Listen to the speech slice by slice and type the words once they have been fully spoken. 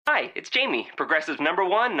Hi, it's Jamie, Progressive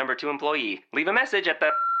 #1, #2 employee. Leave a message at the...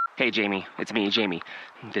 Hey, Jamie, it's me, Jamie.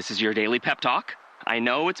 This is your daily pep talk. I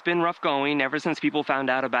know it's been rough going ever since people found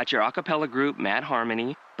out about your a cappella group, Mad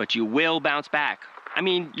Harmony, but you will bounce back. I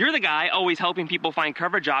mean, you're the guy always helping people find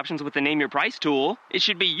coverage options with the Name Your Price tool. It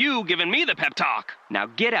should be you giving me the pep talk. Now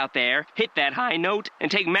get out there, hit that high note,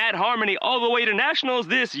 and take Mad Harmony all the way to nationals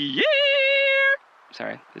this year!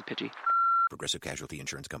 Sorry, it's pitchy. Progressive Casualty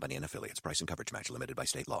Insurance Company and Affiliates. Price and coverage match limited by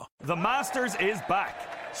state law. The Masters is back.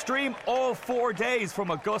 Stream all 4 days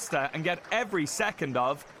from Augusta and get every second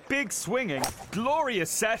of big swinging,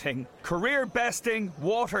 glorious setting, career besting,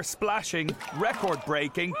 water splashing, record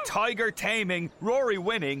breaking, tiger taming, Rory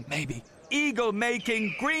winning, maybe, eagle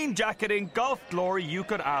making, green jacketing, golf glory you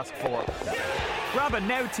could ask for. Grab a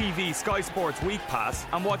Now TV Sky Sports Week Pass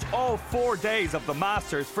and watch all 4 days of the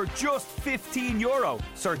Masters for just €15.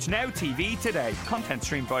 Search Now TV today. Content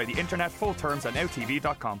streamed via the internet. Full terms at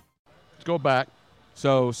nowtv.com. Let's go back.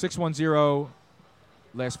 So 610,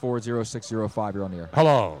 last 40605. You're on the air.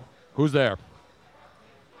 Hello. Who's there?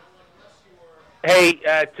 Hey,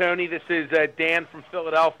 Tony, this is Dan from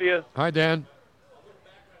Philadelphia. Hi, Dan.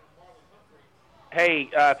 Hey,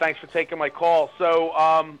 thanks for taking my call. So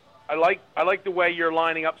I like the way you're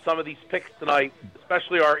lining up some of these picks tonight,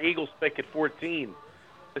 especially our Eagles pick at 14.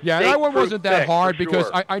 Yeah, that one wasn't that hard because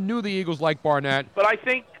sure. I knew the Eagles liked Barnett. But I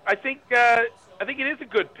think it is a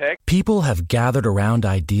good pick. People have gathered around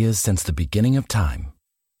ideas since the beginning of time.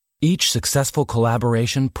 Each successful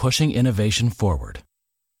collaboration pushing innovation forward,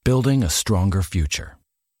 building a stronger future.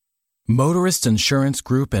 Motorist Insurance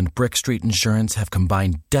Group and Brick Street Insurance have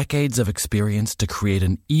combined decades of experience to create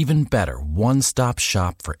an even better one-stop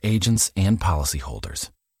shop for agents and policyholders,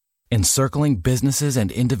 encircling businesses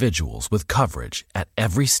and individuals with coverage at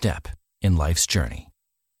every step in life's journey.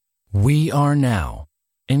 We are now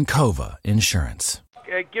Encova Insurance.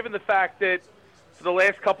 Given the fact that for the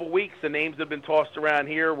last couple of weeks, the names that have been tossed around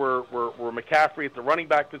here were McCaffrey at the running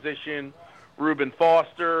back position, Reuben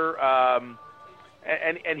Foster,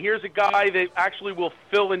 and here's a guy that actually will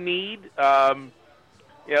fill a need.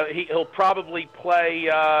 He'll probably play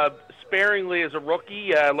sparingly as a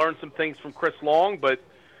rookie, learn some things from Chris Long, but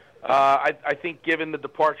I think given the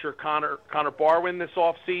departure of Connor Barwin this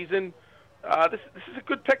offseason, this is a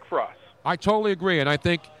good pick for us. I totally agree, and I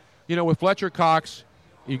think, with Fletcher Cox,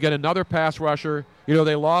 you get another pass rusher.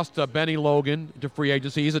 They lost Benny Logan to free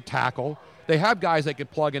agency. He's a tackle. They have guys that can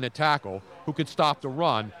plug in a tackle who can stop the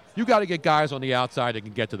run. You got to get guys on the outside that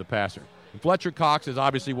can get to the passer. And Fletcher Cox is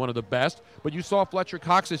obviously one of the best, but you saw Fletcher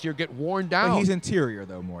Cox this year get worn down. But he's interior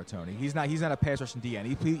though, more Tony. He's not a pass rushing DN.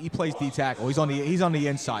 He plays D tackle. He's on the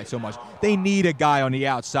inside so much. They need a guy on the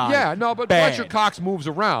outside. Yeah, no, but Fletcher Cox moves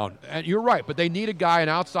around, and you're right. But they need a guy, an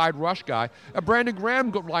outside rush guy. Brandon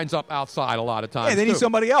Graham lines up outside a lot of times. Yeah, they need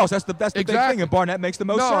somebody else. That's the big thing, and Barnett makes the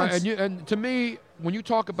most sense. And to me, when you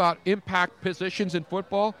talk about impact positions in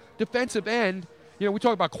football, defensive end. We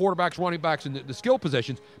talk about quarterbacks, running backs, and the skill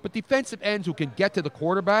positions, but defensive ends who can get to the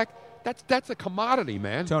quarterback, that's a commodity,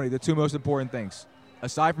 man. Tony, the two most important things,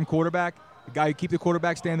 aside from quarterback, the guy who keep the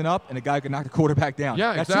quarterback standing up and the guy who can knock the quarterback down.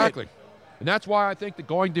 Yeah, that's exactly. It. And that's why I think that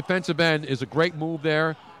going defensive end is a great move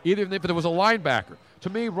there, even if there was a linebacker. To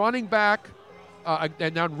me, running back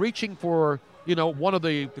and now reaching for, one of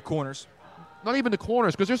the corners. Not even the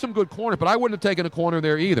corners, because there's some good corners, but I wouldn't have taken a corner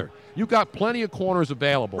there either. You've got plenty of corners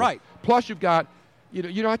available. Right. Plus you've got...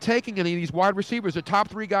 You're not taking any of these wide receivers. The top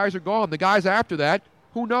three guys are gone. The guys after that,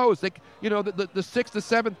 who knows? The 6th to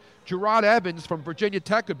 7th, Gerard Evans from Virginia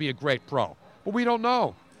Tech could be a great pro. But we don't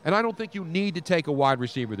know. And I don't think you need to take a wide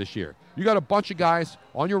receiver this year. You got a bunch of guys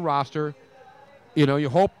on your roster. You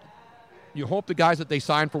hope the guys that they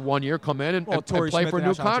sign for 1 year come in and play Smith for a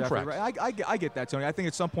new contract. Right? I get that, Tony. I think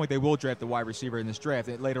at some point they will draft the wide receiver in this draft.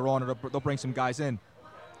 Later on, they'll bring some guys in.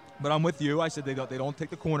 But I'm with you. I said they don't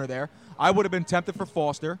take the corner there. I would have been tempted for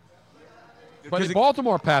Foster. But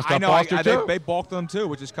Baltimore passed up Foster too. They balked them too,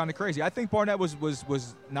 which is kind of crazy. I think Barnett was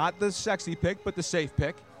not the sexy pick, but the safe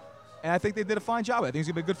pick. And I think they did a fine job. I think he's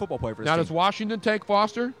going to be a good football player for this team. Now, does Washington take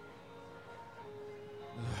Foster?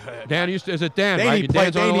 Dan, is it Dan, right?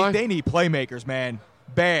 They need playmakers, man.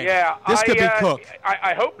 Bad. Yeah, this could be cooked.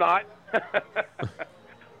 I hope not.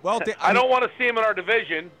 Well, I don't want to see him in our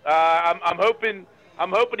division. I'm hoping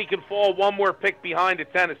he can fall one more pick behind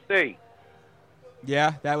at Tennessee.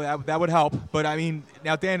 Yeah, that would help. But I mean,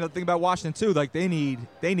 now Dan, the thing about Washington too, like they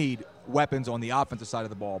need weapons on the offensive side of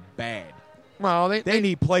the ball bad. Well, they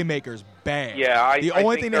need playmakers bad. Yeah, the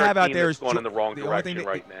only thing they have out there is going in the wrong direction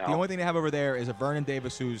right now. The only thing they have over there is a Vernon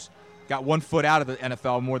Davis who's got 1 foot out of the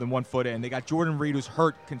NFL, more than 1 foot in. They got Jordan Reed, who's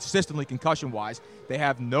hurt consistently concussion-wise. They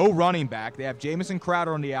have no running back. They have Jamison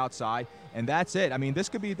Crowder on the outside, and that's it. I mean, this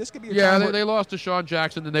could be a Yeah, time they lost to Sean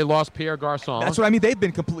Jackson, and they lost Pierre Garçon. That's what I mean. They've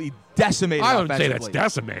been completely decimated. I don't say offensively. that's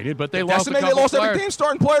decimated, but they Decimated. lost a couple They lost players. every team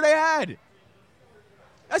starting player they had.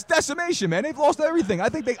 That's decimation, man. They've lost everything. I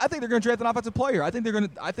think they're going to draft an offensive player. I think they're going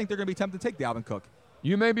to be tempted to take Dalvin Cook.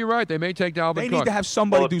 You may be right. They may take Dalvin They Cook. need to have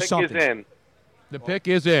somebody Well, the do pick something. is in. The pick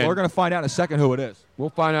is in. We're going to find out in a second who it is. We'll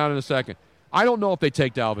find out in a second. I don't know if they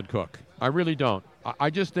take Dalvin Cook. I really don't. I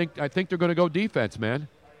think they're going to go defense, man.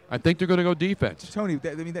 I think they're going to go defense. Tony,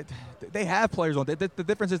 they have players on. The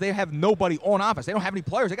difference is they have nobody on offense. They don't have any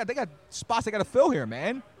players. They got spots they got to fill here,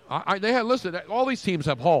 man. Listen, all these teams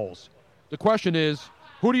have holes. The question is,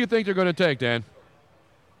 who do you think they're going to take, Dan?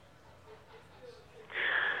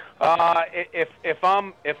 If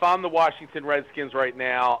I'm the Washington Redskins right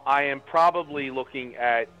now, I am probably looking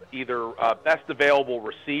at either best available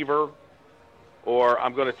receiver, or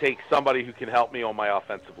I'm going to take somebody who can help me on my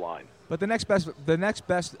offensive line. But the next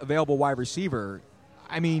best available wide receiver,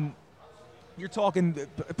 I mean, you're talking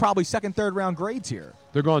probably second, third round grades here.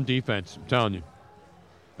 They're going defense. I'm telling you.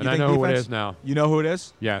 And You I think know who it defense? is now. You know who it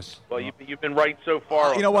is? Yes. Well, you've been right so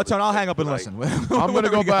far. You know what, Tony? I'll hang up and Right. listen. I'm going to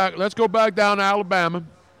go back. Let's go back down to Alabama.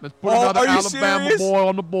 Let's put another are you Alabama serious? boy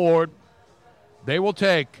on the board. They will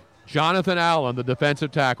take Jonathan Allen, the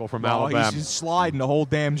defensive tackle from Alabama. He's sliding the whole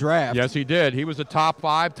damn draft. Yes, he did. He was a top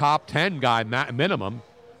 5, top 10 guy minimum.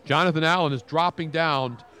 Jonathan Allen is dropping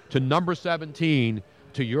down to number 17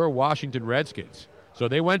 to your Washington Redskins. So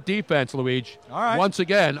they went defense, Luigi. All right. Once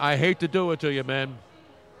again, I hate to do it to you, man.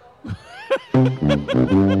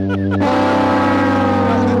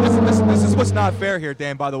 This is what's not fair here,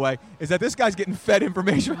 Dan, by the way, is that this guy's getting fed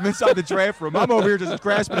information from inside the draft room. I'm over here just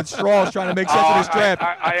grasping at straws trying to make sense of this draft.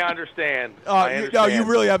 I understand. No, you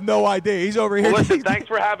really have no idea. He's over here. Well, listen, thanks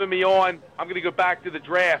for having me on. I'm going to go back to the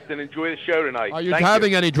draft and enjoy the show tonight. Are you Thank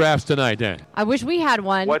having any drafts tonight, Dan? I wish we had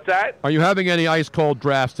one. What's that? Are you having any ice-cold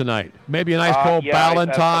drafts tonight? Maybe an ice-cold yeah, I've had a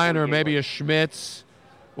Ballantyne couple or of maybe a games. Schmitz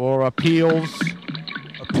or a Peels.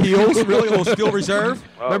 Peels, really? A little skill reserve?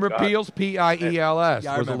 Oh, Remember God. Peels? P-I-E-L-S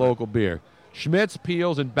Yeah, I was a remember. local beer. Schmitz,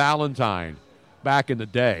 Peels, and Ballantyne back in the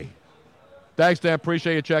day. Thanks, Dan.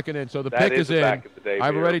 Appreciate you checking in. So the That pick is is a in. back in the day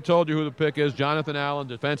I've beer. already told you who the pick is. Jonathan Allen,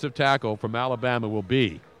 defensive tackle from Alabama, will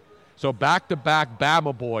be. So back-to-back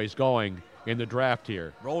Bama boys going in the draft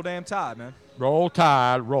here. Roll damn tide, man. Roll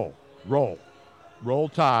Tide, roll. Roll. Roll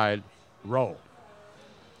Tide, roll.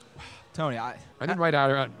 Tony, I didn't write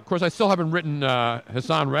out. Of course, I still haven't written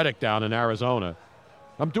Hassan Reddick down in Arizona.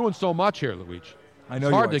 I'm doing so much here, Luigi. I know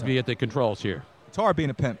It's you hard are, to be at the controls here. It's hard being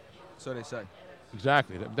a pimp, so they say.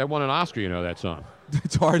 Exactly. They won an Oscar, you know that song.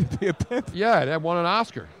 It's hard to be a pimp. Yeah, they won an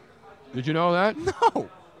Oscar. Did you know that? No.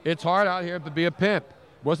 It's hard out here to be a pimp.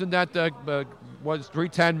 Wasn't that was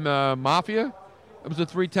 310 Mafia? It was the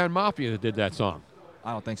 310 Mafia that did that song.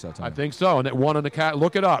 I don't think so, Tony. I think so, and it won an Academy.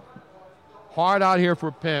 Look it up. Hard out here for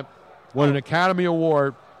a pimp. Won an Academy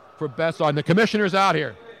Award for best song. The commissioner's out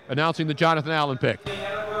here announcing the Jonathan Allen pick.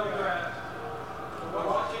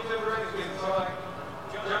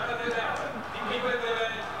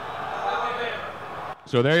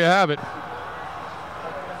 So there you have it.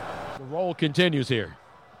 The roll continues here.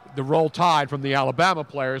 The roll tide from the Alabama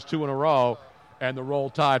players, 2 in a row, and the roll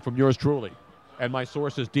tide from yours truly, and my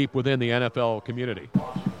sources deep within the NFL community.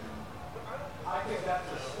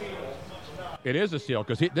 It is a steal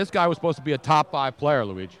because this guy was supposed to be a top 5 player,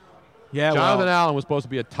 Luigi. Yeah, Jonathan Allen was supposed to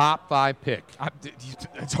be a top 5 pick.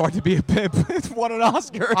 It's hard to be a pimp. It's won an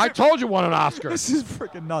Oscar. I told you won an Oscar. This is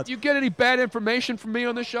freaking nuts. You get any bad information from me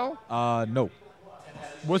on this show? No.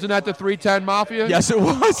 Wasn't that the 310 Mafia? Yes, it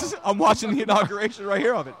was. I'm watching the inauguration right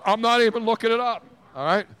here of it. I'm not even looking it up. All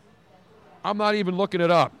right? I'm not even looking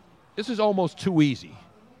it up. This is almost too easy.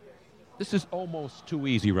 This is almost too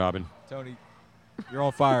easy, Robin. Tony, you're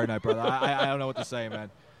on fire tonight, brother. I don't know what to say,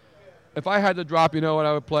 man. If I had to drop, you know what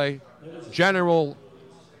I would play? The general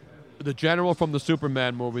from the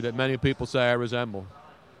Superman movie that many people say I resemble.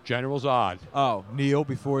 General Zod. Oh, Neil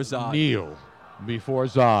before Zod. Neil before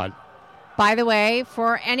Zod. By the way,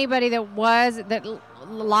 for anybody that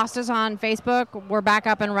lost us on Facebook, we're back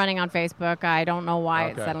up and running on Facebook. I don't know why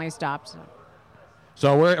it Okay. suddenly stopped.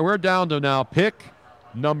 So we're down to now pick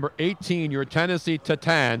number 18, your Tennessee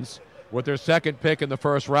Titans, with their second pick in the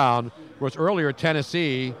first round. Of course, earlier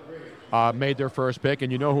Tennessee made their first pick,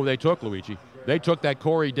 and you know who they took, Luigi? They took that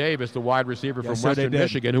Corey Davis, the wide receiver from Yes, sir, they Western did.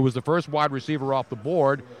 Michigan, who was the first wide receiver off the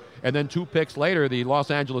board. And then 2 picks later, the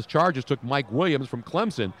Los Angeles Chargers took Mike Williams from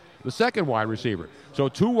Clemson, the second wide receiver. So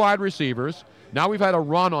 2 wide receivers. Now we've had a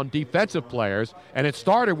run on defensive players, and it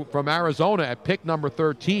started from Arizona at pick number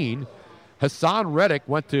 13. Hassan Reddick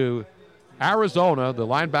went to Arizona, the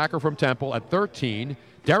linebacker from Temple, at 13.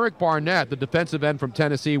 Derek Barnett, the defensive end from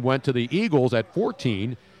Tennessee, went to the Eagles at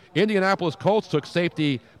 14. Indianapolis Colts took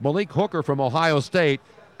safety Malik Hooker from Ohio State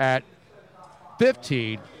at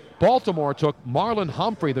 15. Baltimore took Marlon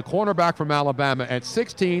Humphrey, the cornerback from Alabama, at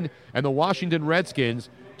 16. And the Washington Redskins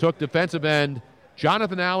took defensive end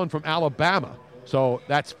Jonathan Allen from Alabama. So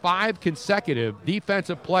that's 5 consecutive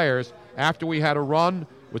defensive players after we had a run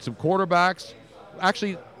with some quarterbacks.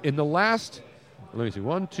 Actually, in the last, let me see,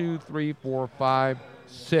 1, 2, 3, 4, 5,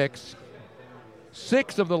 6.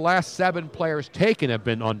 6 of the last 7 players taken have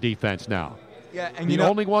been on defense now. Yeah, and the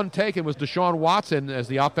only one taken was Deshaun Watson as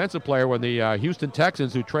the offensive player when the Houston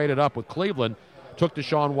Texans, who traded up with Cleveland, took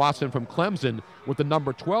Deshaun Watson from Clemson with the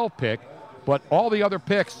number 12 pick. But all the other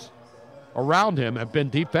picks around him have been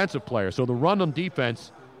defensive players. So the run on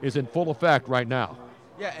defense is in full effect right now.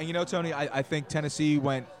 Yeah, and Tony, I think Tennessee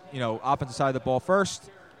went, offensive side of the ball first.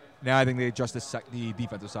 Now I think they adjust the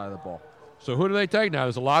defensive side of the ball. So who do they take now?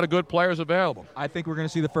 There's a lot of good players available. I think we're going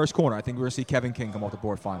to see the first corner. I think we're going to see Kevin King come off the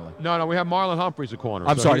board finally. No, we have Marlon Humphreys a corner.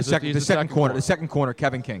 I'm sorry, the second corner. The second corner,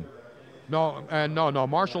 Kevin King. No,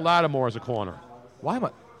 Marshall Lattimore is a corner. Why am I?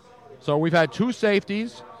 So we've had 2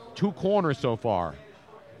 safeties, 2 corners so far,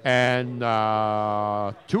 and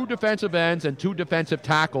 2 defensive ends and 2 defensive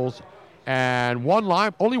tackles, and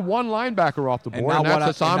only one linebacker off the board, and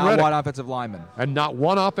that's Hassan Reddick. And not one offensive lineman. And not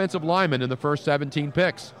one offensive lineman in the first 17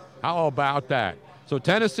 picks. How about that? So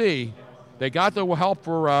Tennessee, they got the help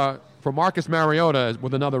for Marcus Mariota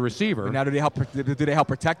with another receiver. But now do they help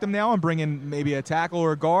protect them now and bring in maybe a tackle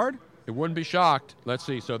or a guard? It wouldn't be shocked. Let's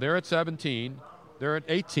see. So they're at 17. They're at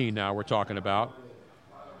 18 now we're talking about.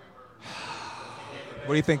 What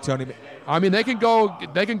do you think, Tony? I mean, they can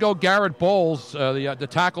go Garrett Bowles, the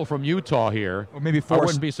tackle from Utah here. Or maybe I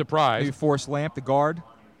wouldn't be surprised. Maybe Forrest Lamp, the guard,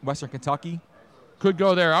 Western Kentucky. Could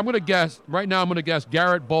go there. I'm going to guess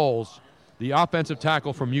Garrett Bowles, the offensive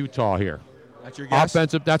tackle from Utah here. That's your guess?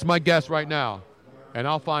 That's my guess right now. And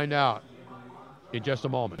I'll find out in just a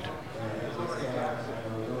moment.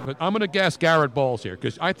 But I'm going to guess Garrett Bowles here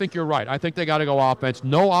because I think you're right. I think they got to go offense.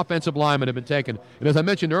 No offensive linemen have been taken. And as I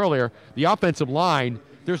mentioned earlier, the offensive line,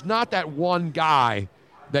 there's not that one guy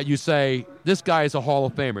that you say, this guy is a Hall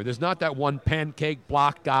of Famer. There's not that one pancake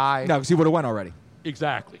block guy. No, because he would have went already.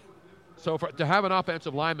 Exactly. So to have an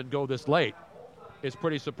offensive lineman go this late is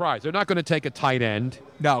pretty surprised. They're not going to take a tight end.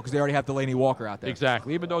 No, because they already have Delaney Walker out there.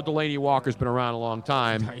 Exactly. Even though Delaney Walker's been around a long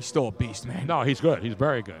time. He's still a beast, man. No, he's good. He's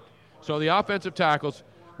very good. So the offensive tackles,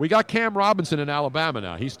 we got Cam Robinson in Alabama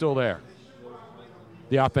now. He's still there.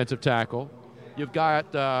 The offensive tackle. You've got...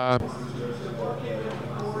 wait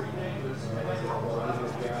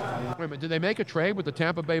a minute. Did they make a trade with the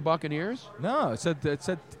Tampa Bay Buccaneers? No, it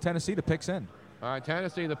said Tennessee the pick's in. All right,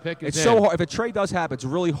 Tennessee, the pick is it's in. So hard. If a trade does happen, it's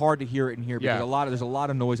really hard to hear it in here because Yeah. there's a lot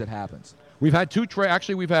of noise that happens. We've had 2 trades.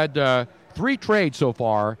 Actually, we've had 3 trades so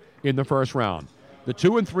far in the first round. The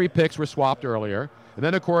 2 and 3 picks were swapped earlier. And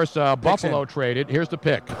then, of course, Buffalo traded. Here's the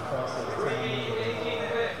pick.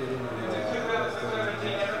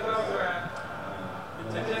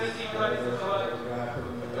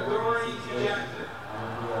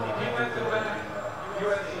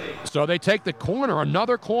 So they take the corner,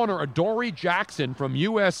 another corner, Adoree Jackson from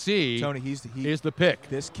USC. Tony, is the pick.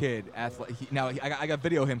 This kid, I got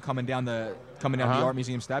video of him coming down the Art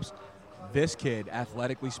Museum steps. This kid,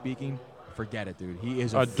 athletically speaking, forget it, dude. He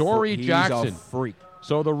is Adoree Jackson. He's a freak.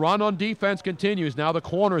 So the run on defense continues. Now the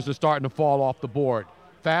corners are starting to fall off the board,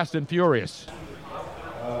 fast and furious.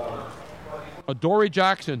 Adoree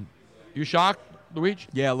Jackson, you shocked, Luigi?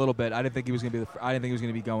 Yeah, a little bit. I didn't think he was going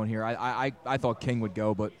to be going here. I thought King would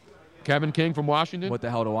go, but Kevin King from Washington? What the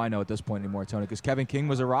hell do I know at this point anymore, Tony? Because Kevin King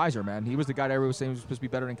was a riser, man. He was the guy that everyone was saying was supposed to be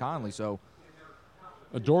better than Conley. So,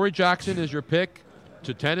 Adoree Jackson is your pick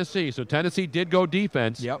to Tennessee. So Tennessee did go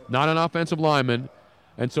defense, not an offensive lineman.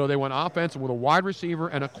 And so they went offense with a wide receiver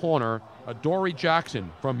and a corner, Adoree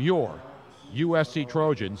Jackson from your USC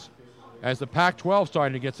Trojans. As the Pac-12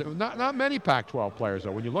 starting to get not many Pac-12 players,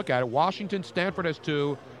 though. When you look at it, Washington, Stanford has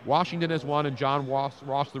 2, Washington has 1, and John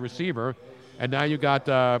Ross, the receiver. And now you got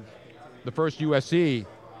the first USC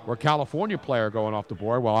or California player going off the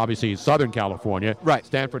board. Well, obviously Southern California. Right.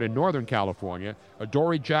 Stanford and Northern California.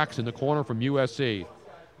 Adoree Jackson, the corner from USC.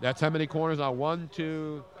 That's how many corners now? 1,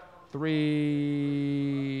 2,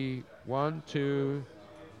 3. 1, 2,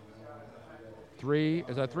 3.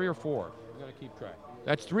 Is that 3 or 4? I'm going to keep track.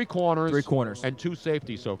 That's 3 corners. 3 corners. And 2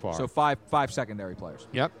 safeties so far. So five secondary players.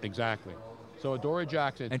 Yep, exactly. So Adoree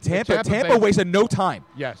Jackson. And Tampa wasted no time.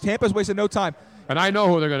 Yes. Tampa's wasted no time. And I know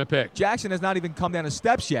who they're going to pick. Jackson has not even come down the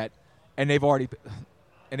steps yet, and they've already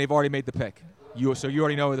made the pick. So you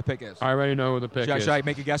already know who the pick is. I already know who the pick is. Should I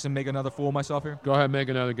make a guess and make another fool of myself here? Go ahead and make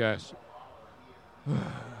another guess.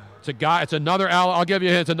 It's a guy. It's another. I'll give you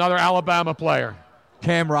a hint. It's another Alabama player.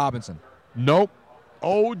 Cam Robinson. Nope.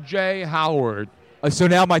 O.J. Howard. So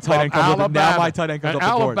now my tight end comes up. Now my tight end comes up the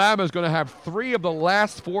board. Alabama is going to have 3 of the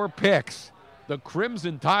last 4 picks. The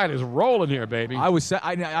Crimson Tide is rolling here, baby.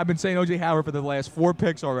 I've been saying O.J. Howard for the last 4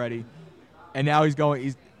 picks already, and now he's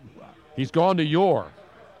gone to your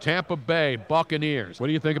Tampa Bay Buccaneers. What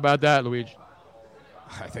do you think about that, Luigi?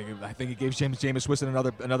 I think it gives Jameis Winston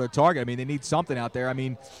another target. I mean, they need something out there. I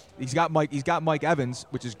mean, he's got Mike Evans,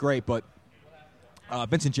 which is great, but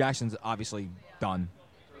Vincent Jackson's obviously done.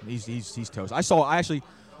 He's toast.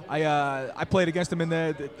 I played against him in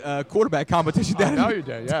the quarterback competition down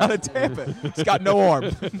in Tampa. He's got no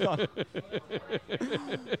arm.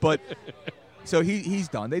 But so he's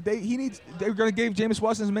done. They're going to give Jameis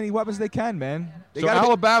Winston as many weapons as they can, man.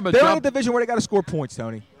 Alabama. They're in a division where they got to score points,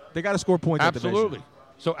 Tony. They got to score points. Absolutely.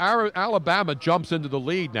 So Alabama jumps into the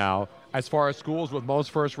lead now as far as schools with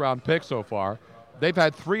most first-round picks so far. They've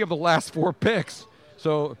had 3 of the last 4 picks.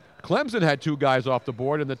 So Clemson had 2 guys off the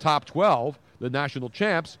board in the top 12, the national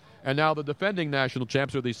champs, and now the defending national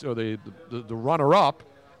champs or the runner-up,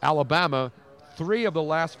 Alabama, 3 of the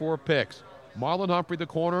last 4 picks. Marlon Humphrey, the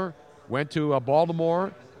corner, went to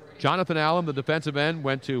Baltimore. Jonathan Allen, the defensive end,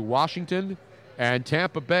 went to Washington. And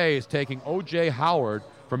Tampa Bay is taking O.J. Howard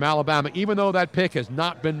from Alabama, even though that pick has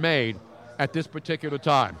not been made at this particular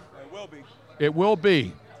time. It will be. It will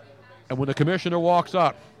be. And when the commissioner walks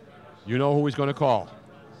up, you know who he's going to call.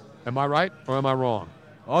 Am I right or am I wrong?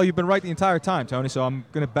 Oh, you've been right the entire time, Tony, so I'm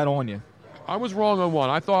going to bet on you. I was wrong on one.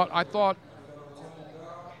 I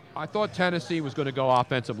thought Tennessee was going to go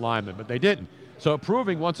offensive lineman, but they didn't. So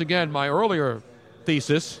proving once again my earlier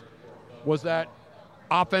thesis was that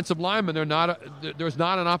offensive linemen, there's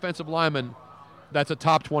not an offensive lineman that's a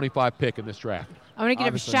top 25 pick in this draft. I want to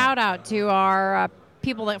give a shout-out to our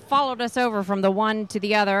people that followed us over from the one to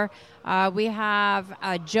the other. We have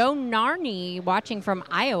Joe Narney watching from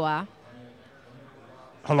Iowa.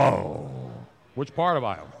 Hello. Which part of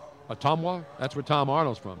Iowa? Ottumwa? That's where Tom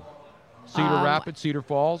Arnold's from. Cedar Rapids, Cedar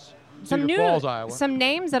Falls. Cedar Falls, Iowa. Some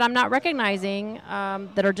names that I'm not recognizing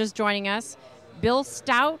that are just joining us. Bill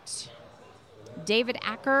Stout, David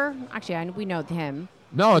Acker. Actually, we know him.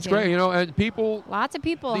 No, it's great. And people. Lots of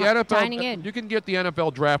people the NFL, dining in. You can get the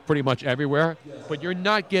NFL draft pretty much everywhere, but you're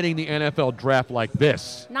not getting the NFL draft like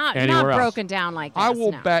this. Not anywhere broken else. down like this. I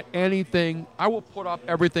will bet anything. I will put up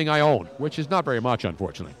everything I own, which is not very much,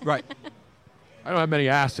 unfortunately. Right. I don't have many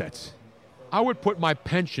assets. I would put my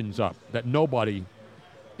pensions up that nobody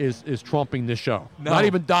is trumping this show. No. Not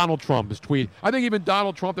even Donald Trump is tweeting. I think even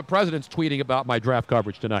Donald Trump, the president's tweeting about my draft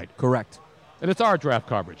coverage tonight. Correct. And it's our draft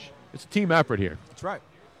coverage. It's a team effort here. That's right.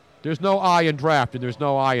 There's no I in draft and there's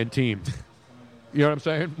no I in team. You know what I'm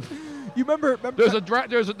saying? You remember there's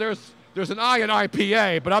an I in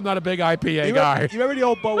IPA, but I'm not a big IPA guy. You remember the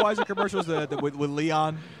old Budweiser commercials with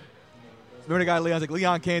Leon? Remember the guy Leon's like,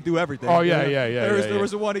 Leon can't do everything. Oh yeah. There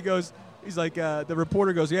was the one he's like, the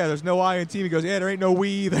reporter goes, yeah, there's no I in team. He goes, yeah, there ain't no we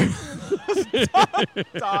either.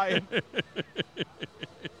 Dying.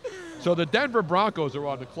 So the Denver Broncos are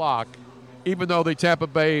on the clock, even though the Tampa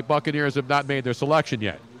Bay Buccaneers have not made their selection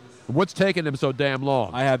yet. What's taking them so damn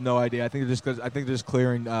long? I have no idea. I think they're just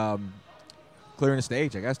clearing the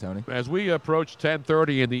stage, I guess, Tony. As we approach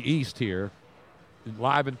 10:30 in the East here,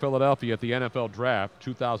 live in Philadelphia at the NFL Draft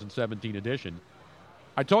 2017 edition,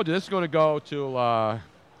 I told you this is going to go to.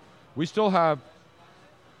 We still have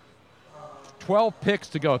 12 picks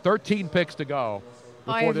to go, 13 picks to go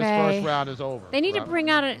before this first round is over. They need to bring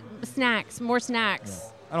out more snacks.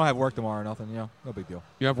 Yeah. I don't have work tomorrow or nothing, no big deal.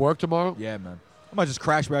 You have work tomorrow? Yeah, man. I might just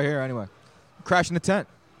crash right here anyway. Crash in the tent.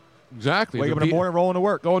 Exactly. Wake up in the morning, rolling to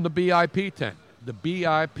work. Go in the BIP tent. The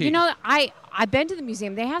BIP. You know, I've been to the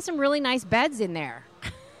museum. They have some really nice beds in there.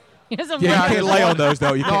 You can't lay on those,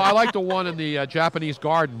 though. No, I like the one in the Japanese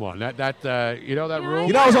garden one. That room?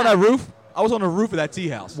 You know I was on that roof? I was on the roof of that tea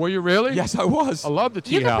house. Were you really? Yes, I was. I love the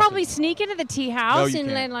tea house. You could probably sneak into the tea house and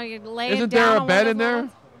then lay it down. Isn't there a bed in there?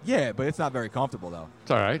 Yeah, but it's not very comfortable, though.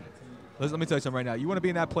 It's all right. Let me tell you something right now. You want to be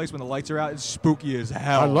in that place when the lights are out? It's spooky as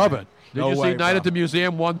hell. I love it. Did you see Night bro. at the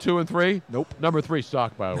Museum 1, 2, and 3? Nope. Number 3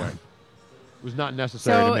 sucked, by the way. was not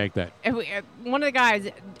necessary to make that. One of the guys,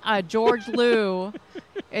 George Liu,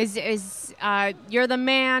 is you're the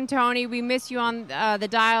man, Tony. We miss you on the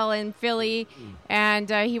dial in Philly. And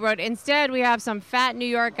he wrote, instead, we have some fat New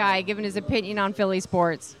York guy giving his opinion on Philly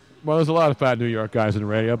sports. Well, there's a lot of fat New York guys in the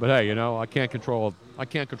radio, but hey, I can't control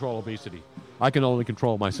obesity. I can only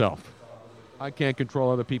control myself. I can't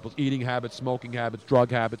control other people's eating habits, smoking habits,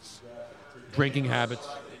 drug habits, drinking habits.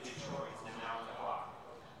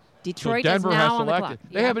 Detroit so Denver is now has on the selected.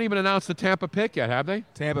 clock. They haven't even announced the Tampa pick yet, have they?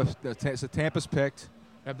 Tampa's picked.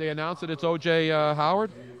 Have they announced that it's O.J.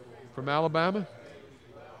 Howard from Alabama?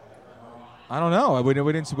 I don't know. We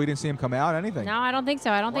didn't see him come out. Anything? No, I don't think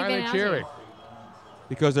so. I don't Why think they are announced they cheering? it.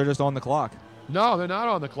 Because they're just on the clock. No, they're not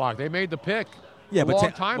on the clock. They made the pick a but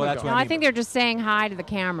long time ago. No, I think they're just saying hi to the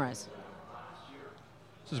cameras.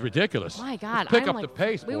 This is ridiculous. My God. Let's pick I'm up the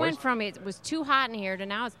pace, We boys. went from it was too hot in here to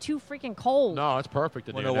now it's too freaking cold. No, it's perfect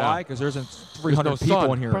in You here know now. why? Because there's 300 no people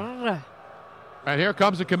sun. in here. Brr. And here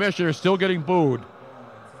comes the commissioner still getting booed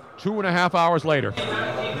 2.5 hours later.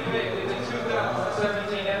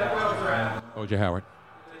 O.J. Howard.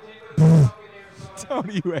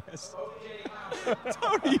 Tony, you ass.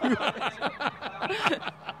 Tony, you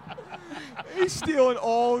ass. He's stealing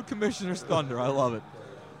all Commissioner's thunder. I love it.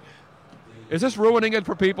 Is this ruining it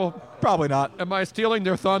for people? Probably not. Am I stealing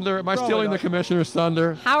their thunder? Am I Probably stealing not. the commissioner's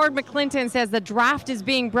thunder? Howard McClinton says the draft is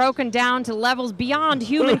being broken down to levels beyond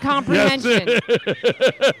human comprehension.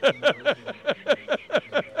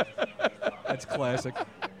 That's classic.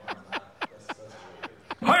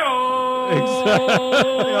 Exactly.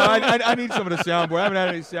 I need some of the soundboard. I haven't had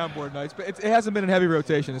any soundboard nights, but it hasn't been in heavy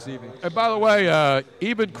rotation this evening. And by the way,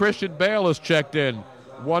 even Christian Bale has checked in,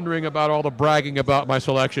 wondering about all the bragging about my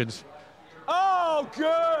selections. Oh,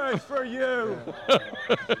 good for you.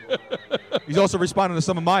 He's also responding to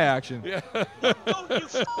some of my action. Yeah.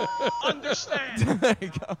 Don't you understand? There you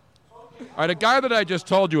go. All right, a guy that I just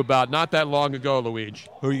told you about not that long ago, Luigi.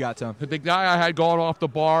 Who you got, Tom? The guy I had going off the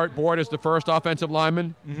board as the first offensive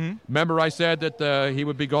lineman. Mm-hmm. Remember I said that he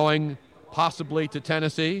would be going possibly to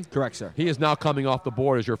Tennessee? Correct, sir. He is now coming off the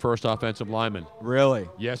board as your first offensive lineman. Really?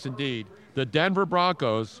 Yes, indeed. The Denver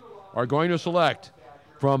Broncos are going to select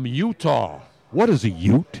from Utah. What is a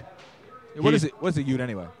Ute? What is it? What's a Ute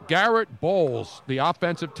anyway? Garrett Bowles, the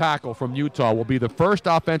offensive tackle from Utah, will be the first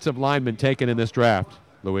offensive lineman taken in this draft,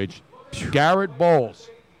 Luigi. Garrett Bowles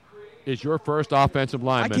is your first offensive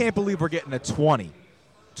lineman. I can't believe we're getting a 20.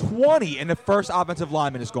 20 and the first offensive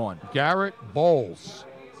lineman is gone. Garrett Bowles.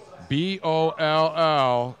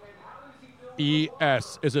 Bolles.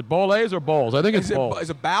 Is it Bolles or Bowles? I think it's Bowles. Is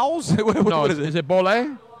it Bowles? No, what is it? Is it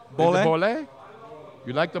Bolle? Bolle? Is it Bolle?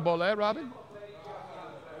 You like the Bolle, Robin?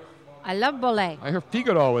 I love Bolle. I hear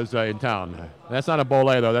Figaro is in town. That's not a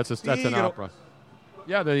Bolle, though. That's an Figaro. opera.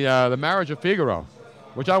 Yeah, the Marriage of Figaro,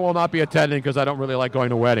 which I will not be attending because I don't really like going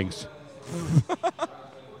to weddings.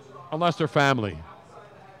 Unless they're family.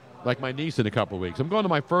 Like my niece in a couple of weeks. I'm going to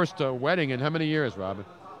my first wedding in how many years, Robin?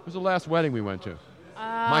 It was the last wedding we went to.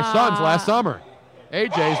 My son's last summer.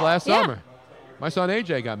 AJ's last Yeah. summer. My son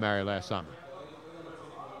AJ got married last summer.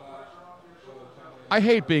 I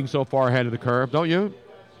hate being so far ahead of the curve, don't you?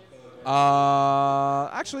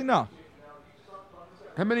 Actually, no.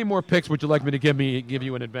 How many more picks would you like me to give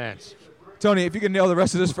you in advance? Tony, if you can nail the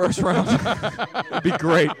rest of this first round, it'd be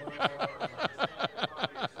great.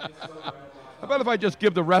 How about if I just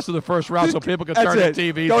give the rest of the first round so people can That's turn it.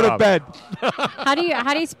 the TVs Go to off? bed. How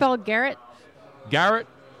do you spell Garrett? Garrett,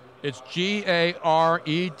 it's Garett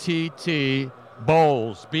Bowles,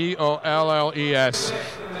 Bolles.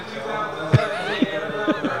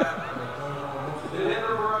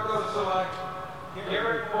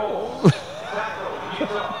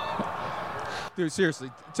 Dude, seriously.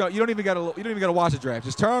 So you don't even got to watch the draft.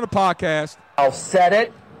 Just turn on the podcast. I'll set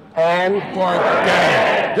it and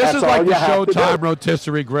This is all like the you have to Showtime do.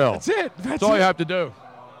 Rotisserie Grill. That's it. That's all you have to do.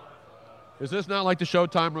 Is this not like the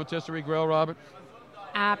Showtime Rotisserie Grill, Robert?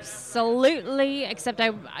 Absolutely, except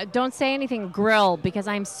I don't say anything grill because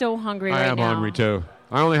I'm so hungry I right am now. hungry too.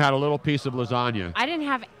 I only had a little piece of lasagna. I didn't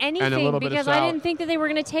have little anything bit of because I salad. didn't think that they were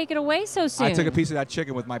going to take it away so soon. I took a piece of that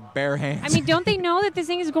chicken with my bare hands. I mean, don't they know that this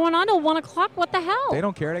thing is going on till 1 o'clock? What the hell? They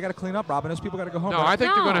don't care. They got to clean up, Robin. Those people got to go home. No, I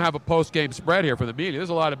think they're No. going to have a post-game spread here for the media. There's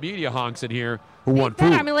a lot of media honks in here who want That,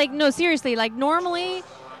 food. I mean, like, no, seriously, like normally,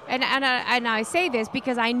 and I say this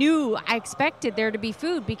because I expected there to be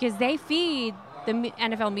food because they feed the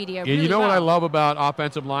NFL media. Yeah, really you know what I well. love about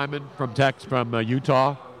offensive linemen from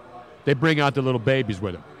Utah? They bring out the little babies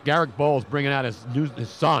with them. Garrett Bowles bringing out his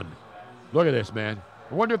son. Look at this, man.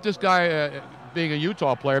 I wonder if this guy, being a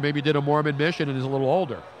Utah player, maybe did a Mormon mission and is a little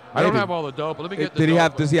older. I don't Maybe. have all the dope, but let me get the Did he dope.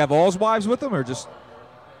 have? Does he have all his wives with him, or just?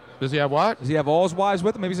 Does he have what? Does he have all his wives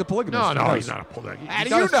with him? Maybe he's a polygamist. No, Who no, knows? he's not a polygamist. How He's do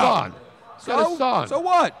got you a know? son. He's got a son. So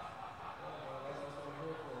what?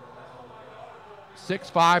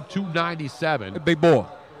 6'5", 297. A big boy.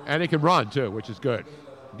 And he can run, too, which is good.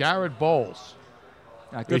 Garrett Bowles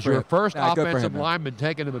Good is for your him. first Good for him, offensive man. lineman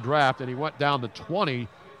taken in the draft, and he went down to 20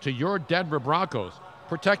 to your Denver Broncos,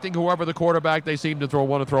 protecting whoever the quarterback they seem to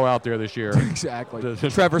want to throw out there this year. Exactly.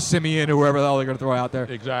 Trevor Siemian, whoever the hell they're going to throw out there.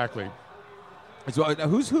 Exactly. So,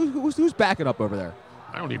 who's backing up over there?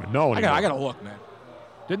 I don't even know I anymore. got to look, man.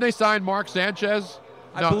 Didn't they sign Mark Sanchez?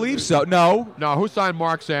 I believe so. No. No, who signed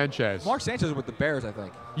Mark Sanchez? Mark Sanchez is with the Bears, I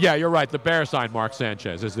think. Yeah, you're right. The Bears signed Mark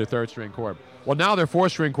Sanchez as their third-string quarterback. Well, now they're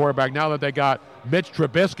fourth-string quarterback now that they got Mitch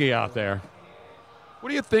Trubisky out there. What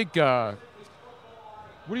do you think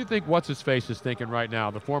what's-his-face is thinking right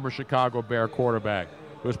now, the former Chicago Bear quarterback?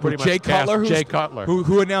 Who was pretty much Jay Cutler, Jay Cutler.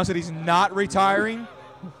 who announced that he's not retiring,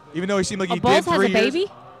 even though he seemed like he Bowles did 3 has a years.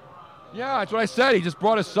 baby? Yeah, that's what I said. He just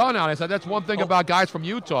brought his son out. I said that's one thing about guys from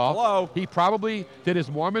Utah. Hello. He probably did his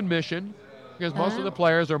Mormon mission because most of the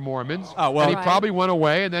players are Mormons. Oh, well. And he Right. probably went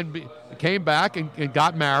away and then came back and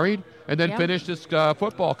got married and then Yep. finished his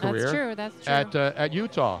football career That's true. at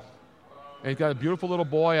Utah. And he's got a beautiful little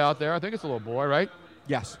boy out there. I think it's a little boy, right?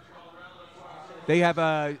 Yes. They have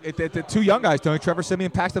the 2 young guys, Tony, Trevor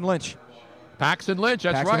Siemian, Paxton Lynch. Paxton Lynch,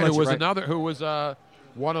 that's Paxton right. Lynch, Who was right. another? Who was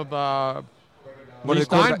one of One Lee of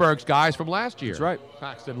the quarterback- Steinberg's guys from last year. That's right.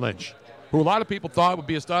 Paxton Lynch, who a lot of people thought would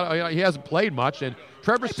be a stud. He hasn't played much, and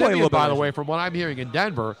Trevor He played a little Siemian, by bit the last way, year. from what I'm hearing in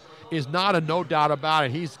Denver, is not a no doubt about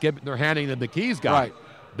it. They're handing them the keys, guy. Right.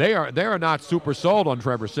 They are not super sold on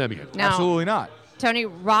Trevor Siemian. No. Absolutely not. Tony,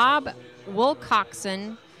 Rob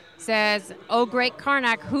Wilcoxon says, "Oh, great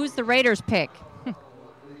Karnak, who's the Raiders pick?"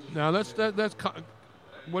 Now that's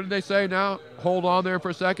what did they say now? Hold on there for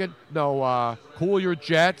a second. No, cool your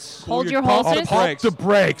jets. Hold your pump, horses? Pump the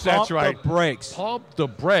brakes. Pump That's right. the brakes. Pump the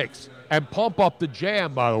brakes and pump up the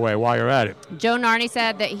jam. By the way, while you're at it, Joe Narney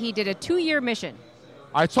said that he did a 2-year mission.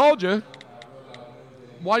 I told you.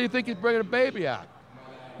 Why do you think he's bringing a baby out?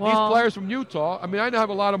 These Well- players from Utah. I mean, I have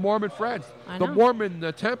a lot of Mormon friends. I The know.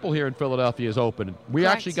 Mormon temple here in Philadelphia is open. We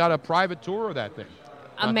Correct. actually got a private tour of that thing. not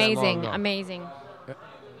that long Amazing, ago. amazing.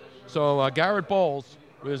 So Garrett Bowles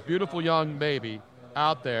with his beautiful young baby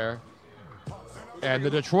out there, and the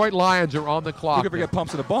Detroit Lions are on the clock. Who could forget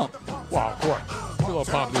pumps to the bump? Well, of course. A little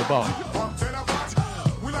pump to the bump.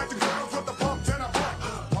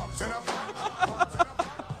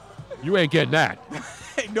 You ain't getting that.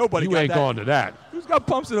 Ain't nobody You got ain't that. going to that. Who's got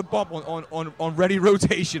pumps to the bump on ready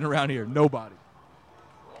rotation around here? Nobody.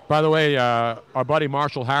 By the way, our buddy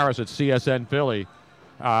Marshall Harris at CSN Philly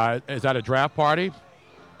is at a draft party,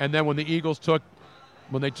 and then when the Eagles took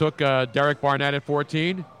Derek Barnett at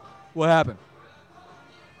 14, What happened?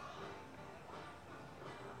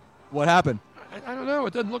 What happened? I don't know.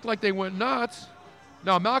 It doesn't look like they went nuts.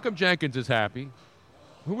 No, Malcolm Jenkins is happy.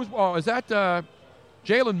 Who was? Oh, is that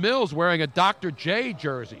Jalen Mills wearing a Dr. J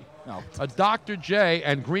jersey? No. A Dr. J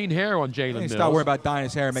and green hair on Jalen Mills. Stop worrying about dyeing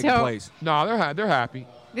his hair and making So- plays. No, they're happy.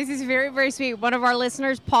 This is very, very sweet. One of our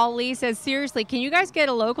listeners, Paul Lee, says, seriously, can you guys get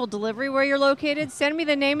a local delivery where you're located? Send me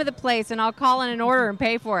the name of the place, and I'll call in an order and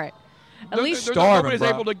pay for it. At least Nobody's bro.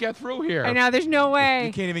 able to get through here. I know, there's no way.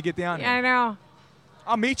 You can't even get down Yeah, I here. know.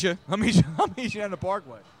 I'll meet you. I'll meet you on the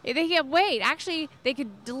Parkway. Wait, actually, they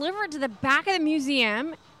could deliver it to the back of the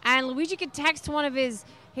museum, and Luigi could text one of his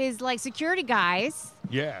like security guys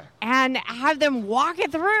Yeah. and have them walk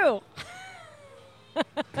it through.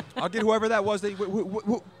 I'll get whoever that was.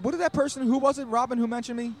 What did that person? Who was it? Robin, who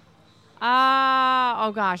mentioned me?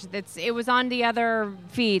 Oh gosh, it was on the other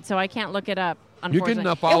feed, so I can't look it up. You can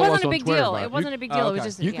Unfortunately, follow it wasn't us a on big Twitter, deal. Bob. It wasn't a big deal. It was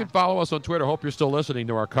just You can follow us on Twitter. Hope you're still listening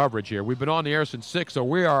to our coverage here. We've been on the air since 6, so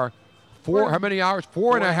we are how many hours?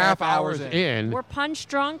 Four and a half hours in. We're punch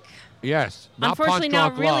drunk. Yes. Not Unfortunately, Punch not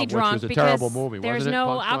Drunk really Love, drunk which was a because terrible movie. there's wasn't it? no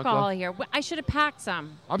Punch Drunk alcohol Love? here. I should have packed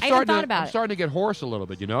some. I'm I even thought I'm about it. starting to get hoarse a little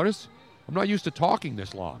bit. You notice? I'm not used to talking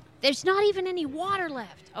this long. There's not even any water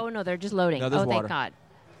left. Oh no, they're just loading. No, there's oh, thank water. God.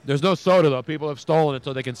 There's no soda, though. People have stolen it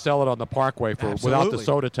so they can sell it on the Parkway without the Absolutely.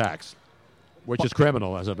 soda tax, which is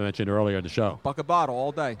criminal, as I mentioned earlier in the show. Bucket bottle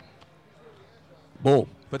all day. Boom.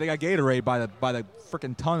 But they got Gatorade by the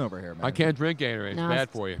freaking ton over here, man. I can't drink Gatorade. It's No, bad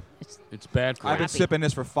it's- for you. it's It's bad for I've you. been sipping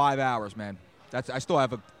this for 5 hours, man. I still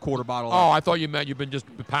have a quarter bottle. Oh, left. I thought you meant you've been just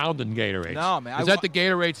pounding Gatorade. No, man, Is that the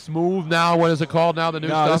Gatorade Smooth now? What is it called now? The new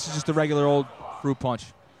no, stuff? this is just a regular old fruit punch.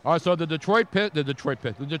 All right, so the Detroit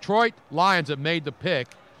Lions have made the pick,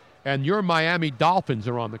 and your Miami Dolphins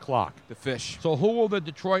are on the clock. The fish. So who will the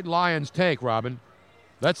Detroit Lions take, Robin?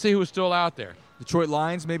 Let's see who's still out there. Detroit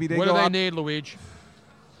Lions, maybe they What go do they up. need, Luigi?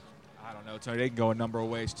 I don't know, Tony. They can go a number of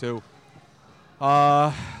ways, too.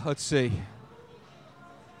 Let's see.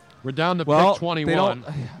 We're down to Well, pick 21.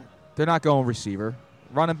 They're not going receiver.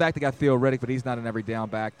 Running back, they got Theo Riddick, but he's not an every down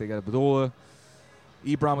back. They got Abdullah.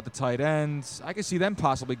 Ebron with the tight ends. I can see them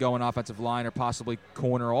possibly going offensive line or possibly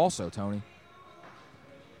corner also, Tony.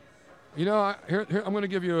 You know, here I'm going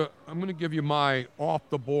to give you my off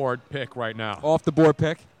the board pick right now. Off the board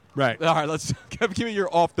pick? Right. All right, let's give me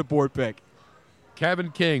your off the board pick.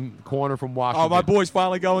 Kevin King, corner from Washington. Oh, my boy's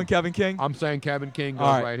finally going, Kevin King? I'm saying Kevin King goes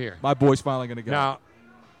All right here. My boy's finally going to go. Now,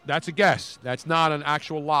 that's a guess. That's not an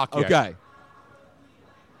actual lock yet. Okay.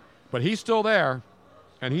 But he's still there,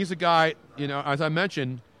 and he's a guy, you know, as I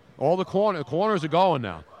mentioned, all the corners are going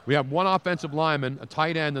now. We have one offensive lineman, a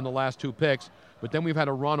tight end in the last 2 picks, but then we've had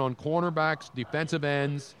a run on cornerbacks, defensive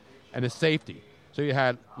ends, and a safety. So you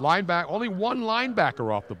had only one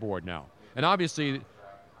linebacker off the board now. And obviously,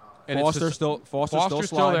 Foster's still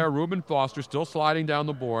sliding. there. Reuben Foster still sliding down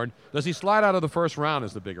the board. Does he slide out of the first round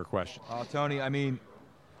is the bigger question. Tony, I mean,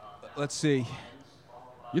 let's see.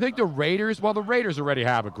 You think the Raiders? Well, the Raiders already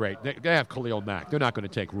have a great. They have Khalil Mack. They're not going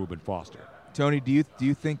to take Reuben Foster. Tony, do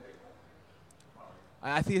you think?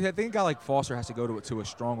 I think a guy like Foster has to go to a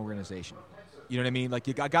strong organization. You know what I mean? Like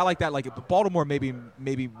a guy like that, like Baltimore, maybe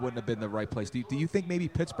wouldn't have been the right place. Do you think maybe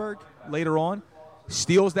Pittsburgh later on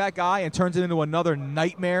steals that guy and turns it into another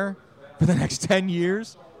nightmare for the next 10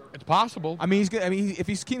 years? It's possible. I mean, he's good. I mean, if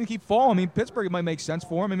he's keen to keep falling, I mean, Pittsburgh it might make sense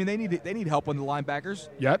for him. I mean, they need help on the linebackers.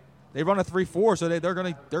 Yep. They run a 3-4, so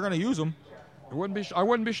they're gonna use them. I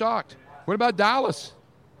wouldn't be shocked. What about Dallas?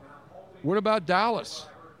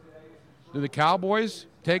 Do the Cowboys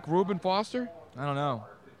take Reuben Foster? I don't know.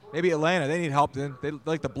 Maybe Atlanta. They need help. Then they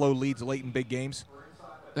like to blow leads late in big games.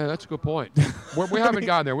 Yeah, that's a good point. we haven't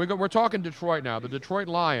gotten there. We're talking Detroit now. The Detroit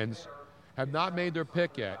Lions have not made their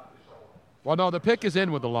pick yet. Well, no, the pick is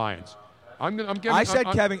in with the Lions. I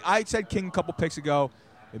said King a couple picks ago.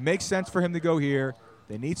 It makes sense for him to go here.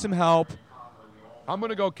 They need some help. I'm going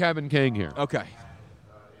to go Kevin King here. Okay.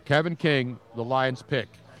 Kevin King, the Lions pick.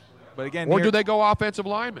 But again, or do they go offensive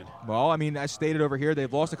lineman? Well, I mean, as stated over here,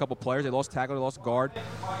 they've lost a couple players. They lost tackle. They lost guard.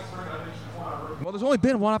 Well, there's only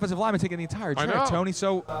been one offensive lineman taking the entire draft, Tony.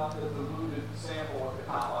 So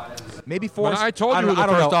maybe Forrest. When I told you who the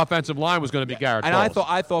first offensive line was going to be Garrett and Bowles.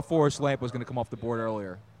 I thought Forrest Lamp was going to come off the board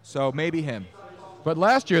earlier. So maybe him. But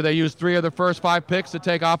last year they used 3 of the first 5 picks to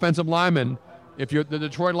take offensive linemen. If you're the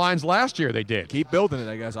Detroit Lions last year, they did. Keep building it,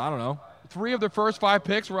 I guess. I don't know. 3 of the first 5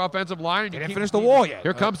 picks were offensive line. They didn't finish the wall yet.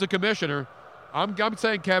 Here comes the commissioner. I'm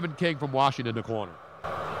saying Kevin King from Washington, the corner.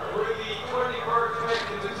 With the 21st pick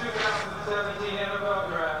in the 2017 NFL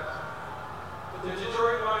Draft, the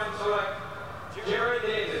Detroit Lions select Jarrad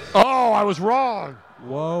Davis. Oh, I was wrong.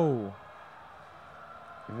 Whoa.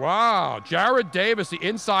 Wow. Jarrad Davis, the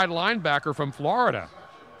inside linebacker from Florida.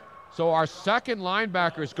 So our second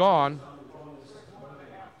linebacker is gone.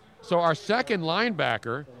 So our second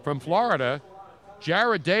linebacker from Florida,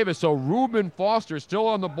 Jarrad Davis. So Reuben Foster is still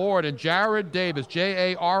on the board, and Jarrad Davis,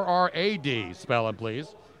 Jarrad, spell it,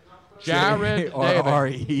 please.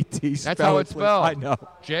 Jarrad Davis. That's how it's spelled. I know.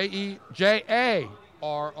 Jarrad.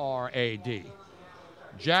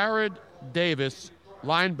 Jarrad Davis,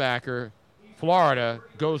 linebacker, Florida,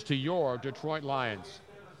 goes to your Detroit Lions.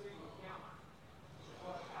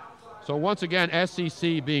 So once again,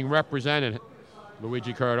 SEC being represented,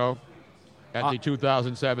 Luigi Curto, at the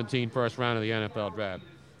 2017 first round of the NFL Draft.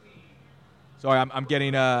 Sorry, I'm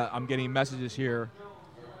getting messages here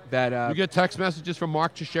that you get text messages from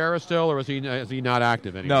Mark Teixeira still, or is he not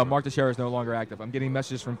active anymore? No, Mark Teixeira is no longer active. I'm getting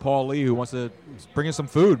messages from Paul Lee who wants to bring us some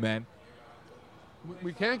food, man.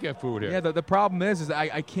 We can't get food here. Yeah, the problem is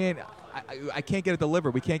I can't get it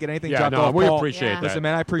delivered. We can't get anything dropped off. We appreciate that. Listen,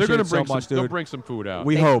 man, I appreciate it so much, dude. They'll bring some food out.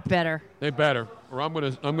 We hope. They better. Or I'm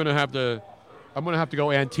gonna have to go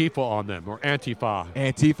Antifa on them, or Antifa.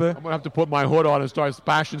 Antifa? I'm gonna have to put my hood on and start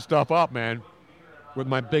splashing stuff up, man, with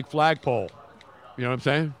my big flagpole. You know what I'm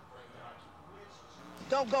saying?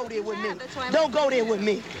 Don't go there with me. Don't go there with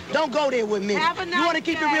me. Don't go there with me. Have a nice you want to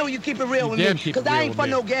keep it real, you keep it real with me. Because I ain't for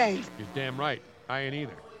no games. You're damn right. I ain't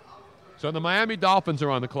either. So the Miami Dolphins are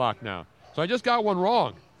on the clock now. So I just got one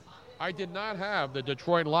wrong. I did not have the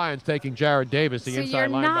Detroit Lions taking Jarrad Davis, the inside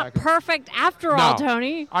linebacker. So you're not perfect after all,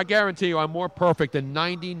 Tony. I guarantee you I'm more perfect than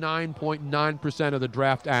 99.9% of the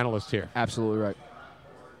draft analysts here. Absolutely right.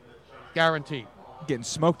 Guaranteed. Getting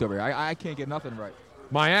smoked over here. I can't get nothing right.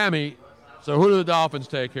 Miami. So who do the Dolphins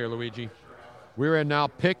take here, Luigi? We're in now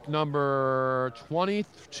pick number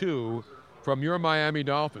 22 from your Miami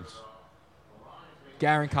Dolphins.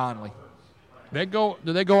 Garen Conley.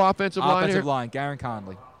 Do they go offensive line here? Offensive line, Garen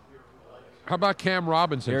Conley. How about Cam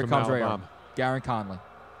Robinson Here from comes Alabama? Garen Conley.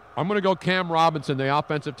 I'm going to go Cam Robinson, the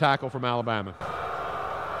offensive tackle from Alabama.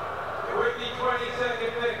 With the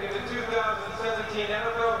 22nd pick in the 2017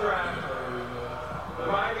 NFL Draft, the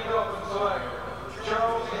Miami Dolphins select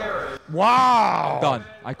Charles Harris. Wow. Done.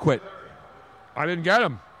 I quit. I didn't get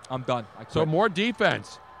him. I'm done. I quit. So more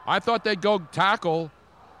defense. I thought they'd go tackle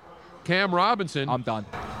Cam Robinson. I'm done.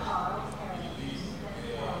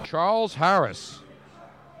 Charles Harris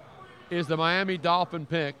is the Miami Dolphin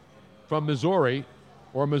pick from Missouri,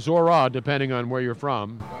 or Missouri, depending on where you're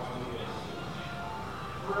from.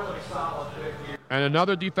 Really solid pick here. And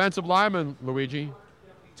another defensive lineman, Luigi.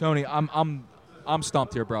 Tony, I'm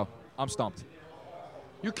stumped here, bro. I'm stumped.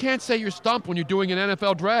 You can't say you're stumped when you're doing an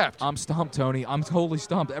NFL draft. I'm stumped, Tony. I'm totally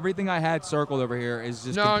stumped. Everything I had circled over here is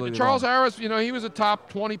just no. completely Charles wrong. Harris, he was a top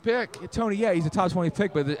 20 pick. Yeah, Tony, yeah, he's a top 20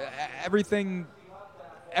 pick, but everything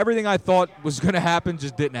I thought was going to happen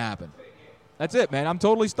just didn't happen. That's it, man. I'm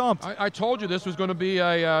totally stumped. I told you this was going to be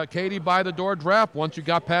a Katie by the door draft once you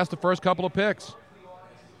got past the first couple of picks.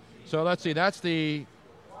 So let's see. That's the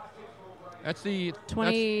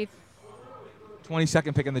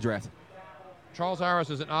 22nd pick in the draft. Charles Harris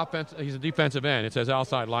is he's a defensive end. It says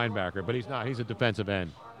outside linebacker, but he's not. He's a defensive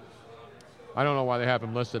end. I don't know why they have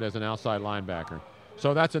him listed as an outside linebacker.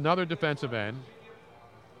 So that's another defensive end.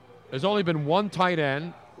 There's only been one tight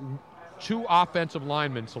end, two offensive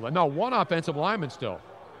linemen. One offensive lineman still.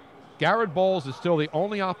 Garrett Bowles is still the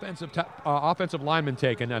only offensive lineman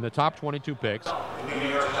taken in the top 22 picks.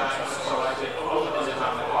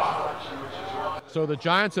 So the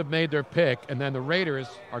Giants have made their pick, and then the Raiders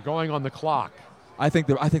are going on the clock. I think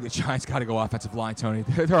the Giants got to go offensive line, Tony.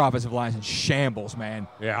 Their offensive line's in shambles, man.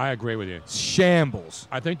 Yeah, I agree with you. Shambles.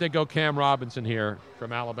 I think they go Cam Robinson here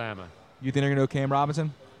from Alabama. You think they're going to go Cam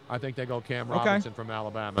Robinson? I think they go Cam Robinson from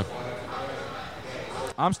Alabama.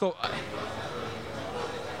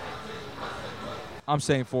 I'm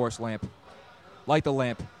saying Forrest Lamp. Light the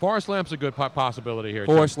lamp. Forrest Lamp's a good possibility here.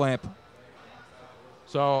 Forrest Lamp.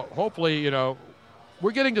 So hopefully,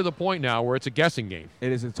 we're getting to the point now where it's a guessing game.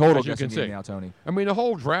 It is a total guessing game now, Tony. I mean, the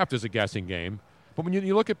whole draft is a guessing game. But when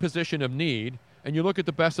you look at position of need and you look at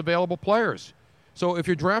the best available players. So if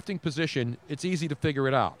you're drafting position, it's easy to figure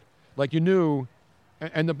it out. Like you knew,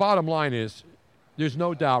 and the bottom line is, there's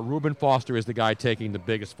no doubt Reuben Foster is the guy taking the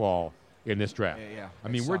biggest fall in this draft. Yeah. I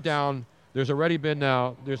mean, we're down. There's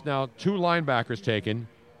now 2 linebackers taken,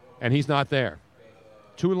 and he's not there.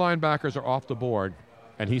 2 linebackers are off the board,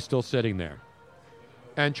 and he's still sitting there.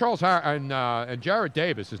 And and Jarrett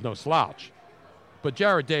Davis is no slouch, but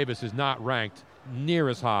Jarrett Davis is not ranked near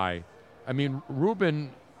as high. I mean,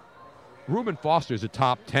 Reuben Foster is a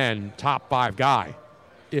top 10, top 5 guy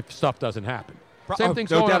if stuff doesn't happen. Same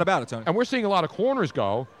thing's no going doubt on. about it, Tony. And we're seeing a lot of corners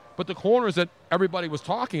go, but the corners that everybody was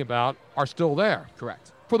talking about are still there.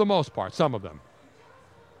 Correct. For the most part, some of them.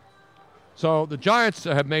 So the Giants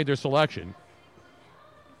have made their selection.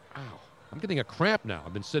 Ow. I'm getting a cramp now.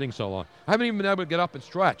 I've been sitting so long. I haven't even been able to get up and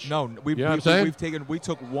stretch. No, we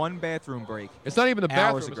took one bathroom break. It's not even the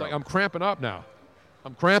bathroom. Hours It's ago. like I'm cramping up now.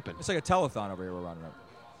 I'm cramping. It's like a telethon over here we're running up.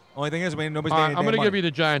 Only thing is, nobody's I'm getting going to give you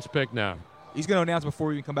the Giants pick now. He's going to announce before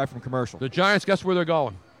we come back from commercial. The Giants, guess where they're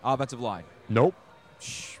going? Offensive line. Nope.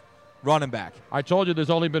 Running back. I told you there's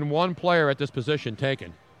only been one player at this position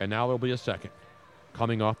taken, and now there'll be a second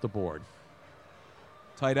coming off the board.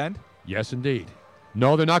 Tight end? Yes, indeed.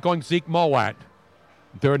 No, they're not going Zeke Mowat.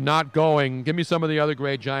 They're not going. Give me some of the other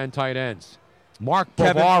great Giant tight ends. Mark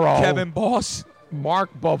Bavaro. Kevin Boss. Mark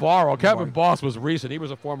Bavaro. Kevin Boss was recent. He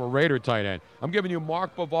was a former Raider tight end. I'm giving you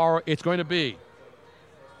Mark Bavaro. It's going to be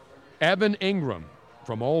Evan Ingram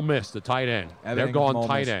from Ole Miss, the tight end. They're going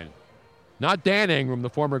tight end. Not Dan Ingram, the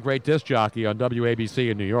former great disc jockey on WABC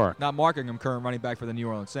in New York. Not Mark Ingram, current running back for the New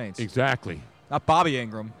Orleans Saints. Exactly. Not Bobby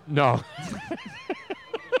Ingram. No.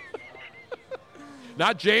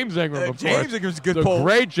 Not James Ingram, of course. James Ingram's a good the pull.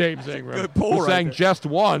 Great James Ingram. Good pull who right sang there. Just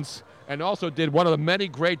Once and also did one of the many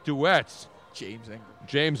great duets. James Ingram.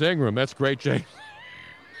 James Ingram. That's great, James.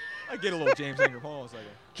 I get a little James Ingram. Hold on a second.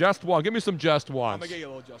 Just One. Give me some Just Once. I'm going to get you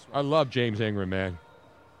a little Just Once. I love James Ingram, man.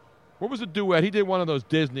 What was the duet? He did one of those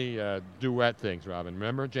Disney duet things, Robin.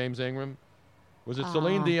 Remember James Ingram? Was it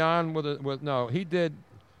Celine Dion with no, he did.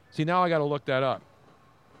 See, now I got to look that up.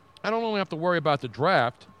 I don't only have to worry about the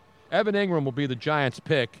draft. Evan Ingram will be the Giants'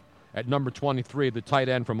 pick at number 23, the tight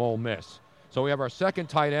end from Ole Miss. So we have our second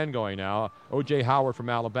tight end going now. O.J. Howard from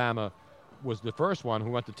Alabama was the first one who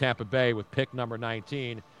went to Tampa Bay with pick number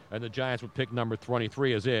 19, and the Giants with pick number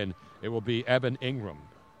 23 is in. It will be Evan Ingram.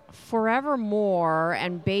 Forevermore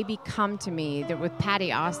and Baby Come to Me with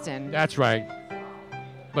Patty Austin. That's right.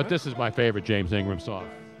 But this is my favorite James Ingram song.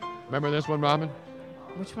 Remember this one, Robin?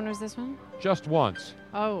 Which one was this one? Just Once.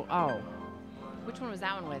 Oh. Which one was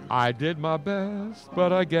that one with? I did my best,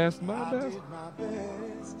 but I guess my best.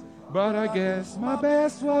 But I guess my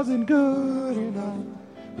best wasn't good enough.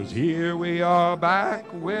 'Cause here we are back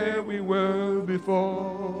where we were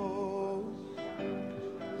before.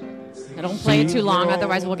 I don't play it too long,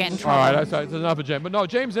 otherwise we'll get in trouble. All right, that's enough of James. But no,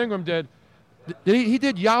 James Ingram did. He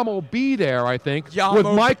did Yamo Be There, I think, with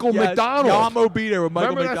Michael McDonald. Yamo Be There with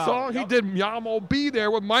Michael Remember McDonald. that song? He did Yamo Be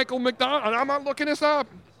There with Michael McDonald. And I'm not looking this up.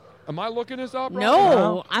 Am I looking this up?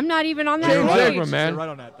 No, I'm not even on that James page. Ingram, man. Right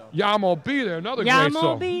on that, though. Yamo Be There, another great song.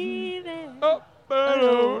 Yamo Be There.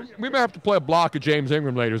 We may have to play a block of James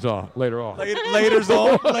Ingram later on. Later on. And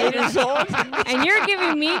you're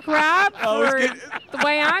giving me crap for the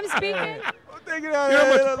way I'm speaking?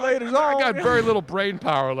 I got very little brain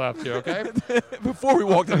power left here, okay? Before we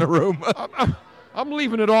walked in the room. I'm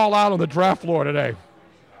leaving it all out on the draft floor today.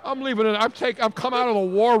 I'm leaving it. I've come out of the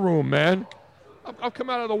war room, man. I've come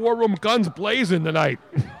out of the war room guns blazing tonight.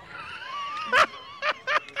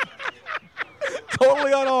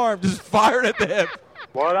 Totally unarmed, just fired at the hip.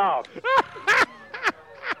 What up?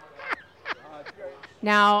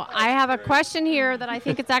 Now, I have a question here that I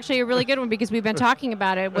think it's actually a really good one because we've been talking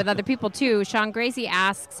about it with other people too. Sean Gracie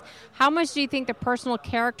asks, how much do you think the personal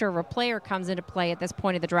character of a player comes into play at this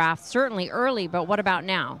point of the draft? Certainly early, but what about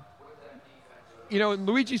now? You know,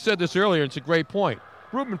 Luigi said this earlier. It's a great point.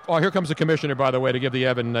 Here comes the commissioner, by the way, to give the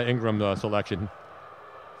Evan Ingram selection.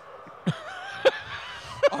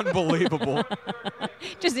 Unbelievable.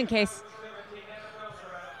 Just in case.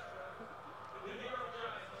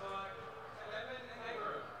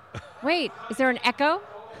 Wait, is there an echo?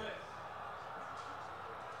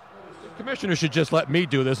 The commissioner should just let me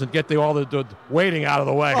do this and get all the waiting out of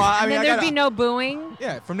the way. And then there'd be no booing?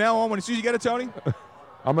 Yeah, from now on, as soon as you get it, Tony.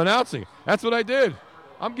 I'm announcing. That's what I did.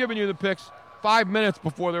 I'm giving you the picks 5 minutes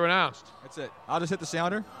before they're announced. That's it. I'll just hit the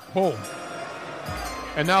sounder. Boom.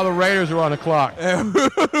 And now the Raiders are on the clock.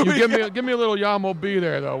 You give me a little Yamo Be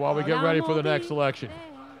There, though, while we get ready for the next selection.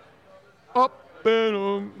 Up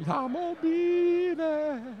and Yamo Be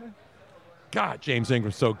There. God, James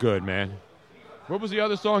Ingram's so good, man. What was the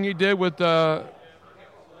other song he did with the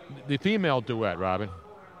female duet, Robin?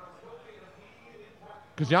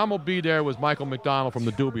 Because Yamo Be There was Michael McDonald from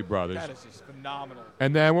the Doobie Brothers. That is just phenomenal.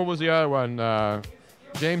 And then what was the other one?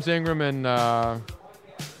 James Ingram and... oh,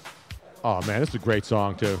 man, this is a great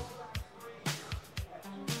song, too.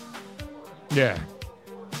 Yeah.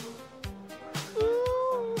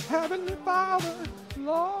 Ooh, Heavenly Father,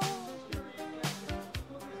 Lord.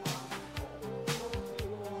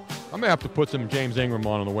 I may have to put some James Ingram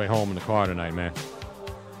on the way home in the car tonight, man.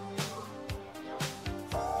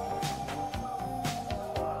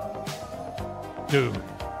 Dude.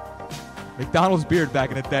 McDonald's beard back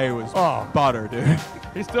in the day was butter, dude.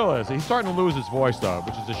 He still is. He's starting to lose his voice, though,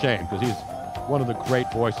 which is a shame because he's one of the great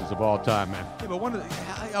voices of all time, man. Yeah, but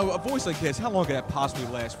a voice like this, how long could that possibly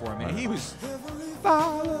last for him, man? He was...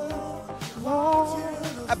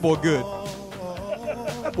 That boy good.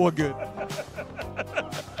 That boy good.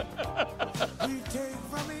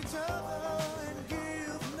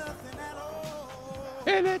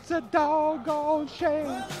 And it's a doggone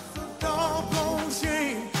shame. Doggone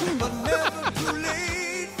shame, but never too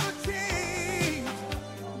late for change.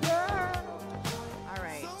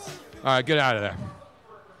 All right, get out of there.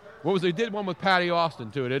 What was he did one with Patty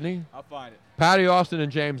Austin too, didn't he? I'll find it. Patty Austin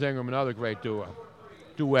and James Ingram, another great duet.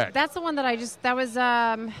 That's the one that that was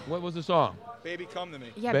What was the song? Baby, come to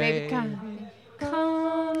me. Yeah, baby, come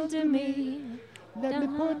to me. Let me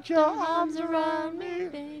put your arms around me,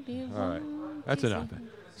 baby. All right, that's enough.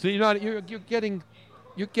 So you're getting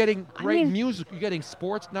great music. You're getting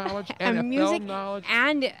sports knowledge, NFL music knowledge,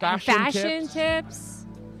 and fashion tips. tips.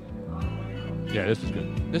 Yeah, this is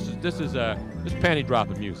good. This is panty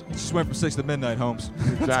dropping music. Just went from 6 to midnight, Holmes.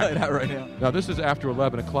 Exactly. I'll tell you that right now. Now this is after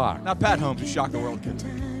 11 o'clock. Not Pat Holmes, who shocked the world.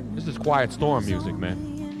 This is Quiet Storm music, man.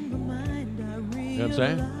 You know what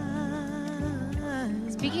I'm saying?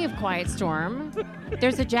 Speaking of Quiet Storm,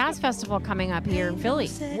 there's a jazz festival coming up here in Philly.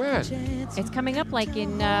 When? It's coming up like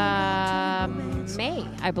in May,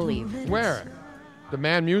 I believe. Where? The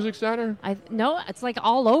Mann Music Center? No, it's like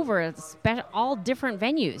all over. It's all different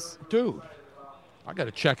venues. Dude, I got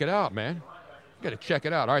to check it out, man. Got to check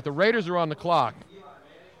it out. All right, the Raiders are on the clock.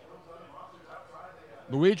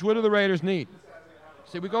 Luigi, what do the Raiders need?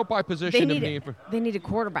 See, we go by position of need. They need a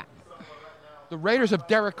quarterback. The Raiders have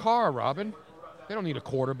Derek Carr, Robin. They don't need a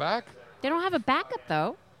quarterback. They don't have a backup,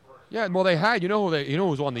 though. Yeah, well, they had. You know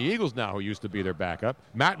who's on the Eagles now who used to be their backup?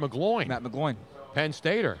 Matt McGloin. Matt McGloin. Penn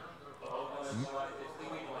Stater.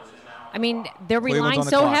 I mean, they're Cleveland's relying on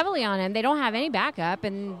the so clock. heavily on him. They don't have any backup,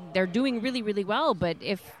 and they're doing really, really well. But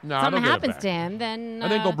if No, something they'll get it happens back. to him, then I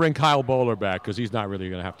think they'll bring Kyle Bowler back because he's not really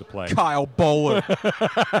going to have to play. Kyle Bowler.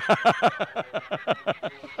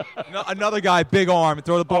 Another guy, big arm,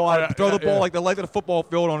 throw the ball out, throw the ball like the length of the football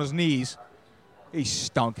field on his knees. He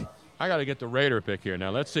stunk. I got to get the Raider pick here now.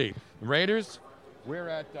 Let's see. Raiders, we're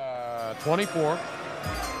at 24.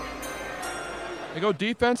 They go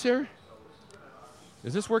defense here?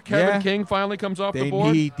 Is this where Kevin Yeah. King finally comes off They the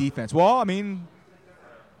board? need defense. Well, I mean,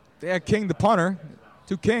 they had King the punter.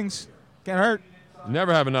 2 Kings. Can't hurt.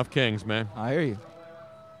 Never have enough Kings, man. I hear you.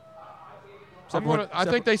 I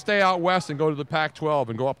think they stay out west and go to the Pac-12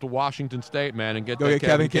 and go up to Washington State, man, and get Go that get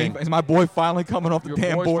Kevin King. Is my boy finally coming off the Your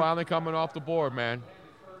damn boy's board? finally coming off the board, man.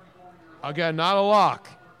 Again, not a lock,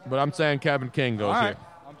 but I'm saying Kevin King goes All right. here.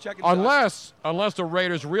 I'm checking. Unless the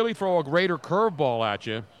Raiders really throw a Raider curveball at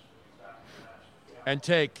you and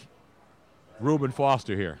take Reuben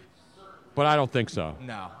Foster here. But I don't think so.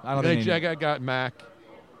 No, I don't they think They got Mac.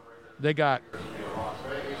 They got.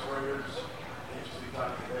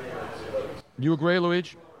 You agree,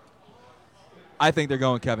 Luigi? I think they're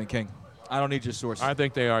going Kevin King. I don't need your source. I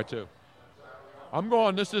think they are too. I'm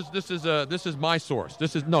going. This is my source.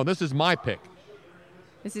 This is my pick.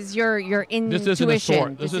 this is your intuition. This isn't a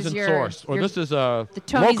source. This isn't sourced. Or this is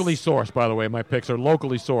Tony's- locally sourced, by the way. My picks are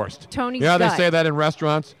locally sourced. Tony's Yeah, they gut. say that in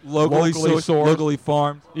restaurants. Locally sourced, locally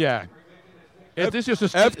farmed. Yeah. This is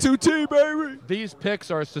F2T, baby. These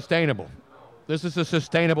picks are sustainable. This is a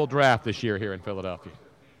sustainable draft this year here in Philadelphia.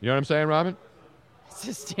 You know what I'm saying, Robin?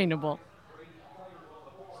 Sustainable.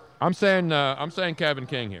 I'm saying Kevin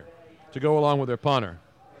King here to go along with their punter.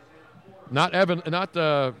 Not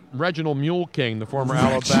Reginald Mule King, the former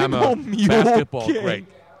Alabama Reginald Mule basketball King. great.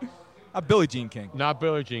 Billie Jean King. Not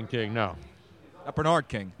Billie Jean King, no. Not Bernard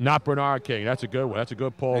King. Not Bernard King. That's a good one. That's a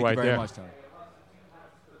good pull Thank right you very there. much, Tony.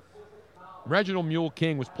 Reginald Mule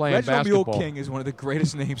King was playing Reginald basketball. Mule King is one of the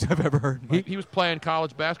greatest names I've ever heard. He was playing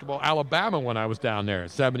college basketball, Alabama, when I was down there,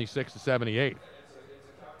 76 to 78.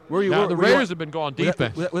 Where Now, the Raiders have been going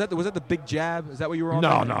defense. Was that the Big Jab? Is that what you were on?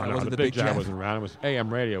 No. It wasn't The Big Jab wasn't around. It was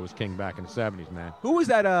AM radio was king back in the 70s, man. Who was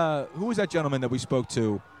that? Who was that gentleman that we spoke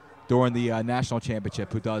to during the national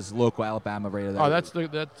championship? Who does local Alabama radio? Oh, that's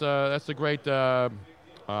the great.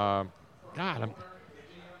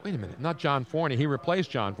 Wait a minute, not John Forney. He replaced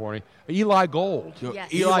John Forney. Eli Gold.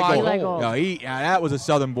 Yes. Eli Gold. No, that was a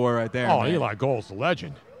Southern boy right there. Oh, man. Eli Gold's the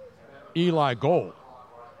legend. Eli Gold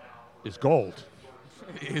is gold.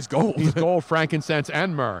 Is gold. He's gold, frankincense,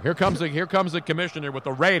 and myrrh. Here comes the commissioner with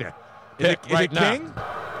the Raider. Is it now. King? With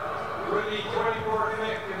the 24th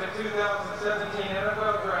pick in the 2017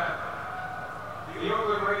 NFL Draft, the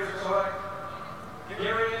Oakland Raiders select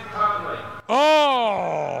Garyon Conley.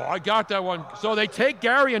 Oh, I got that one. So they take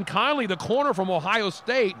Garyon Conley, the corner from Ohio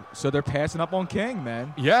State. So they're passing up on King,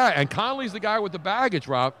 man. Yeah, and Conley's the guy with the baggage,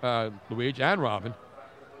 Luigi and Robin.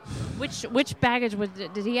 Which baggage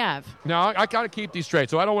did he have? Now I got to keep these straight.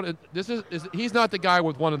 So I don't want to. He's not the guy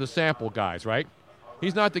with one of the sample guys, right?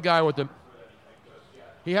 He's not the guy with the.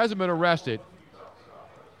 He hasn't been arrested.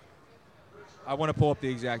 I want to pull up the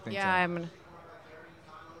exact thing. Yeah, I'm.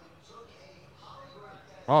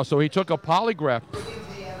 Oh, so he took a polygraph.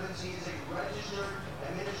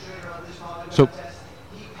 So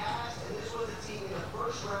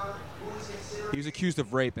he was accused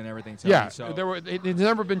of rape and everything. yeah, so. it's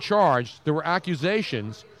never been charged. There were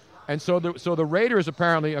accusations, and so the Raiders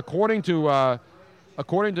apparently, according to the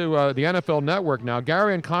NFL Network now,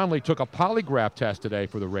 Garyon Conley took a polygraph test today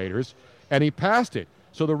for the Raiders, and he passed it.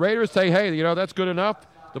 So the Raiders say, hey, that's good enough.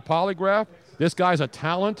 The polygraph. This guy's a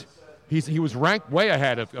talent. He was ranked way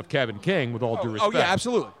ahead of Kevin King, with all due respect. Oh yeah,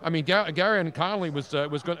 absolutely. I mean, Garyon Conley was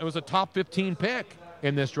a top 15 pick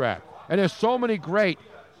in this draft, and there's so many great.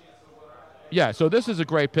 Yeah, so this is a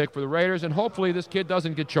great pick for the Raiders, and hopefully this kid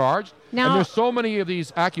doesn't get charged. Now, and there's so many of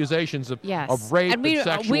these accusations of rape and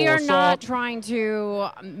sexual we are assault. not trying to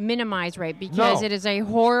minimize rape because it is a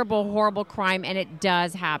horrible, horrible crime, and it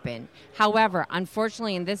does happen. However,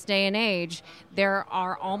 unfortunately, in this day and age, there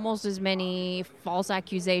are almost as many false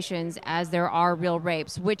accusations as there are real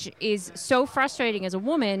rapes, which is so frustrating as a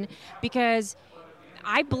woman because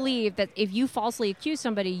I believe that if you falsely accuse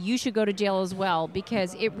somebody, you should go to jail as well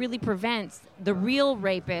because it really prevents the real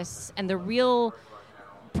rapists and the real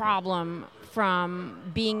problem from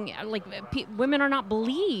being like women are not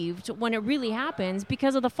believed when it really happens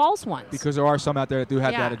because of the false ones. Because there are some out there that do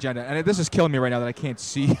have Yeah. that agenda. And this is killing me right now that I can't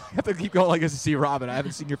see. I have to keep going like this to see Robin. I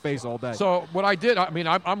haven't seen your face all day. So what I did,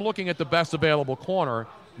 I'm looking at the best available corner,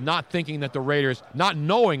 not thinking that the Raiders, not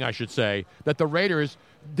knowing, I should say, that the Raiders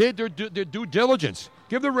did their due diligence.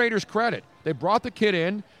 Give the Raiders credit. They brought the kid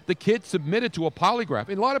in. The kid submitted to a polygraph.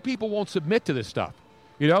 And a lot of people won't submit to this stuff.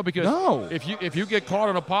 Because if you get caught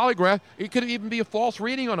on a polygraph, it could even be a false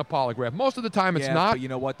reading on a polygraph. Most of the time, it's not. But you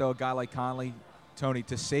know what, though? A guy like Conley, Tony,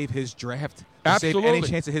 to save his draft, to Absolutely. save any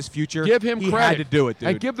chance of his future, Give him he credit. had to do it, dude.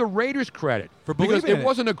 And give the Raiders credit. For because believing it in it.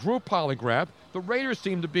 wasn't a group polygraph. The Raiders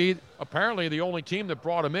seemed to be apparently the only team that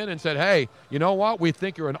brought him in and said, hey, you know what? We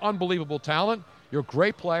think you're an unbelievable talent. You're a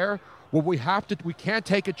great player. Well, we can't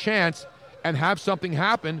take a chance and have something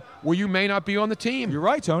happen where you may not be on the team. You're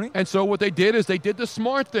right, Tony. And so what they did is they did the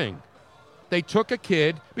smart thing. They took a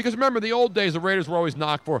kid, because remember, the old days, the Raiders were always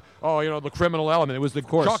knocked for, the criminal element. It was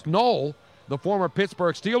Chuck Noll, the former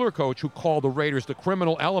Pittsburgh Steelers coach, who called the Raiders the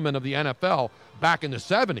criminal element of the NFL back in the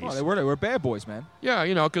 70s. Oh, they were bad boys, man. Yeah,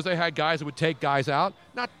 because they had guys that would take guys out,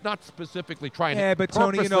 not specifically trying to but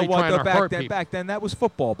Tony, you know purposely what? trying Though, to hurt people. back then, that was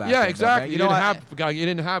football back Yeah, then. exactly. Though, man. You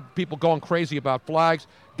didn't have people going crazy about flags.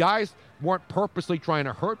 Guys weren't purposely trying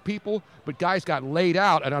to hurt people, but guys got laid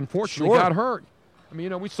out and unfortunately got hurt. I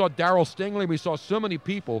mean, we saw Darryl Stingley. We saw so many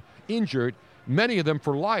people injured, many of them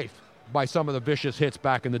for life, by some of the vicious hits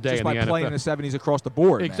back in the day Just in by the NFL. playing in the 70s across the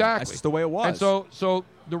board. Exactly. Man. That's just the way it was. And so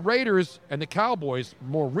the Raiders and the Cowboys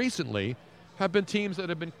more recently have been teams that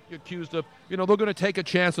have been accused of, they're going to take a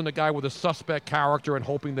chance on the guy with a suspect character and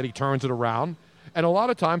hoping that he turns it around. And a lot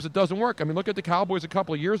of times it doesn't work. I mean, look at the Cowboys a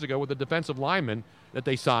couple of years ago with the defensive lineman that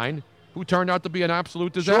they signed who turned out to be an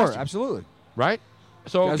absolute disaster. Sure, absolutely. Right?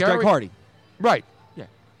 So That was Greg Hardy. Right. Yeah.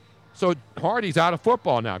 So Hardy's out of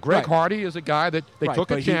football now. Greg Hardy is a guy that they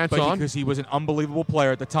took a chance on. Because he was an unbelievable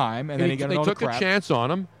player at the time, and then he got they all took the crap. a chance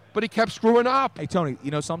on him, but he kept screwing up. Hey, Tony,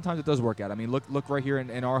 sometimes it does work out. I mean, look right here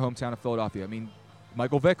in our hometown of Philadelphia. I mean,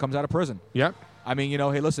 Michael Vick comes out of prison. Yep. I mean,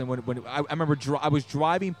 hey, listen, when I remember I was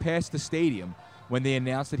driving past the stadium when they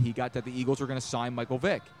announced that the Eagles were going to sign Michael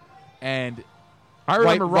Vick. And I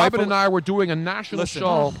remember Robin and I were doing a national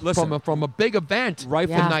show listen, from a big event the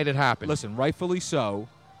night it happened. Listen, rightfully so,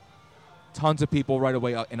 tons of people right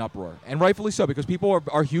away in uproar. And rightfully so, because people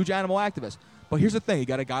are huge animal activists. But here's the thing. You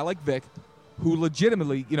got a guy like Vic who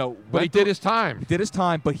legitimately, But he did his time. He did his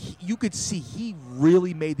time, but you could see he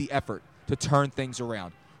really made the effort to turn things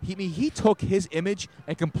around. He took his image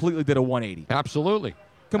and completely did a 180. Absolutely.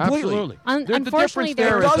 Completely. Absolutely. Unfortunately, It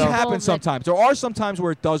does happen sometimes. There are some times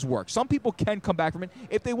where it does work. Some people can come back from it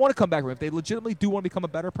if they want to come back from it, if they legitimately do want to become a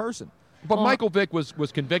better person. But Michael Vick was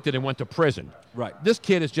convicted and went to prison. Right. This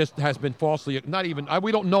kid has been falsely, not even,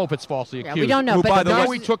 we don't know if it's falsely accused. We don't know. But now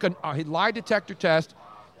he took a lie detector test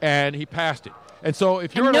and he passed it. And so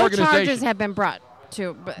if you're an organization. No charges have been brought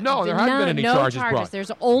to. No, there haven't been any charges brought.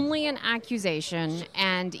 There's only an accusation,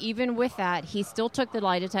 and even with that, he still took the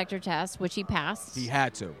lie detector test, which he passed. He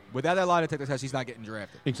had to. Without that lie detector test, he's not getting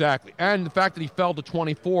drafted. Exactly. And the fact that he fell to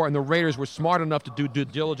 24 and the Raiders were smart enough to do due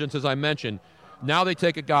diligence, as I mentioned. Now they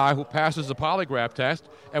take a guy who passes the polygraph test,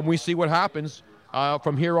 and we see what happens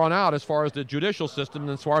from here on out as far as the judicial system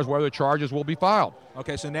and as far as whether charges will be filed.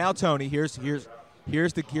 Okay, so now, Tony, here's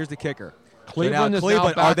the kicker. Cleveland is now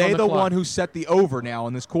Cleveland, back are they on the clock. one who set the over now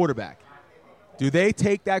on this quarterback? Do they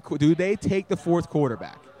take the fourth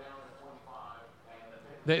quarterback?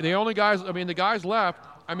 The only guys, the guys left,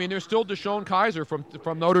 there's still Deshaun Kaiser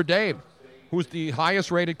from Notre Dame, who's the highest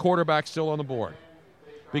rated quarterback still on the board.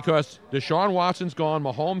 Because Deshaun Watson's gone,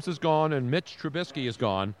 Mahomes is gone, and Mitch Trubisky is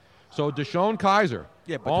gone. So Deshaun Kaiser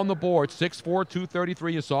on the board, 6'4",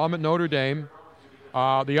 233. You saw him at Notre Dame.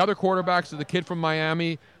 The other quarterbacks are the kid from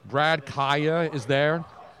Miami, Brad Kaya is there.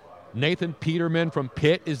 Nathan Peterman from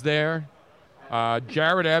Pitt is there.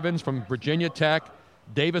 Jared Evans from Virginia Tech.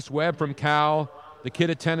 Davis Webb from Cal. The kid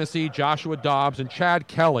at Tennessee, Joshua Dobbs, and Chad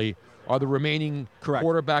Kelly are the remaining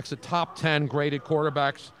quarterbacks, the top 10 graded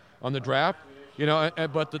quarterbacks on the draft.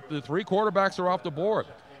 But the three quarterbacks are off the board.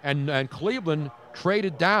 And Cleveland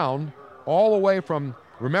traded down all the way from,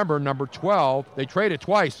 remember, number 12. They traded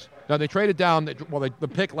twice. Now, they traded down, the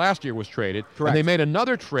pick last year was traded. Correct. And they made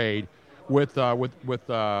another trade with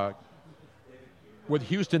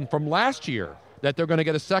Houston from last year that they're going to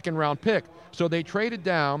get a second-round pick. So they traded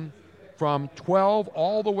down from 12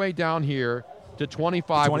 all the way down here to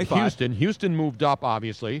 25 with Houston. Houston moved up,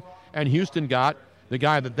 obviously, and Houston got the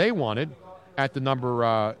guy that they wanted at the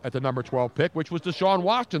number 12 pick, which was Deshaun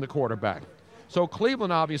Watson, the quarterback. So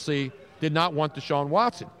Cleveland obviously did not want Deshaun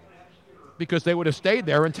Watson, because they would have stayed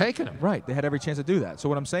there and taken him. Right. They had every chance to do that. So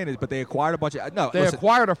what I'm saying is, but they acquired a bunch of They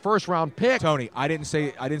acquired a first-round pick. Tony, I didn't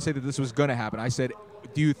say that this was going to happen. I said,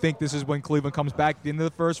 do you think this is when Cleveland comes back at the end of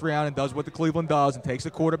the first round and does what the Cleveland does and takes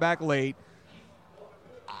the quarterback late?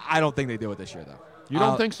 I don't think they do it this year, though. You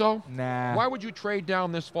don't think so? Nah. Why would you trade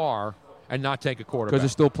down this far and not take a quarterback? Because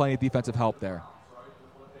there's still plenty of defensive help there.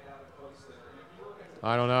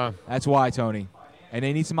 I don't know. That's why, Tony. And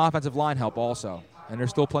they need some offensive line help also. And there's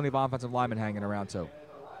still plenty of offensive linemen hanging around, too.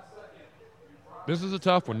 This is a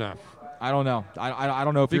tough one now. I don't know. I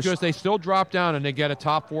don't know if because they still drop down and they get a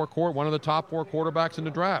one of the top 4 quarterbacks in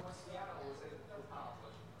the draft.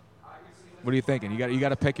 What are you thinking? You got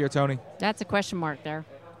to pick here, Tony? That's a question mark there.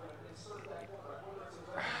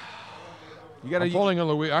 I'm pulling a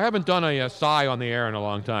Louis. I haven't done a sigh on the air in a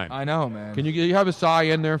long time. I know, man. Can you have a sigh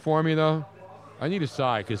in there for me, though? I need a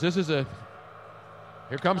sigh because this is a.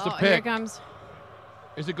 Here comes the pick. Here it comes.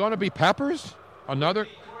 Is it going to be Peppers? Another?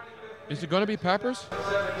 Is it going to be Peppers?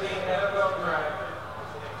 17 NFL draft.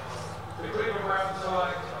 The Cleveland Browns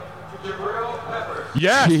select Jabril Peppers.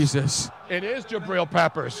 Yes. Jesus. It is Jabril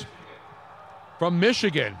Peppers from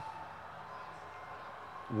Michigan.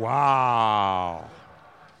 Wow.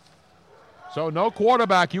 So no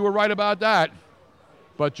quarterback. You were right about that.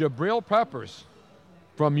 But Jabril Peppers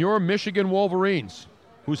from your Michigan Wolverines,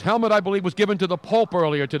 whose helmet, I believe, was given to the Pope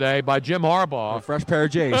earlier today by Jim Harbaugh. A fresh pair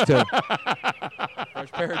of J's, too.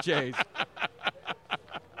 Fresh pair of J's.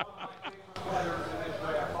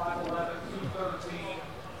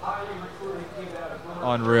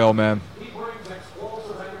 Unreal, man.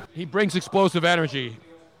 He brings explosive energy.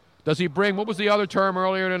 Does he bring, what was the other term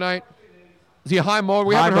earlier tonight? Is he a high motor?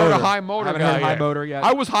 We haven't heard a high motor haven't guy heard high yet. motor yet.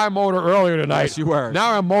 I was high motor earlier tonight. Yes, you were.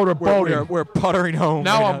 Now I'm motor boating. We're puttering home.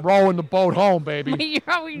 Now man. I'm rowing the boat home, baby.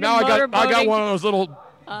 You're Now I got one of those little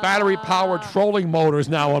battery-powered trolling motors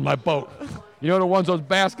now on my boat. You know the ones those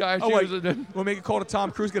bass guys use? We'll make a call to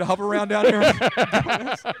Tom Cruise, get a hover around down here.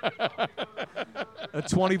 A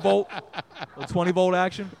 20-volt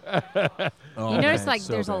action. You notice,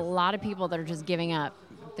 there's a lot of people that are just giving up.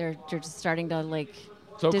 They're just starting to,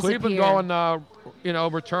 So disappear. Cleveland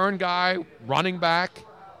going, return guy, running back,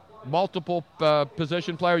 multiple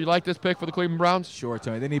position player. You like this pick for the Cleveland Browns? Sure,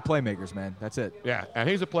 Tony. They need playmakers, man. That's it. Yeah, and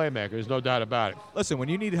he's a playmaker. There's no doubt about it. Listen, when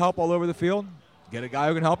you need help all over the field, get a guy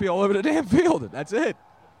who can help you all over the damn field. That's it.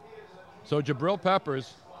 So Jabril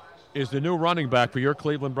Peppers is the new running back for your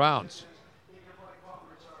Cleveland Browns.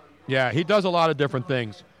 Yeah, he does a lot of different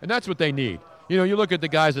things, and that's what they need. You look at the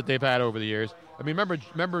guys that they've had over the years. I mean,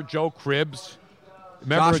 remember Joe Cribbs?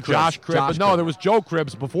 Remember Josh Cribbs? No, there was Joe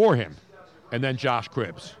Cribbs before him, and then Josh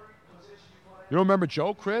Cribbs. You don't remember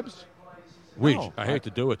Joe Cribbs? No, I hate to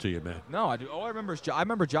do it to you, man. No, I do. All I remember is I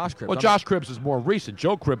remember Josh Cribbs. Well, Josh Cribbs is more recent.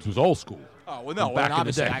 Joe Cribbs was old school. Oh, well, no. Back in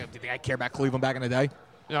the day. I didn't think I care about Cleveland back in the day.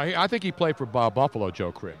 I think he played for Buffalo,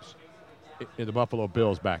 Joe Cribbs, in the Buffalo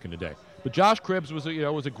Bills back in the day. But Josh Cribbs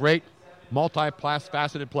was a great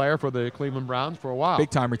multi-faceted player for the Cleveland Browns for a while.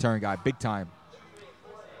 Big time return guy. Big time.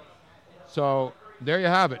 So there you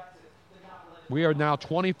have it. We are now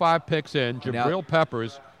 25 picks in. Jabril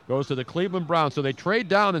Peppers goes to the Cleveland Browns. So they trade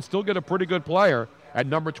down and still get a pretty good player at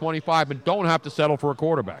number 25 and don't have to settle for a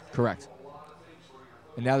quarterback. Correct.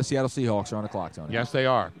 And now the Seattle Seahawks are on the clock, Tony. Yes, they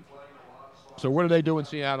are. So what do they do in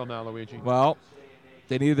Seattle now, Luigi? Well,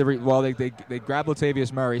 they needed to they grabbed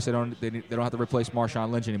Latavius Murray, so they don't have to replace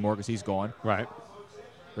Marshawn Lynch anymore because he's gone. Right.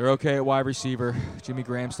 They're okay at wide receiver. Jimmy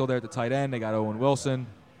Graham's still there at the tight end. They got Owen Wilson.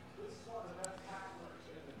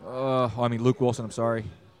 Luke Wilson, I'm sorry.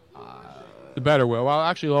 The better Will. Well,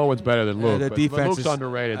 actually, Owen's better than Luke. The but defense Luke's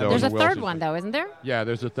underrated, though. There's a third one, though, isn't there? Yeah,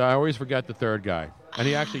 I always forget the third guy. And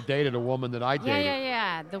he actually dated a woman that I dated.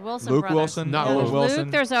 Yeah. The Wilson Luke brothers. Wilson. Not There's Luke Wilson.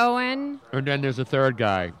 Luke, there's Owen. And then there's a third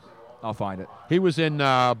guy. I'll find it. He was in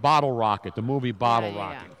Bottle Rocket, the movie Bottle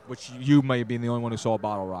Rocket. Yeah. Which you may have been the only one who saw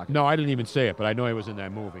Bottle Rocket. No, I didn't even say it, but I know he was in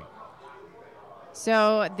that movie.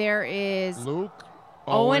 So there is Luke,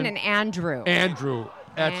 Owen and Andrew. Andrew.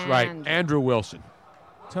 That's right. Andrew Wilson.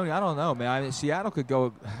 Tony, I don't know, man. Seattle could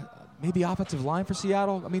go maybe offensive line for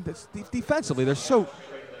Seattle. I mean, defensively, they're so.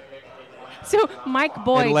 So Mike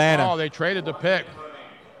Boyd. Atlanta. Oh, they traded the pick.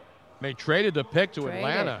 They traded the pick to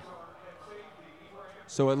Atlanta.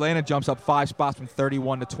 So Atlanta jumps up 5 spots from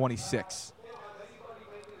 31 to 26.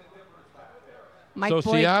 Mike Boyd.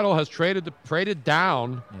 Seattle has traded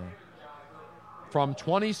down from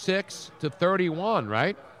 26 to 31,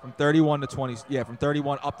 right? From 31 to 20. Yeah, from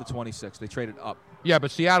 31 up to 26. They traded up. Yeah,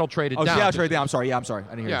 but Seattle traded down. Seattle traded down. I'm sorry. I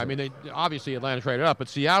didn't hear you. I mean, obviously Atlanta traded up, but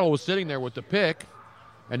Seattle was sitting there with the pick,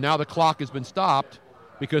 and now the clock has been stopped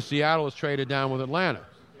because Seattle has traded down with Atlanta.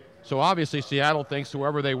 So obviously Seattle thinks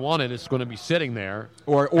whoever they wanted is going to be sitting there.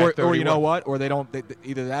 Or at you know 31. what? Or they don't.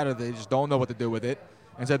 Either that, or they just don't know what to do with it,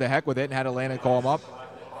 and said the heck with it, and had Atlanta call them up.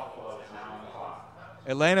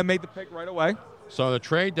 Atlanta made the pick right away. So the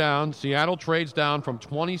trade down, Seattle trades down from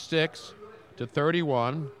 26 to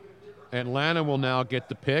 31. Atlanta will now get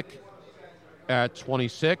the pick at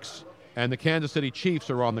 26, and the Kansas City Chiefs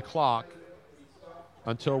are on the clock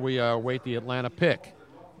until we wait the Atlanta pick.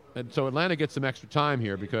 And so Atlanta gets some extra time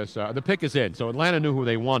here because the pick is in. So Atlanta knew who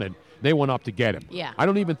they wanted. They went up to get him. Yeah. I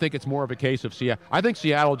don't even think it's more of a case of Seattle. I think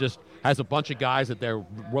Seattle just has a bunch of guys that they're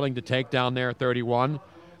willing to take down there at 31.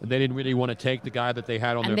 And they didn't really want to take the guy that they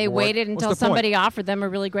had on their board. And they waited until somebody offered them a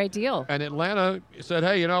really great deal. And Atlanta said,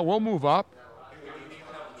 hey, we'll move up.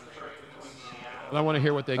 And I want to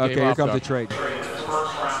hear what they gave up. Okay, here comes the trade.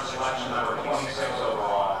 First round selection number 26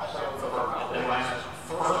 overall. Atlanta's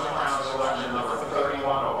first round selection number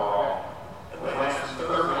 31 overall. Atlanta's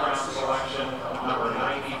third round selection number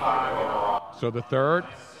 95 overall. So the third.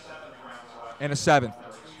 And a 7th.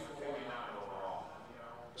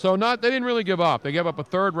 So they didn't really give up. They gave up a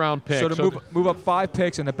third-round pick. So to move up 5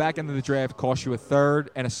 picks in the back end of the draft costs you a 3rd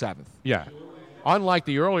and a 7th. Yeah. Unlike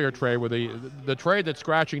the earlier trade, where the trade that's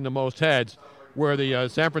scratching the most heads, where the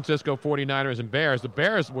San Francisco 49ers and Bears, the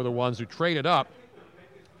Bears were the ones who traded up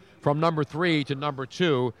from number 3 to number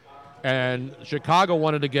 2, and Chicago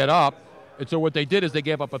wanted to get up. And so what they did is they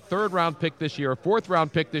gave up a third-round pick this year, a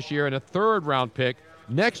fourth-round pick this year, and a third-round pick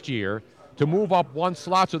next year to move up one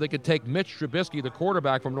slot so they could take Mitch Trubisky, the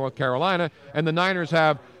quarterback from North Carolina, and the Niners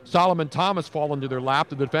have Solomon Thomas fall into their lap,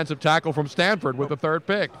 the defensive tackle from Stanford, with the third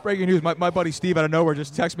pick. Breaking news, my buddy Steve out of nowhere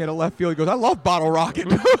just texted me out of left field. He goes, I love Bottle Rocket.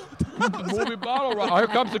 Movie Bottle Rocket. Here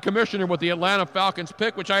comes the commissioner with the Atlanta Falcons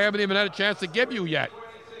pick, which I haven't even had a chance to give you yet.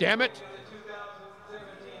 Damn it.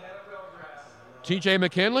 T.J.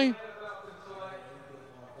 McKinley?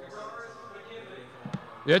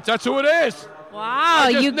 That's who it is. Wow,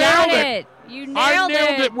 you got it. You nailed it. I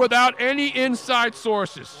nailed it without any inside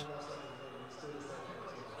sources.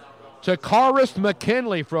 Takaris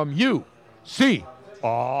McKinley from UCLA.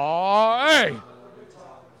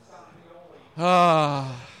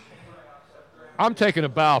 I'm taking a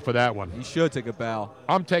bow for that one. You should take a bow.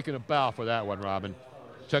 I'm taking a bow for that one, Robin.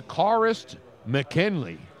 Takaris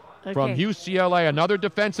McKinley from UCLA, another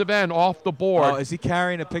defensive end off the board. Oh, is he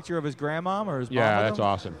carrying a picture of his grandmom or his mom? Yeah, that's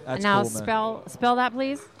awesome. That's now cool, man. spell that,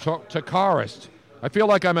 please. Takaris. I feel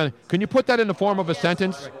like can you put that in the form of a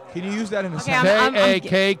sentence? Can you use that in a sentence?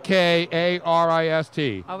 K-A-K-K-A-R-I-S-T.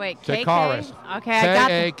 Oh, wait. Takaris. Okay, I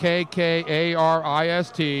got K-A-K-K-A-R-I-S-T.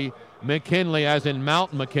 McKinley, as in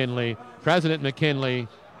Mount McKinley, President McKinley,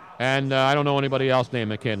 and I don't know anybody else named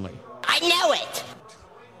McKinley. I know it.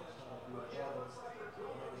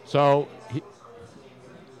 So,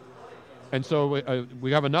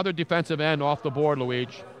 we have another defensive end off the board,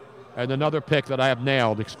 Luigi, and another pick that I have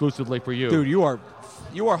nailed exclusively for you. Dude, you are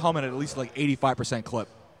humming at least like 85% clip.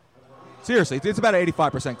 Seriously, it's about an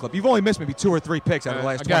 85% clip. You've only missed maybe 2 or 3 picks out of the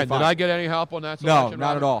last 25. Did I get any help on that No, selection, not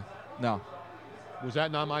Robin? at all. No. Was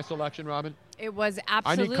that not my selection, Robin? It was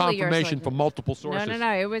absolutely I need confirmation your from multiple sources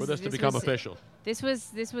No. It was, for this to become official. This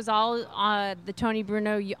was all the Tony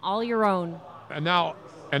Bruno, all your own. And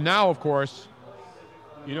now, of course,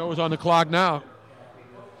 you know who's on the clock now?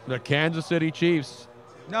 The Kansas City Chiefs.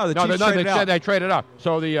 No, they traded up.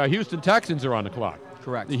 So the Houston Texans are on the clock.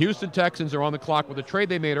 Correct. The Houston Texans are on the clock with a trade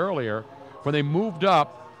they made earlier when they moved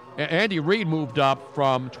up. Andy Reid moved up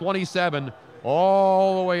from 27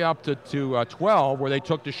 all the way up to 12, where they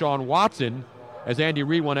took Deshaun Watson as Andy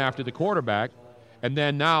Reid went after the quarterback. And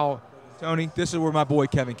then now, Tony, this is where my boy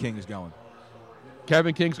Kevin King is going.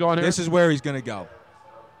 Kevin King's going here? This is where he's going to go.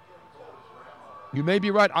 You may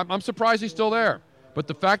be right. I'm surprised he's still there. But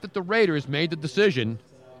the fact that the Raiders made the decision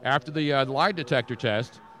after the lie detector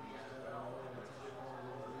test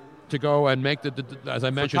to go and make as I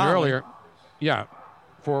mentioned earlier,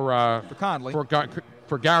 for Conley.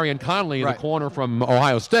 For Gary and Conley, Right. the corner from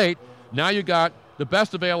Ohio State. Now you got the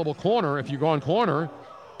best available corner, if you're going corner,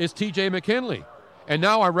 is T.J. McKinley. And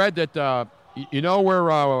now I read that God,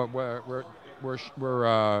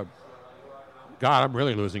 I'm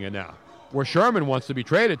really losing it now. Where Sherman wants to be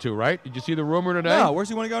traded to, right? Did you see the rumor today? No, where's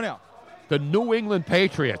he want to go now? The New England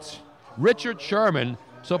Patriots. Richard Sherman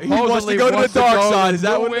supposedly wants to go to the dark side. Is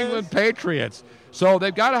that what it is? New England Patriots. So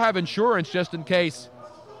they've got to have insurance just in case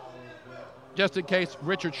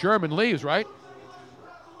Richard Sherman leaves, right?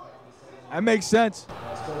 That makes sense.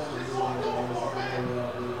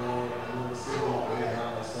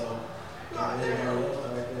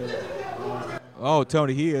 Oh,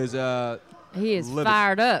 Tony, he is He is livid.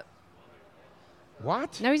 fired up.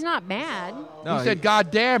 What? No, he's not mad. No, he said,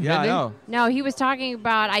 "God damn!" Yeah, I didn't he? know. No, he was talking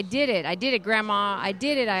about, I did it, Grandma. I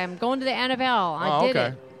did it. I am going to the NFL. I did okay.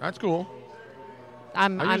 it. That's cool.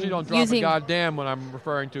 I'm usually don't drop using a goddamn when I'm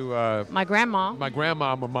referring to my grandma. my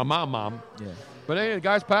grandma or my mom. Yeah. But anyway, the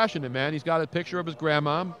guy's passionate, man. He's got a picture of his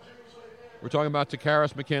grandma. We're talking about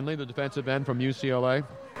Takaris McKinley, the defensive end from UCLA.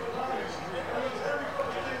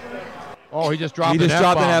 Oh, he just dropped an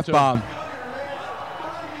F-bomb.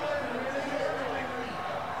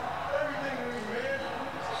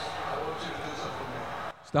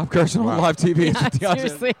 Stop cursing on live TV. Yeah, Deion said.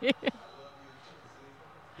 seriously.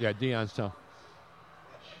 Yeah, Deion's tough.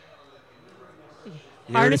 You heard what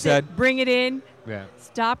he Harness said? it. Bring it in. Yeah.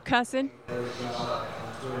 Stop cussing.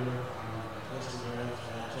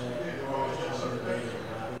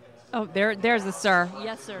 Oh, there's the sir.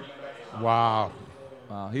 Yes, sir. Wow.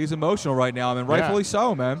 Wow, he's emotional right now. I mean, rightfully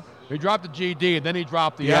so, man. He dropped the GD, and then he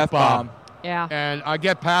dropped the The F-bomb. Yeah. And I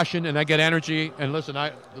get passion, and I get energy. And listen,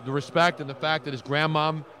 the respect and the fact that his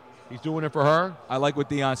grandmom, he's doing it for her. I like what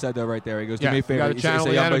Deion said, though, right there. He goes, do Yeah, me a you favor. gotta He channel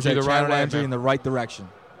said, the "Young boy, energy said, the right channel the way, energy man." in the right direction.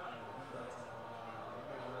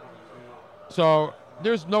 So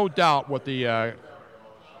there's no doubt what the.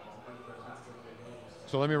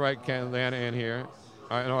 So let me write Atlanta in here.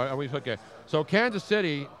 Okay. So Kansas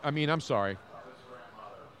City. I'm sorry.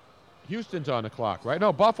 Houston's on the clock, right?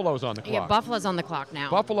 No, Buffalo's on the clock. Yeah, Buffalo's on the clock now.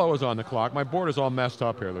 Buffalo is on the clock. My board is all messed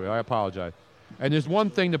up here, Louis. I apologize. And there's one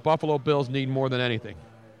thing the Buffalo Bills need more than anything,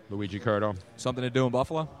 Luigi Curto. Something to do in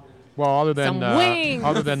Buffalo? Well, other than Some wings.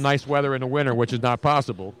 other than nice weather in the winter, which is not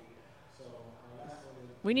possible.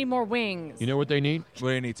 We need more wings. You know what they need? What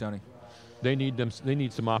do you need, Tony? They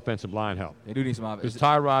need some offensive line help. They do need some Because offensive.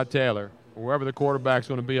 Tyrod Taylor, or wherever the quarterback's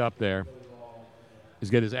going to be up there, is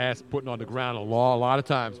get his ass putting on the ground a lot of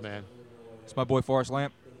times, man. It's my boy Forrest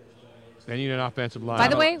Lamp. They need an offensive line. By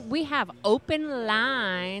the way, we have open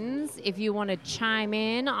lines if you want to chime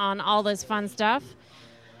in on all this fun stuff.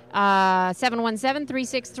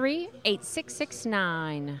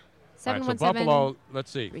 717-363-8669. All right, so Buffalo, let's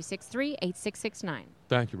see. 363-8669.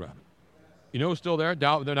 Thank you, Rob. You know who's still there?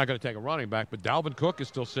 They're not going to take a running back, but Dalvin Cook is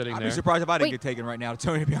still sitting I'd there. be surprised if I didn't Wait. get taken right now,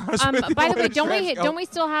 Tony, to be honest with you. By the way, Trans- don't we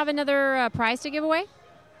still have another prize to give away?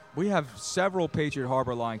 We have several Patriot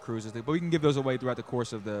Harbor Line cruises, but we can give those away throughout the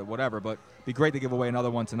course of the whatever. But it'd be great to give away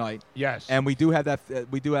another one tonight. Yes. And we do have that.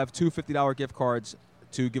 We do have two $50 gift cards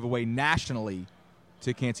to give away nationally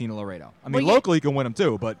to Cantina Laredo. I mean, Well, locally you can win them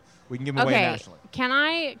too, but we can give them away Okay, nationally. can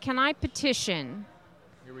I petition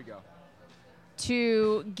Here we go.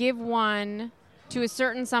 to give one to a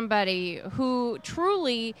certain somebody who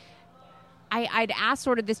truly, I'd asked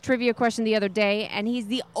sort of this trivia question the other day, and he's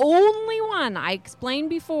the only one. I explained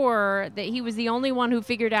before that he was the only one who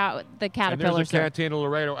figured out the and caterpillar. there's a Cantina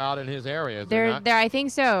Laredo out in his area. Is there not? There, I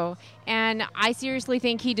think so. And I seriously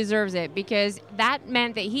think he deserves it because that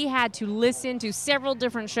meant that he had to listen to several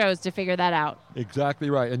different shows to figure that out. Exactly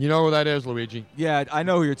right. And you know who that is, Luigi? Yeah, I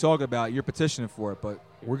know who you're talking about. You're petitioning for it, but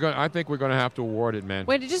I think we're going to have to award it, man.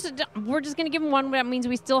 Wait, we're just going to give him one. That means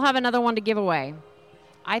we still have another one to give away.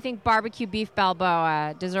 I think Barbecue Beef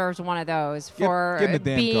Balboa deserves one of those for give him the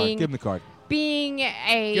damn card. being Give him the card. being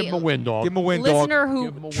Give him a a win, dog. Give him a win, listener dog.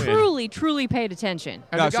 Give him a who win. truly paid attention.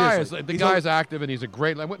 And No, the guy seriously. is He's active, and he's a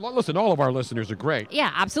great. Listen, all of our listeners are great.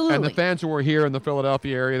 Yeah, absolutely. And the fans who are here in the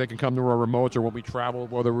Philadelphia area, they can come to our remotes or when we travel,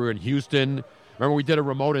 whether we're in Houston. Remember, we did a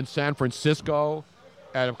remote in San Francisco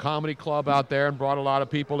at a comedy club out there and brought a lot of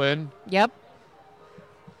people in. Yep.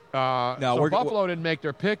 So Buffalo didn't make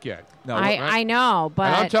their pick yet. No, I know, but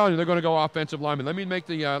And I'm telling you, they're going to go offensive lineman. Let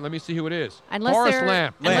me see who it is. Unless Forrest they're-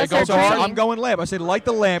 Lamp. unless They go they're guard. trading. I'm going Lamp. I said light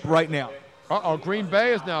the lamp right now. Green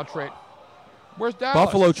Bay is now trade. Where's Dallas?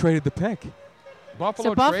 Buffalo traded the pick. so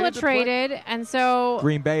Buffalo the pick? traded, and so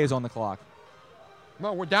Green Bay is on the clock.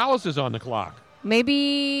 No, Dallas is on the clock.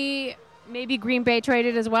 maybe Green Bay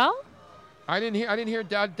traded as well. I didn't hear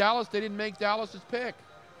Dallas. They didn't make Dallas's pick.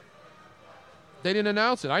 They didn't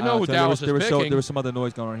announce it. I know who So Dallas is picking. there was some other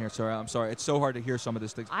noise going on here. Sorry, I'm sorry. It's so hard to hear some of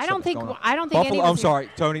this thing. I don't think going on. any Buffalo. of I'm us- sorry,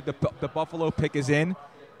 Tony. The Buffalo pick is in,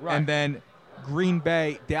 Right. and then Green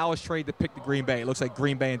Bay. Dallas traded the pick to Green Bay. It looks like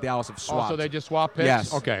Green Bay and Dallas have swapped. Oh, so they just swapped picks?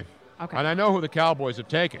 Yes. Okay. Okay. And I know who the Cowboys have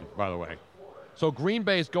taken, by the way. So Green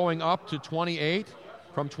Bay is going up to 28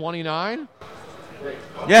 from 29?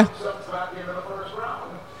 Yeah. Back into the first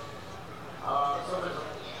round. So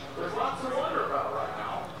there's lots to wonder about right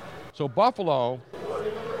now. So Buffalo, What do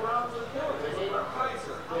you think the Browns are doing? They gave up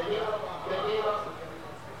Kaiser. They gave up.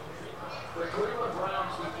 The Cleveland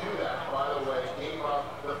Browns would do that, by the way, gave up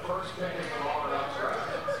the first pick in the long run draft.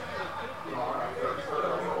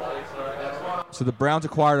 So the Browns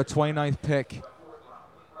acquired a 29th pick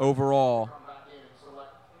overall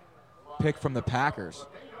pick from the Packers.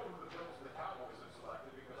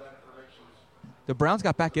 The Browns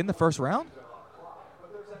got back in the first round?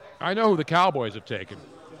 I know who the Cowboys have taken.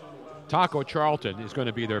 Taco Charlton is going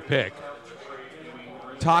to be their pick.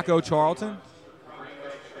 Taco Charlton?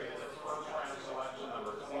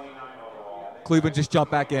 Cleveland just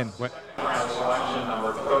jumped back in. Round selection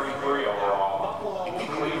number 33 overall.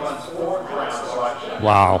 Cleveland's fourth round selection.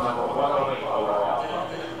 Wow. Number 108 overall.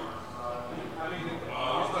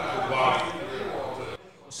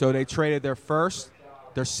 So they traded their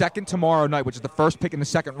second tomorrow night, which is the first pick in the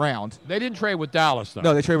second round. They didn't trade with Dallas, though.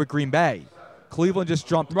 No, they traded with Green Bay. Cleveland just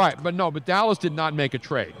jumped. Right, but Dallas did not make a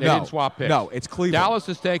trade. They didn't swap picks. No, it's Cleveland. Dallas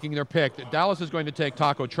is taking their pick. Dallas is going to take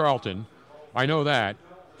Taco Charlton. I know that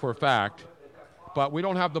for a fact. But we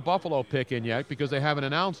don't have the Buffalo pick in yet because they haven't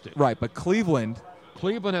announced it. Right, but Cleveland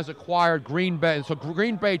has acquired Green Bay. So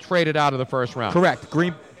Green Bay traded out of the first round. Correct.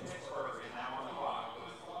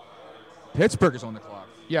 Pittsburgh is on the clock.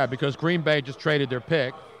 Yeah, because Green Bay just traded their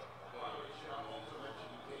pick.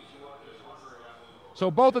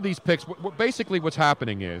 So both of these picks, basically what's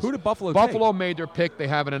happening is... Who did Buffalo take? Made their pick. They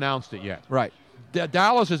haven't announced it yet. Right.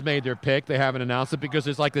 Dallas has made their pick. They haven't announced it because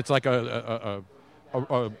it's like a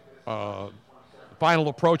final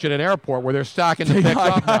approach at an airport where they're stacking the picks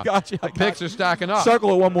up now. I got you. The picks are stacking up.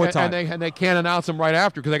 Circle it one more time. And they can't announce them right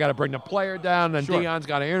after because they got to bring the player down, and Sure. Dion's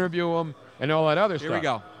got to interview him and all that other stuff. Here we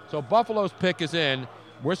go. So Buffalo's pick is in.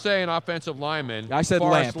 We're saying offensive lineman. I said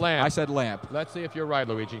Forrest Lamp. I said Lamp. Let's see if you're right,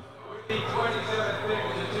 Luigi. The 27th pick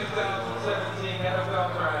in the 2017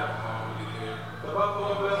 NFL Draft. The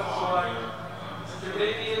Buffalo Bills select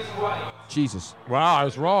Tre'Davious White. Jesus. Wow, I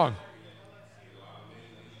was wrong.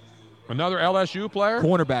 Another LSU player?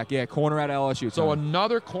 Cornerback, yeah, corner at LSU. So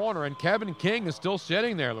another corner, and Kevin King is still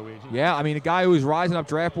sitting there, Luigi. Yeah, I mean, a guy who's rising up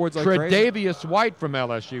draft boards like crazy. Tre'Davious White from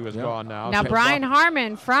LSU is gone now. Now, Brian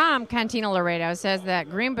Harmon from Cantina Laredo says that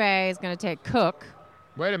Green Bay is going to take Cook.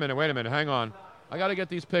 Wait a minute. Hang on. I got to get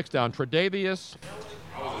these picks down. Tre'Davious.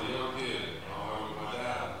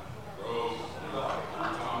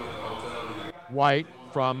 White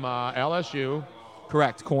from LSU.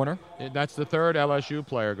 Correct, corner. That's the third LSU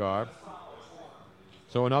player guard.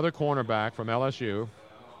 So another cornerback from LSU.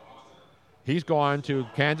 He's gone to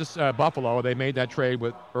Buffalo. They made that trade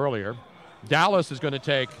with earlier. Dallas is going to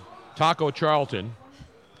take Taco Charlton.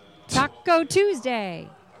 Taco Tuesday.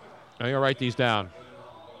 I got to write these down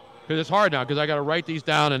because it's hard now because I got to write these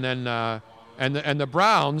down and then and the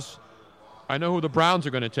Browns. I know who the Browns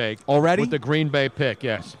are going to take already with the Green Bay pick.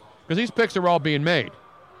 Yes, because these picks are all being made.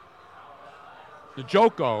 The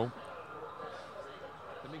Joko.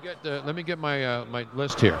 Let me get my my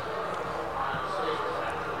list here.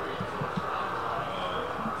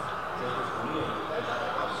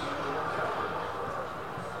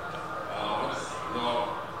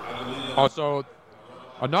 Also,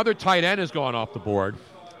 another tight end has gone off the board.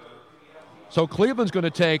 So Cleveland's going to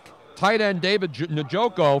take tight end David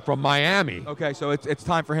Njoku from Miami. Okay, so it's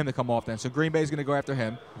time for him to come off then. So Green Bay's going to go after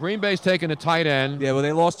him. Green Bay's taking a tight end. Yeah, well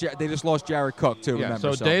they just lost Jared Cook too. Yeah,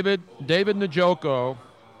 remember? So David Njoku,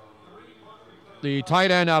 the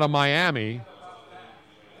tight end out of Miami.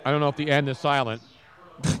 I don't know if the N is silent.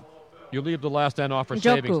 You leave the last N off for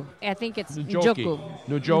savings. I think it's Njoku.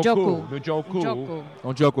 Don't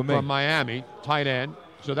joke with me. From Miami, tight end.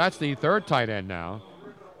 So that's the third tight end now.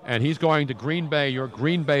 And he's going to Green Bay, your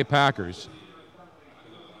Green Bay Packers.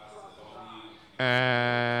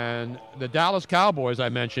 And the Dallas Cowboys, I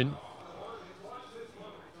mentioned.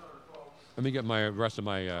 Let me get my rest of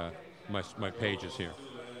my my pages here.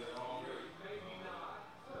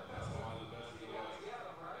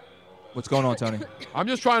 What's going on, Tony? I'm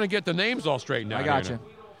just trying to get the names all straightened out. I got you.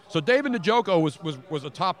 So David Njoku was a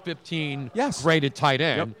top 15 rated tight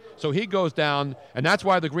end. Yep. So he goes down, and that's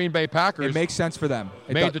why the Green Bay Packers It makes sense for them.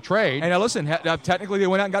 made the trade. And now listen, technically they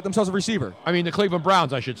went out and got themselves a receiver. I mean, the Cleveland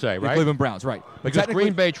Browns, I should say, The right? Cleveland Browns, right. But Because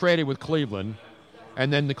Green Bay traded with Cleveland,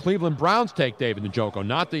 and then the Cleveland Browns take David Njoku,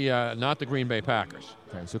 not the Green Bay Packers.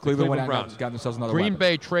 Okay, so Cleveland went out and got themselves another Green weapon.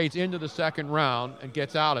 Bay trades into the second round and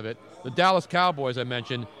gets out of it. The Dallas Cowboys, I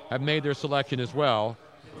mentioned, have made their selection as well.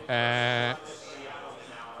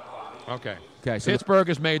 Okay. So Pittsburgh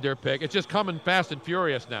has made their pick. It's just coming fast and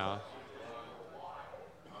furious now.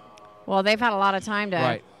 Well, they've had a lot of time to.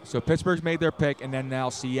 Right. So Pittsburgh's made their pick, and then now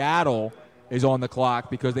Seattle is on the clock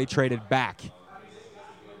because they traded back.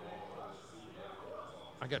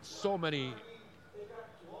 I got so many.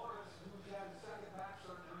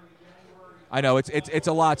 I know it's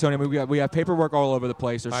a lot, Tony. I mean, we have paperwork all over the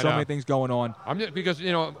place. There's I so know. many things going on. I'm just because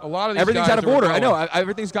a lot of these Everything's guys out of are order. going. I know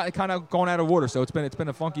everything's got kind of gone out of order. So it's been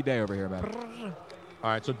a funky day over here, man. All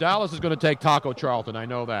right, so Dallas is going to take Taco Charlton. I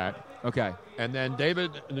know that. Okay. And then David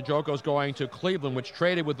Njoku's going to Cleveland, which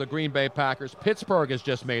traded with the Green Bay Packers. Pittsburgh has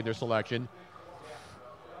just made their selection.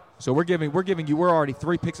 So we're already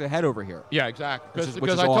 3 picks ahead over here. Yeah, exactly. Which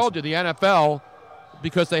Because is I awesome. told you, the NFL,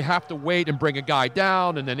 because they have to wait and bring a guy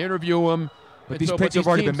down and then interview him. But these picks have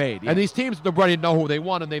already been made. Yeah. And these teams, they're ready to know who they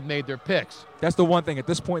want, and they've made their picks. That's the one thing. At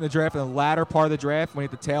this point in the draft, in the latter part of the draft, when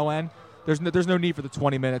you're at the tail end, there's no need for the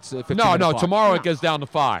 20 minutes. 15 No, minute clock. tomorrow it goes down to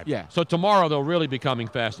 5. Yeah. So tomorrow they'll really be coming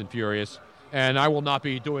fast and furious, and I will not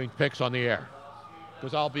be doing picks on the air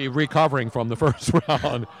because I'll be recovering from the first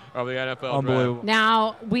round of the NFL Unbelievable. draft.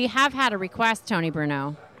 Now, we have had a request, Tony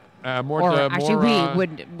Bruno. This was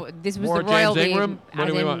the more royal James we. Ingram? What as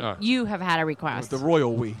do we in want? Oh. You have had a request. The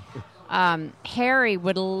royal we. Harry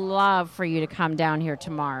would love for you to come down here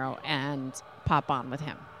tomorrow and pop on with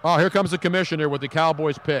him. Oh, here comes the commissioner with the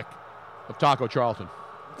Cowboys pick of Taco Charlton.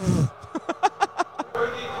 With the 28th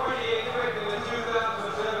pick in the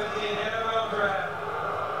 2017 NFL Draft,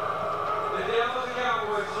 the Dallas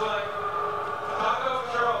Cowboys select Taco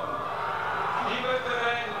Charlton, defensive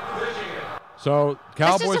end, Michigan. So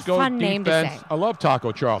Cowboys just a go fun name to defense. say. I love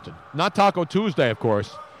Taco Charlton. Not Taco Tuesday, of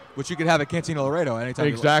course. Which you could have at Cantina Laredo anytime.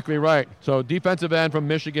 Exactly right. So defensive end from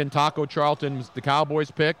Michigan, Taco Charlton's the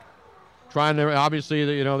Cowboys pick. Trying to,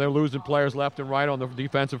 obviously, they're losing players left and right on the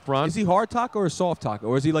defensive front. Is he hard taco or soft taco?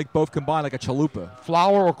 Or is he like both combined, like a chalupa?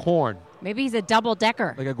 Flour or corn? Maybe he's a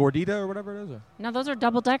double-decker. Like a gordita or whatever it is? Or? No, those are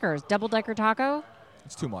double-deckers. Double-decker taco?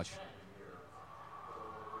 It's too much.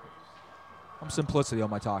 I'm simplicity on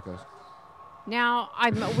my tacos. Now,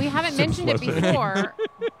 we haven't mentioned it before.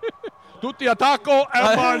 Tutti a taco e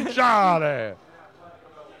mangiare.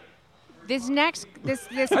 This I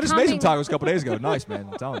just made some tacos a couple days ago. Nice, man.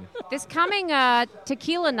 I'm telling you. This coming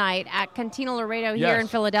tequila night at Cantina Laredo here in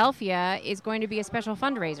Philadelphia is going to be a special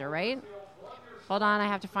fundraiser, right? Hold on, I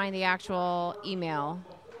have to find the actual email.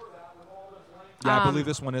 Yeah, I believe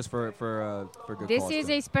this one is for good This cause. is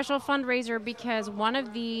a special fundraiser because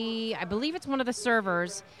I believe it's one of the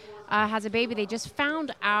servers, has a baby. They just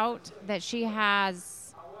found out that she has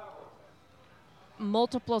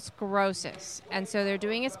multiple sclerosis, and so they're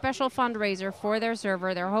doing a special fundraiser for their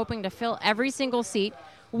server. They're hoping to fill every single seat,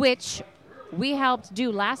 which we helped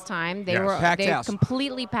do last time. They were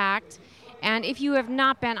completely packed. And if you have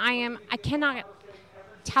not been, I cannot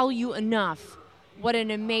tell you enough what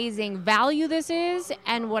an amazing value this is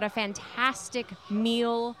and what a fantastic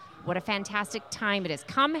meal, what a fantastic time it is.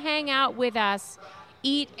 Come hang out with us,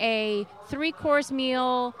 eat a 3-course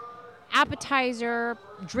meal, appetizer,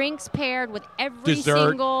 drinks paired with every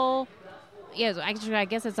single. Yes, actually, I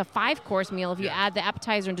guess it's a 5-course meal if you add the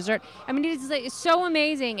appetizer and dessert. I mean, it's so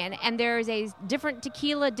amazing, and there is a different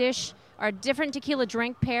tequila dish or a different tequila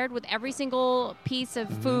drink paired with every single piece of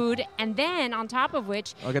food, and then on top of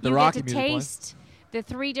which I'll get the you Rocky get to music playing. taste the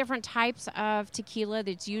 3 different types of tequila.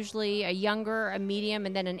 That's usually a younger, a medium,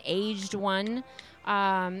 and then an aged one.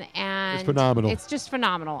 And it's phenomenal. It's just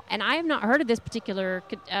phenomenal. And I have not heard of this particular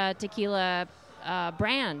tequila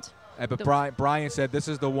brand. But Brian said this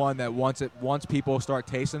is the one that once people start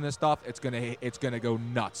tasting this stuff, it's gonna go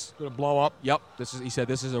nuts. Gonna blow up. Yep. He said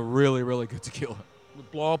this is a really, really good tequila.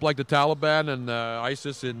 Blow up like the Taliban and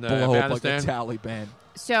ISIS in Blow Afghanistan. up like the Taliban.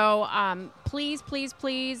 So please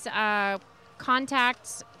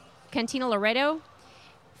contact Cantina Laredo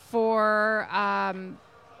for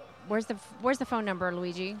where's the phone number,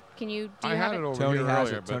 Luigi? Do you I have had it over Tony here has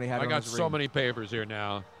earlier, it. but Tony had it I on got his so reading. many papers here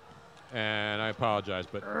now, and I apologize,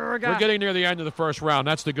 but we're God. getting near the end of the first round.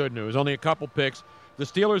 That's the good news. Only a couple picks. The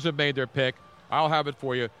Steelers have made their pick. I'll have it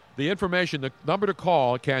for you. The information, the number to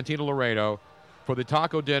call at Cantina Laredo for the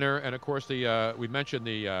taco dinner, and of course we mentioned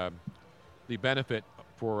the benefit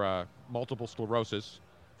for multiple sclerosis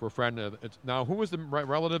for a friend. Now, who was the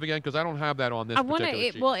relative again? Because I don't have that on this particular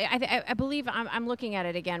sheet. Well, I believe I'm looking at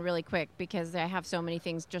it again really quick because I have so many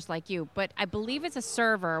things just like you. But I believe it's a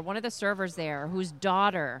server, one of the servers there, whose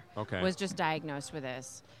daughter was just diagnosed with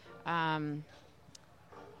this. Let's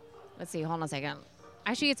see. Hold on a second.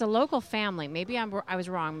 Actually, it's a local family. Maybe I was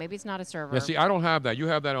wrong. Maybe it's not a server. Yeah, see, I don't have that. You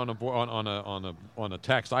have that on a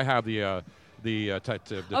text. I have the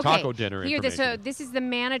taco dinner information. So this is the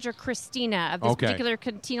manager, Christina, of this particular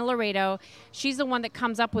Cantina Laredo. She's the one that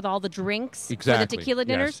comes up with all the drinks for the tequila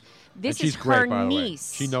dinners. This and she's is her great, by the way.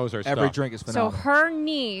 niece. She knows her Every stuff. drink is phenomenal. So her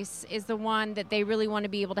niece is the one that they really want to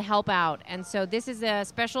be able to help out. And so this is a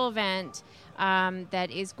special event that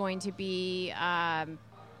is going to be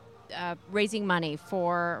raising money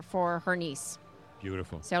for her niece.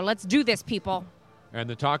 Beautiful. So let's do this, people. And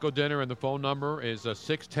the taco dinner and the phone number is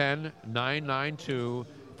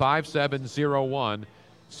 610-992-5701,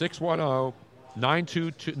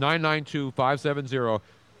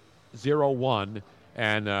 992-570-01.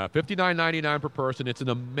 And $59.99 per person. It's an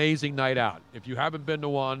amazing night out. If you haven't been to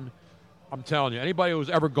one, I'm telling you, anybody who's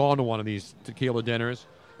ever gone to one of these tequila dinners,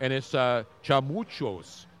 and it's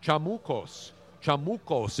Chamucos.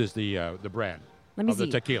 Chamucos is the brand Let me of see.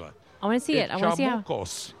 the tequila. I want to see it. It's I want to see how.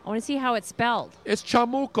 Chamucos. I want to see how it's spelled. It's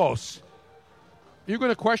Chamucos. You're going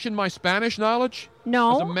to question my Spanish knowledge?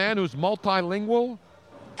 No. As a man who's multilingual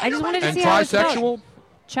I just wanted to and see how it's trisexual? spelled.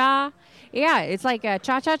 Cha. Yeah, it's like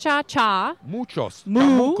cha. Muchos. Moo,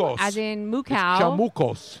 Chamucos. as in moo It's cow.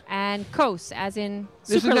 Chamucos. And kos, as in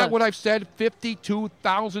Isn't that superlative. what I've said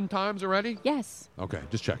 52,000 times already? Yes. Okay,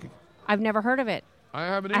 just checking. I've never heard of it. I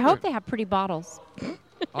haven't I either. hope they have pretty bottles.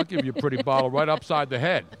 I'll give you a pretty bottle right upside the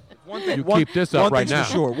head. One thing, You keep this up one right thing's now.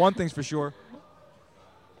 for sure. One thing's for sure.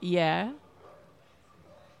 Yeah.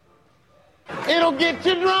 It'll get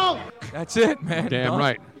you drunk. That's it, man. Damn Done.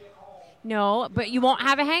 right. No, but you won't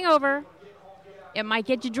have a hangover. It might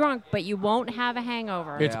get you drunk, but you won't have a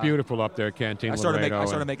hangover. It's beautiful up there at Cantina I started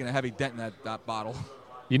Laredo. making a heavy dent in that bottle.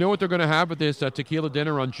 You know what they're going to have at this tequila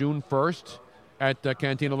dinner on June 1st at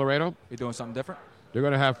Cantina Laredo? You doing something different? They're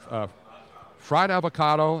going to have fried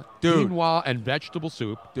avocado, Dude. quinoa, and vegetable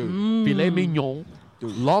soup, Dude. filet mignon,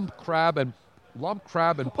 lump crab and Why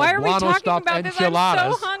are we poblano talking stuffed about this? enchiladas.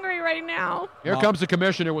 I'm so hungry right now. Here comes the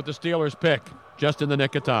commissioner with the Steelers pick, just in the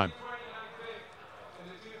nick of time.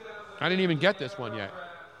 I didn't even get this one yet.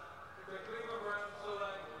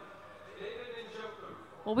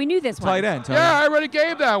 Well, we knew this one. Tight end, Tony. Yeah, I already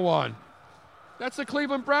gave that one. That's the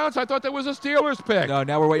Cleveland Browns. I thought that was a Steelers pick. No,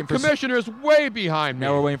 now we're waiting for Commissioner's way behind me.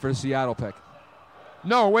 Now we're waiting for the Seattle pick.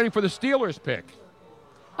 No, we're waiting for the Steelers pick.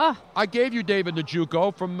 Oh. I gave you David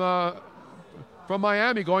Njoku from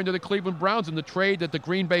Miami going to the Cleveland Browns in the trade that the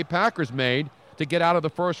Green Bay Packers made to get out of the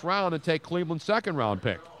first round and take Cleveland's second-round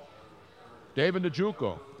pick. David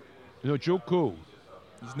Njoku. Njoku.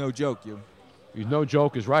 He's no joke, you. He's no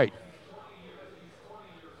joke is right.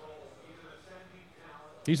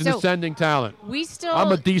 He's an So, ascending talent. We still.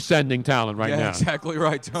 I'm a descending talent right yeah, now. exactly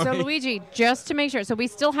right, Tony. So, Luigi, just to make sure, so we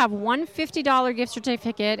still have one $50 gift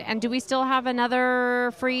certificate, and do we still have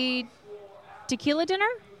another free tequila dinner?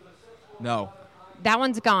 No. That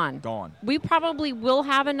one's gone. Gone. We probably will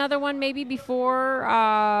have another one maybe before.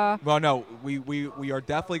 Well, no, we are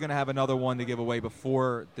definitely going to have another one to give away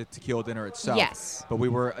before the tequila dinner itself. Yes. But we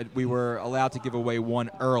were allowed to give away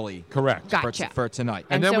one early. Correct. Gotcha. For tonight.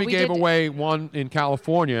 And then so we we gave did- away one in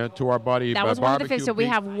California to our buddy That was one of the Barbecue fifth. So we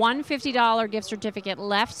Beef. have one $50 gift certificate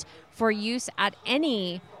left for use at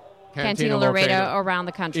any Cantina Laredo. Laredo around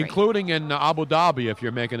the country. Including in Abu Dhabi if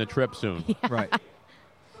you're making a trip soon. Right.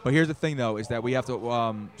 But here's the thing, though, is that we have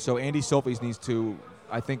to. So Andy Sofis needs to,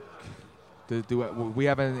 I think, we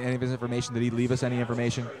have any of his information? Did he leave us any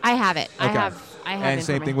information? I have it. I Okay. have. And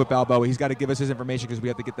same thing with Balboa. He's got to give us his information because we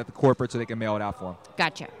have to get that to corporate so they can mail it out for him.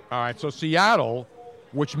 Gotcha. All right, so Seattle,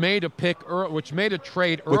 which made a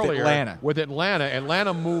trade With earlier Atlanta. with Atlanta.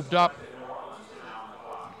 Atlanta moved up.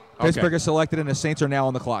 Pittsburgh is selected, and the Saints are now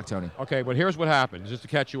on the clock, Tony. Okay, but here's what happened, just to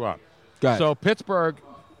catch you up. Go ahead. So Pittsburgh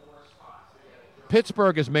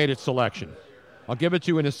has made its selection. I'll give it to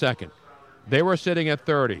you in a second. They were sitting at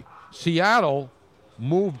 30. Seattle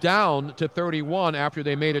moved down to 31 after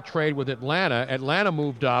they made a trade with Atlanta. Atlanta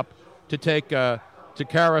moved up to take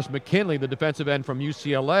Takaris McKinley, the defensive end from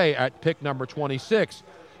UCLA, at pick number 26.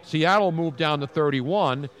 Seattle moved down to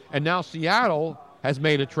 31, and now Seattle has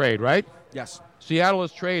made a trade, right? Yes. Seattle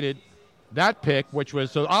has traded that pick, which was,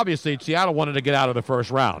 so obviously Seattle wanted to get out of the first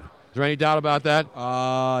round. Is there any doubt about that?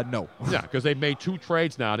 No. Yeah, because they've made two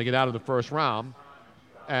trades now to get out of the first round.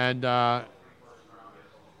 And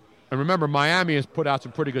remember, Miami has put out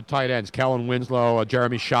some pretty good tight ends. Kellen Winslow,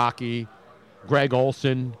 Jeremy Shockey, Greg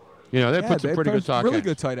Olson. You know, they put some pretty good tight ends. Really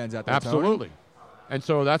good tight ends out there, Absolutely. Tony. And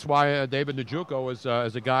so that's why David Njoku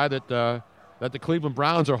is a guy that the Cleveland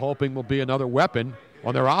Browns are hoping will be another weapon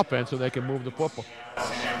on their offense so they can move the football.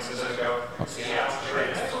 San Francisco, Seattle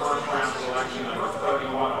traded its first round selection number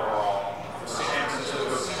 31 overall. San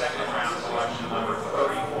Francisco's second round selection number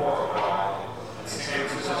 34 overall. And San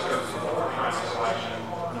Francisco's fourth round selection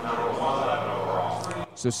number 111 overall.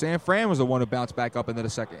 So San Fran was the one who bounced back up into the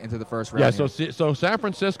first round. Yeah, here. so San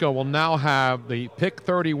Francisco will now have the pick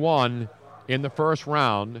 31 in the first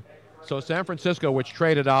round. So San Francisco, which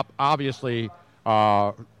traded up, obviously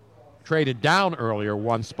traded down earlier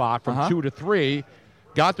one spot from 2 to 3,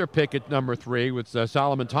 got their pick at number 3 with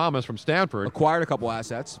Solomon Thomas from Stanford. Acquired a couple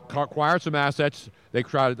assets. Acquired some assets. They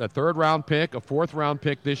tried a third-round pick, a fourth-round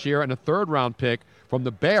pick this year, and a third-round pick from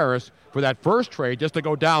the Bears for that first trade just to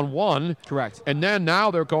go down one. Correct. And then now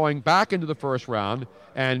they're going back into the first round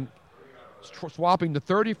and swapping the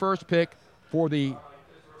 31st pick for the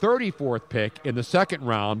 34th pick in the second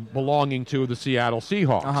round belonging to the Seattle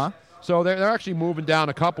Seahawks. Uh-huh. So they're actually moving down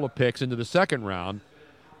a couple of picks into the second round,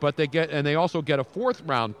 but they also get a 4th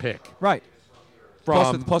round pick. Right.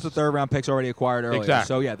 From Plus the 3rd round picks already acquired earlier. Exactly.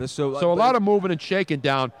 So yeah, so a lot of moving and shaking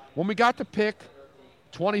down. When we got to pick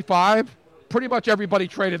 25, pretty much everybody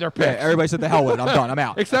traded their picks. Yeah, everybody said the hell with it. I'm done. I'm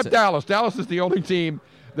out. Except That's it. Dallas. Dallas is the only team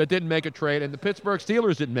that didn't make a trade, and the Pittsburgh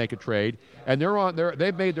Steelers didn't make a trade, and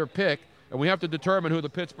they've made their pick, and we have to determine who the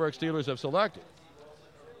Pittsburgh Steelers have selected.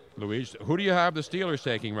 Luigi, who do you have the Steelers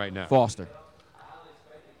taking right now? Foster.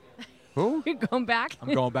 Who? You're going back?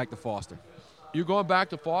 I'm going back to Foster. You going back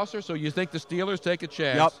to Foster? So you think the Steelers take a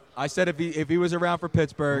chance? Yep. I said if he was around for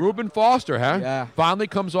Pittsburgh. Reuben Foster, huh? Yeah. Finally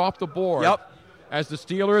comes off the board. Yep. As the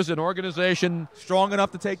Steelers, an organization strong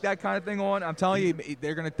enough to take that kind of thing on, I'm telling you,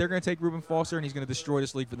 they're gonna take Reuben Foster, and he's gonna destroy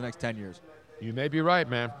this league for the next 10 years. You may be right,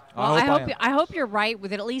 man. Well, I hope you're right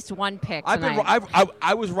with at least one pick tonight.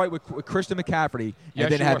 I was right with Christian McCaffrey,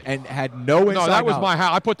 Yes, and you then were. had no inside No, that was knowledge. my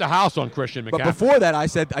house. I put the house on Christian McCaffrey. But before that, I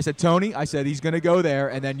said Tony, I said he's going to go there,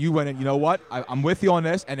 and then you went and you know what? I'm with you on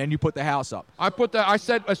this, and then you put the house up. I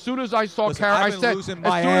said as soon as I saw Listen, Carol, I've I been said losing as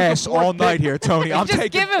my soon as ass the fourth all night pick- here, Tony. I'm Just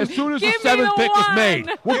taking give him- as soon as give the me 7th the pick was one. made.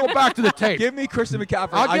 We'll go back to the tape. Give me Christian McCaffrey.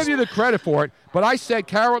 I'll give you the credit for it, but I said,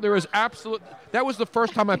 Carol, there is absolute. That was the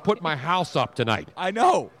first time I put my house up tonight. I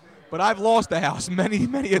know, but I've lost the house many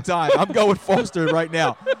a time. I'm going Foster right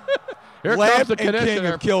now. Here Lamb comes the and King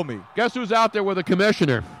commissioner. have killed me. Guess who's out there with the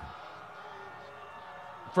commissioner?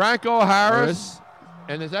 Franco Harris.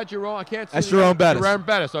 And is that Jerome? I can't see. That's the Jerome name. Bettis. Jerome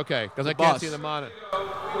Bettis, okay, because I The can't boss. see the monitor.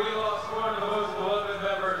 We lost one of the most beloved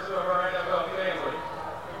members of our NFL family,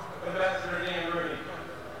 Ambassador Dan Rooney.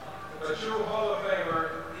 A true Hall of Famer,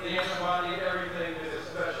 Dan embodied everything that is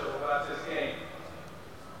special about this game.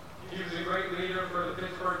 He was a great leader for the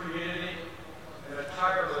Pittsburgh community and a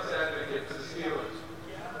tireless advocate for the Steelers.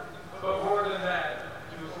 But more than that,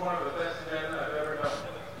 he was one of the best men I've ever known.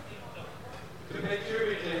 To pay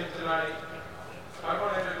tribute to him tonight, I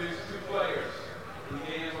want to introduce two players who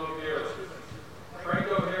gave him so dearly.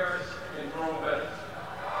 Franco Harris and Jerome Bettis.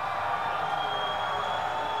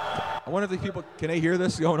 I wonder if the people can they hear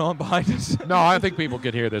this going on behind us? No, I think people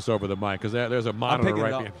can hear this over the mic because there's a monitor picking it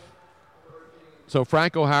right up. behind. So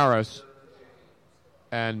Franco Harris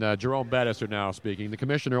and Jerome Bettis are now speaking. The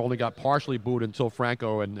commissioner only got partially booed until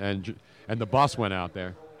Franco and the bus went out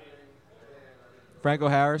there. Franco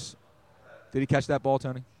Harris. Did he catch that ball,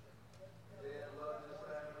 Tony?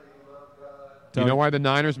 Do you know why the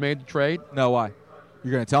Niners made the trade? No, why?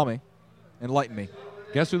 You're going to tell me. Enlighten me.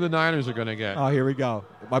 Guess who the Niners are going to get? Oh, here we go.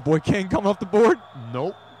 My boy King coming off the board?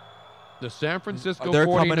 Nope. The San Francisco 49ers. They're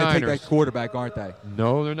coming to take that quarterback, aren't they?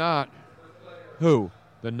 No, they're not. Who?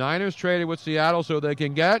 The Niners traded with Seattle so they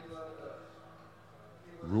can get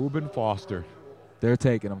Reuben Foster. They're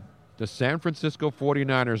taking him. The San Francisco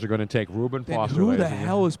 49ers are going to take Reuben Then Foster. who ladies the and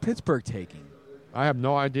hell is Pittsburgh taking? I have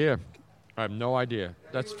no idea. I have no idea.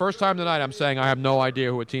 That's the first time tonight I'm saying I have no idea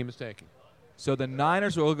who a team is taking. So the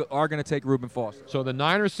Niners are going to take Reuben Foster. So the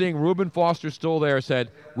Niners, seeing Reuben Foster still there, said,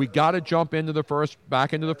 we got to jump back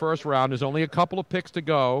into the first round. There's only a couple of picks to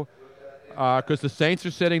go because the Saints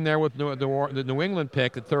are sitting there with the New England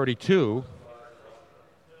pick at 32,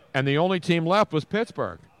 and the only team left was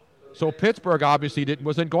Pittsburgh. So Pittsburgh obviously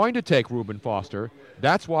wasn't going to take Reuben Foster.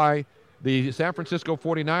 That's why the San Francisco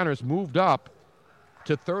 49ers moved up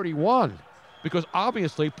to 31 because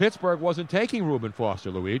obviously Pittsburgh wasn't taking Reuben Foster,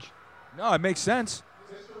 Luigi. No, it makes sense.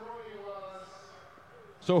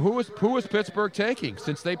 So who is Pittsburgh taking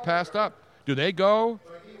since they passed up? Do they go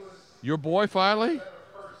your boy finally?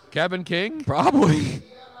 Kevin King? Probably.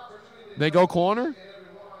 They go corner?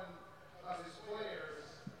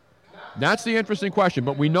 That's the interesting question.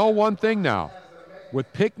 But we know one thing now.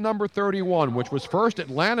 With pick number 31, which was first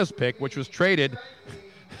Atlanta's pick, which was traded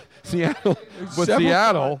Seattle with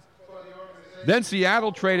Seattle. Then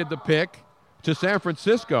Seattle traded the pick to San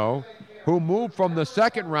Francisco, who moved from the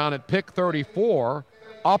second round at pick 34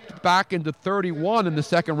 up back into 31 in the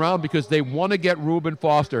second round because they want to get Reuben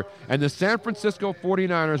Foster. And the San Francisco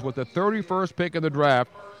 49ers, with the 31st pick in the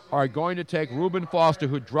draft, are going to take Reuben Foster,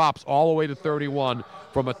 who drops all the way to 31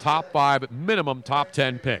 from a top 5, minimum top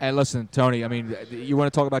 10 pick. And listen, Tony, I mean, you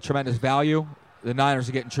want to talk about tremendous value? The Niners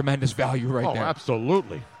are getting tremendous value right there. Oh,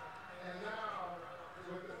 absolutely.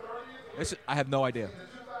 I have no idea.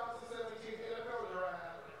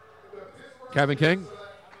 Kevin King?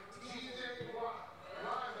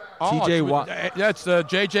 T.J. Watt. That's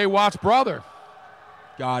J.J. Watt's brother.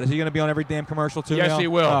 God, is he going to be on every damn commercial too? Yes, now? he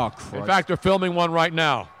will. Oh, Christ. In fact, they're filming one right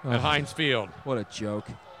now at Heinz Field. What a joke.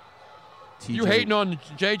 You hating on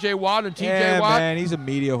J.J. Watt and T.J. Watt? Man, he's a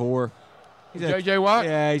media whore. J.J. Watt?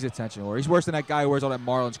 Yeah, he's a attention whore. He's worse than that guy who wears all that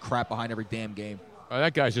Marlins crap behind every damn game. Oh,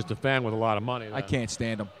 that guy's just a fan with a lot of money. I can't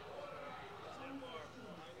stand him.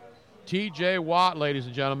 T.J. Watt, ladies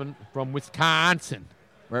and gentlemen, from Wisconsin.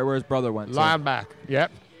 Right where his brother went. Linebacker.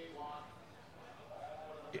 Yep.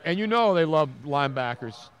 And you know they love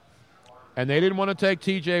linebackers. And they didn't want to take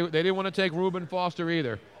T.J. They didn't want to take Reuben Foster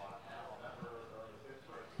either.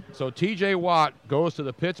 So T.J. Watt goes to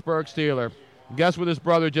the Pittsburgh Steelers. Guess what his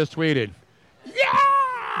brother just tweeted? Yeah!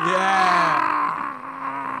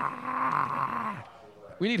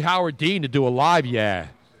 We need Howard Dean to do a live yeah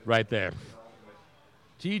right there.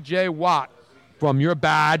 T.J. Watt from your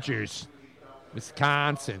Badgers,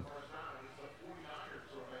 Wisconsin.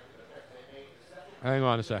 Hang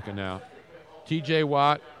on a second now. T.J.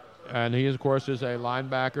 Watt, and he, of course, is a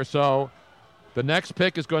linebacker. So the next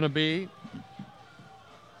pick is going to be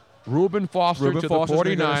Reuben Foster to the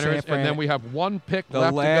 49ers, and then we have one pick left to go.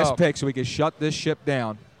 The last pick, so we can shut this ship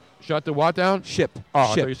down. Shut the what down? Ship. Oh, I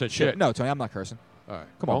ship. thought you said shit. No, Tony, I'm not cursing. All right.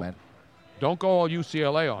 Come on, man. Don't go all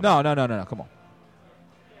UCLA on me. No. Come on.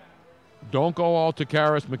 Don't go all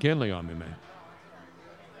Takaris McKinley on me, man.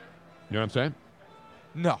 You know what I'm saying?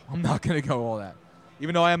 No, I'm not going to go all that.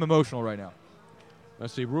 Even though I am emotional right now.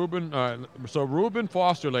 Let's see. So Reuben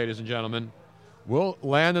Foster, ladies and gentlemen, will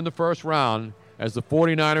land in the first round as the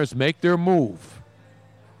 49ers make their move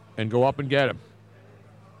and go up and get him.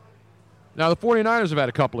 Now, the 49ers have had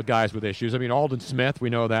a couple of guys with issues. I mean, Alden Smith, we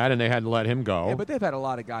know that, and they had to let him go. Yeah, but they've had a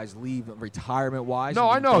lot of guys leave retirement-wise. No,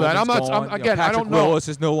 I know that. I don't know. Willis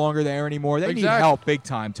is no longer there anymore. They need help big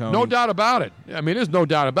time, Tony. No doubt about it. I mean, there's no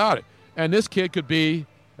doubt about it. And this kid could be,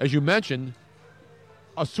 as you mentioned,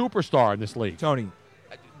 a superstar in this league. Tony,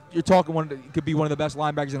 you're talking could be one of the best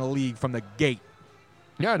linebackers in the league from the gate.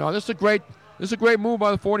 Yeah, no, this is a great move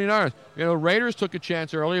by the 49ers. You know, Raiders took a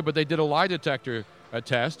chance earlier, but they did a lie detector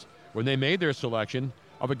test when they made their selection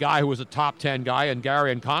of a guy who was a top 10 guy, and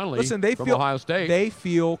Gary and Conley from Ohio State. They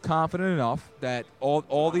feel confident enough that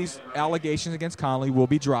all these allegations against Conley will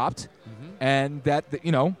be dropped, and that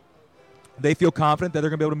they feel confident that they're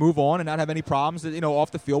going to be able to move on and not have any problems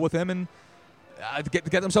off the field with him and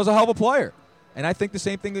get themselves a hell of a player. And I think the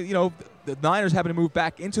same thing, the Niners having to move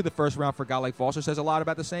back into the first round for a guy like Foster says a lot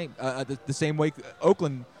about the same way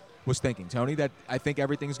Oakland was thinking, Tony, that I think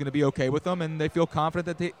everything's going to be okay with them, and they feel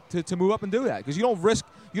confident that to move up and do that, because you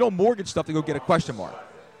don't mortgage stuff to go get a question mark.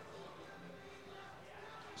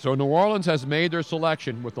 So New Orleans has made their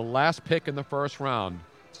selection with the last pick in the first round.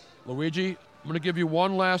 Luigi, I'm going to give you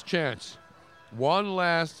one last chance, one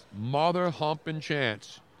last mother-humping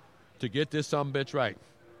chance to get this sumbitch right.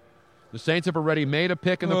 The Saints have already made a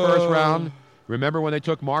pick in the first round. Remember when they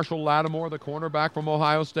took Marshall Lattimore, the cornerback from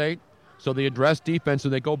Ohio State? So they address defense. Do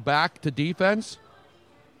they go back to defense?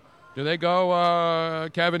 Do they go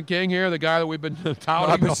Kevin King here, the guy that we've been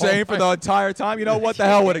touting? I've been saying for the entire time. You know what? The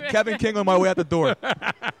hell with it. Kevin King on my way out the door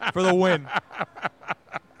for the win.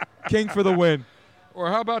 King for the win. Or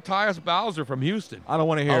how about Tyus Bowser from Houston? I don't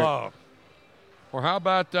want to hear it. Or how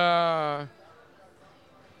about let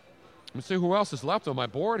me see who else is left on my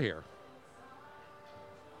board here.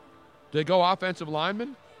 Do they go offensive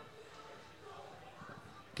lineman?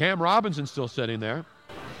 Cam Robinson's still sitting there.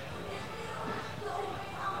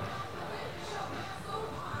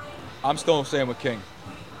 I'm still staying with King.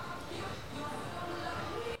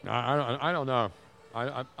 I don't know.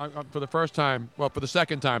 I for the first time, well, for the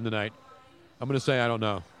second time tonight, I'm going to say I don't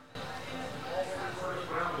know.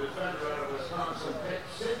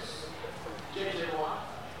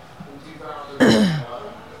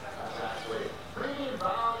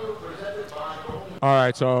 All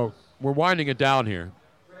right, so we're winding it down here,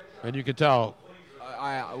 and you can tell.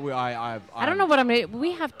 I don't know what I'm going to.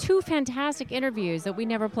 We have two fantastic interviews that we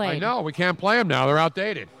never played. I know. We can't play them now. They're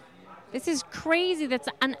outdated. This is crazy. That's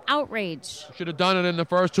an outrage. Should have done it in the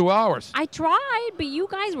first 2 hours. I tried, but you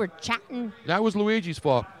guys were chatting. That was Luigi's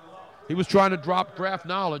fault. He was trying to drop draft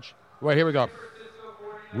knowledge. Wait, here we go.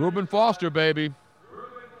 Reuben Foster, baby.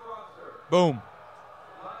 Boom.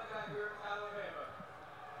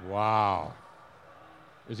 Wow.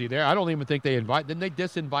 Is he there? I don't even think they didn't they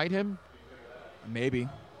disinvite him? Maybe.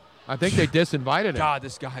 I think they disinvited him. God,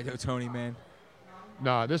 this guy, though, Tony, man.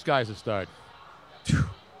 No, this guy's a stud.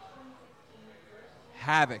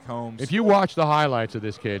 Havoc, Holmes. If you watch the highlights of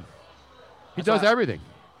this kid, he does everything.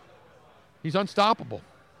 He's unstoppable.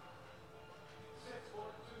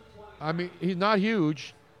 I mean, he's not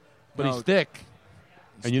huge, but he's thick.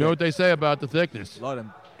 And you know what they say about the thickness. Love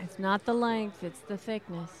him. It's not the length, it's the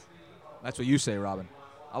thickness. That's what you say, Robin.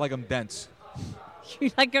 I like him dense.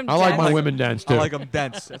 You like them I like dense? my women dense, too. I like them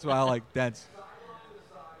dense. That's why I like dense.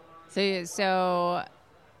 So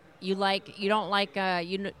you don't like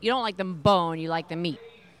them bone. You like the meat.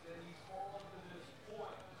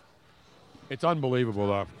 It's unbelievable,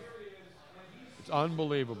 though. It's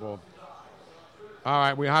unbelievable. All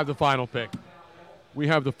right, we have the final pick.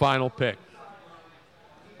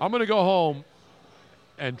 I'm going to go home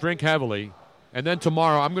and drink heavily, and then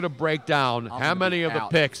tomorrow I'm going to break down how many of the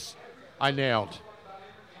picks I nailed.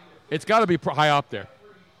 It's got to be high up there.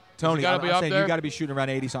 Tony, I'm saying you got to be shooting around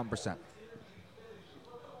 80-something%.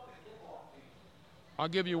 I'll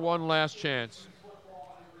give you one last chance.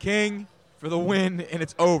 King for the win, and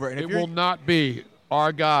it's over. And it will not be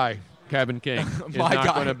our guy, Kevin King. It's My not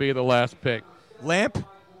guy. going to be the last pick. Lamp?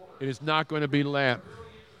 It is not going to be Lamp.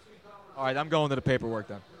 All right, I'm going to the paperwork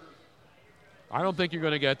then. I don't think you're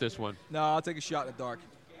going to get this one. No, I'll take a shot in the dark.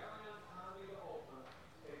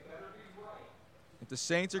 If the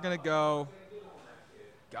Saints are going to go,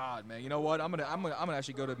 God, man, you know what? I'm gonna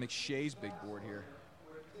actually go to McShay's big board here.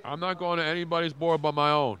 I'm not going to anybody's board but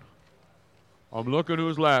my own. I'm looking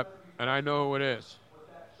who's left, and I know who it is.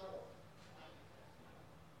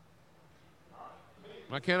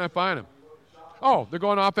 Why can't I find him? Oh, they're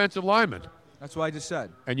going offensive lineman. That's what I just said.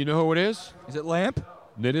 And you know who it is? Is it Lamp?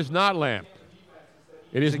 It is not Lamp.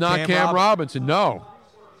 It is it not Cam Robinson. No.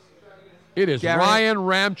 It is Gary? Ryan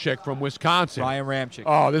Ramczyk from Wisconsin. Ryan Ramczyk.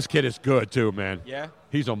 Oh, this kid is good too, man. Yeah?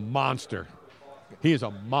 He's a monster. He is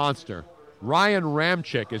a monster. Ryan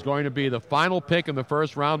Ramczyk is going to be the final pick in the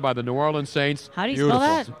first round by the New Orleans Saints. How do you spell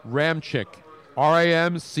that? Ramczyk.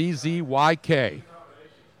 Ramczyk.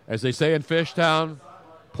 As they say in Fishtown,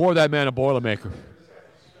 pour that man a Boilermaker.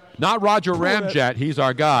 Not Roger Ramjet. He's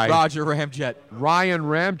our guy. Roger Ramjet. Ryan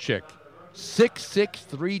Ramczyk. 6'6",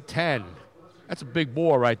 310. That's a big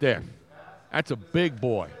boy right there. That's a big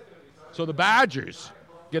boy. So the Badgers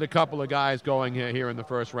get a couple of guys going here in the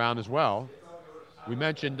first round as well. We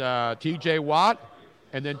mentioned T.J. Watt,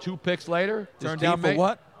 and then 2 picks later. Turned down for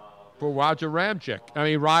what? For Roger Ramczyk. I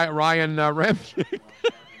mean, Ryan Ramczyk.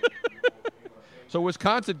 So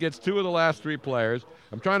Wisconsin gets 2 of the last 3 players.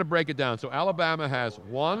 I'm trying to break it down. So Alabama has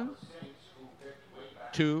 1,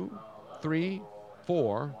 2, 3,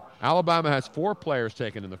 4. Alabama has 4 players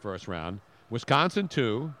taken in the first round. Wisconsin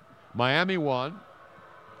 2, Miami 1,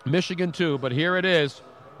 Michigan 2. But here it is,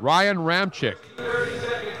 Ryan Ramczyk.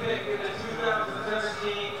 32nd pick in the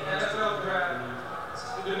 2017 NFL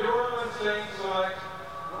Draft. The New Orleans Saints select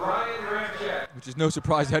Ryan Ramczyk. Which is no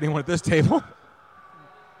surprise to anyone at this table.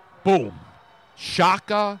 Boom.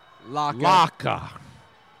 Shaka Laka. Laka.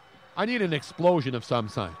 I need an explosion of some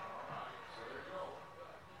kind.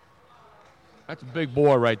 That's a big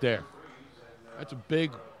boy right there. That's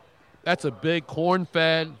a big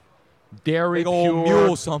corn-fed, dairy Big old pure,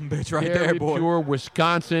 mule sumbitch right dairy there, boy. pure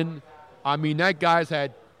Wisconsin. I mean, that guy's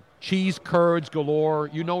had cheese curds galore.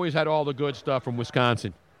 You know he's had all the good stuff from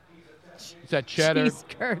Wisconsin. He's had cheddar. Cheese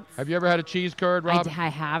curds. Have you ever had a cheese curd, Rob? I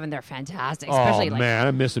have, and they're fantastic. Especially oh, like man,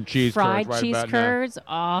 I miss some cheese fried curds right cheese about curds. now.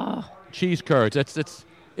 Oh. Cheese curds.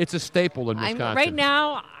 It's a staple in Wisconsin. Right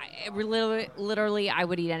now, literally, I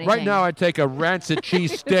would eat anything. Right now, I'd take a rancid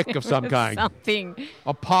cheese stick of some kind. Something.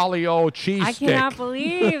 A Polly-O cheese I stick. cannot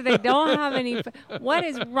believe they don't have any. What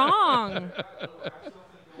is wrong?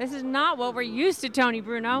 This is not what we're used to, Tony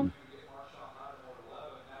Bruno.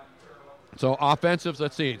 So offensives,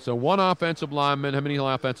 let's see. So 1 offensive lineman. How many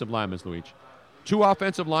offensive linemen, Luigi? 2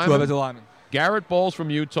 offensive linemen. 2 offensive linemen. Garrett Bowles from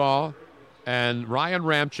Utah and Ryan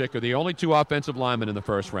Ramczyk are the only 2 offensive linemen in the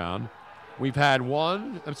first round. We've had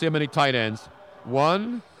let's see how many tight ends.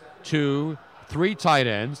 1, 2, 3 tight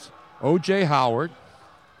ends. O.J. Howard.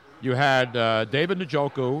 You had David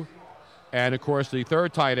Njoku. And, of course, the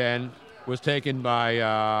 3rd tight end was taken by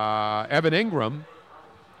Evan Ingram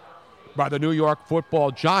by the New York Football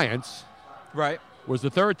Giants. Right. Was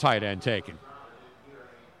the 3rd tight end taken.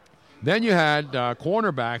 Then you had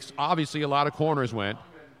cornerbacks. Obviously, a lot of corners went.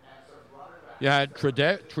 You had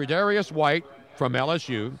Tre'Davious White from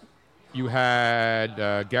LSU. You had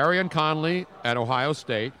Garyon Conley at Ohio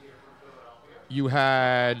State. You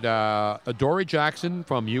had Adoree Jackson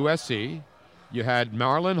from USC. You had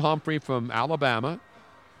Marlon Humphrey from Alabama.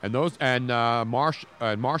 And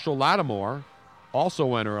Marshall Lattimore also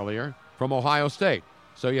went earlier from Ohio State.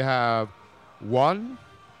 So you have 1,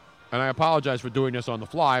 and I apologize for doing this on the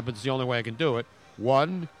fly, but it's the only way I can do it.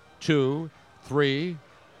 1, 2, 3,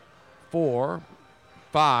 4,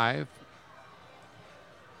 5.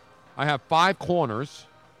 I have 5 corners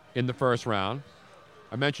in the first round.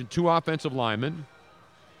 I mentioned 2 offensive linemen.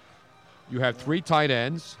 You have 3 tight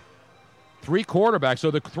ends, 3 quarterbacks.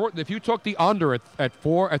 So if you took the under at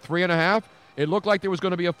 3.5, It looked like there was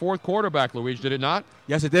going to be a fourth quarterback, Luigi, did it not?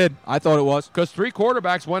 Yes, it did. I thought it was. Because 3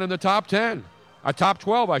 quarterbacks went in the top 10. Top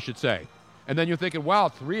 12, I should say. And then you're thinking, wow,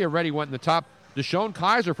 3 already went in the top. Deshaun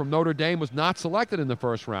Kaiser from Notre Dame was not selected in the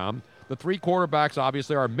first round. The 3 quarterbacks,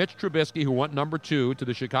 obviously, are Mitch Trubisky, who went number 2 to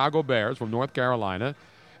the Chicago Bears from North Carolina.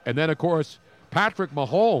 And then, of course, Patrick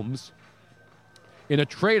Mahomes, in a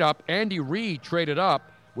trade-up, Andy Reid traded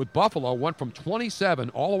up with Buffalo, went from 27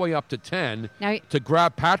 all the way up to 10 to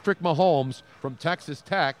grab Patrick Mahomes from Texas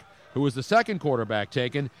Tech, who was the second quarterback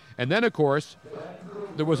taken. And then, of course,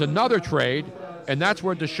 there was another trade, and that's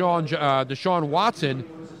where Deshaun Watson,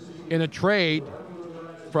 in a trade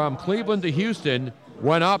from Cleveland to Houston,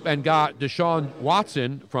 went up and got Deshaun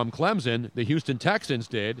Watson from Clemson, the Houston Texans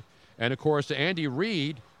did. And, of course, Andy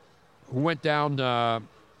Reid, who went down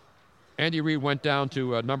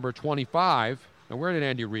to number 25. Now, where did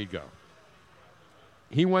Andy Reid go?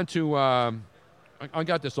 He went to I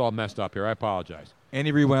got this all messed up here. I apologize.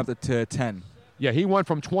 Andy Reid went up to 10. Yeah, he went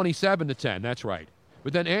from 27 to 10. That's right.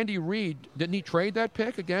 But then Andy Reid, didn't he trade that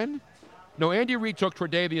pick again? No, Andy Reid took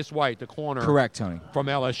Tre'Davious White, the corner. Correct, Tony. From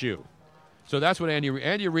LSU. So that's what Andy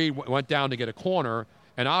Reid went down to get a corner,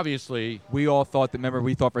 and obviously we all thought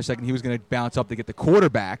we thought for a second he was going to bounce up to get the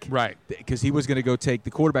quarterback. Right. Because he was going to go take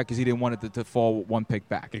the quarterback because he didn't want it to fall 1 pick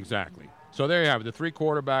back. Exactly. So there you have it, the 3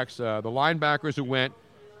 quarterbacks, the linebackers who went.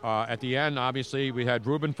 At the end, obviously, we had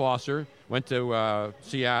Reuben Foster, went to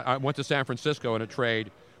San Francisco in a trade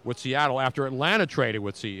with Seattle after Atlanta traded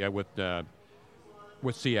with Seattle.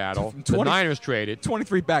 The Niners traded.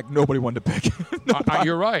 23 back, nobody wanted to pick.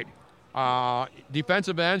 You're right.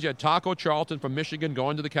 Defensive ends, you had Taco Charlton from Michigan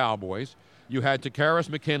going to the Cowboys. You had Takaris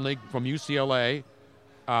McKinley from UCLA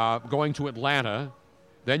going to Atlanta.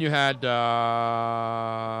 Then you had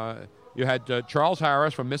Charles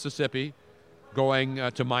Harris from Mississippi going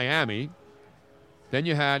to Miami. Then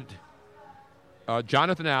you had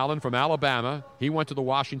Jonathan Allen from Alabama. He went to the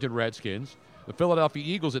Washington Redskins. The Philadelphia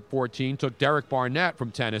Eagles at 14 took Derek Barnett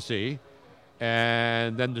from Tennessee.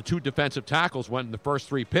 And then the 2 defensive tackles went in the first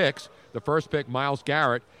 3 picks. The first pick, Myles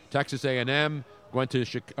Garrett, Texas A&M, went to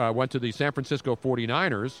the San Francisco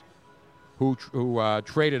 49ers, who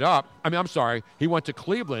traded up. He went to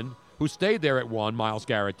Cleveland, who stayed there at 1, Myles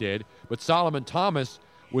Garrett did. But Solomon Thomas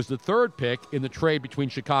was the 3rd pick in the trade between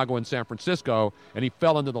Chicago and San Francisco, and he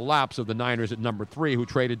fell into the laps of the Niners at number 3, who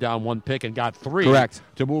traded down 1 pick and got 3 Correct.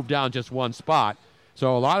 to move down just 1 spot.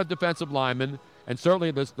 So a lot of defensive linemen, and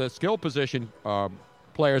certainly the skill position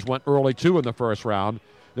players went early, too, in the first round.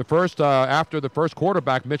 After the first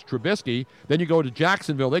quarterback, Mitch Trubisky, then you go to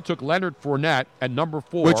Jacksonville. They took Leonard Fournette at number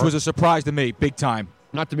 4. Which was a surprise to me, big time.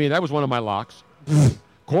 Not to me. That was one of my locks.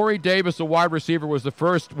 Corey Davis, the wide receiver, was the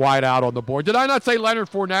first wide out on the board. Did I not say Leonard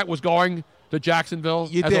Fournette was going to Jacksonville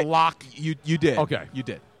as a lock? You did. Okay. You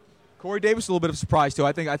did. Corey Davis, a little bit of a surprise, too.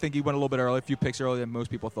 I think he went a little bit early, a few picks earlier than most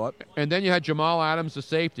people thought. And then you had Jamal Adams, the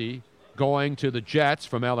safety, going to the Jets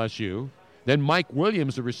from LSU. Then Mike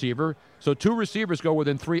Williams, the receiver. So 2 receivers go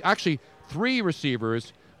within 3. Actually, 3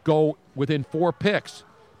 receivers go within 4 picks.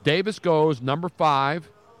 Davis goes number 5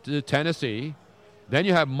 to Tennessee. Then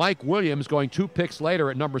you have Mike Williams going 2 picks later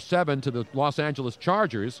at number 7 to the Los Angeles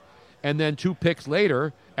Chargers. And then 2 picks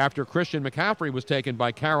later, after Christian McCaffrey was taken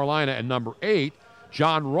by Carolina at number 8,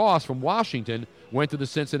 John Ross from Washington went to the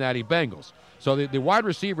Cincinnati Bengals. So the wide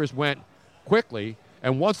receivers went quickly.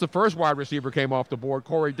 And once the first wide receiver came off the board,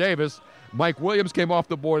 Corey Davis, Mike Williams came off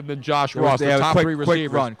the board, and then Josh Ross. The top 3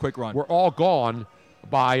 receivers quick run. were all gone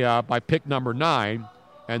by pick number 9.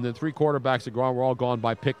 And the 3 quarterbacks that were all gone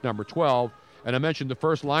by pick number 12. And I mentioned the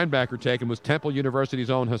first linebacker taken was Temple University's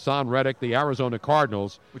own Hassan Reddick, the Arizona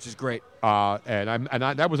Cardinals. Which is great.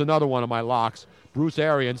 That was another one of my locks. Bruce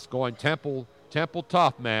Arians going Temple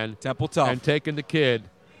tough, man. Temple tough. And taking the kid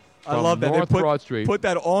from I love that. North Broad Street. Put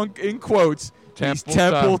that in quotes. He's Temple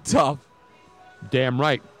Temple tough. Damn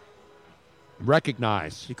right.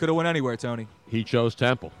 Recognize. He could have went anywhere, Tony. He chose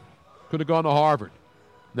Temple. Could have gone to Harvard.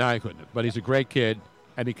 No, he couldn't have. But he's a great kid,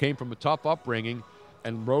 and he came from a tough upbringing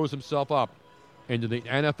and rose himself up into the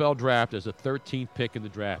NFL draft as a 13th pick in the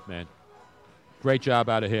draft, man. Great job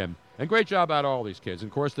out of him. And great job out of all these kids. And,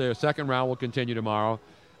 of course, the second round will continue tomorrow.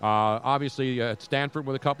 Obviously, at Stanford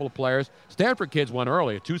with a couple of players. Stanford kids went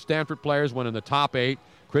early. 2 Stanford players went in the top 8.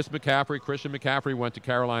 Christian McCaffrey went to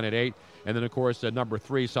Carolina at 8. And then, of course, number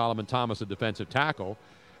 3, Solomon Thomas, a defensive tackle.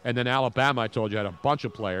 And then Alabama, I told you, had a bunch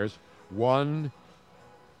of players. 1,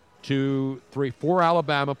 2, 3, 4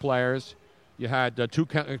 Alabama players. You had 2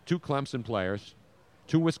 Clemson players,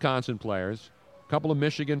 2 Wisconsin players, a couple of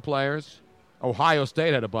Michigan players. Ohio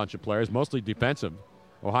State had a bunch of players, mostly defensive.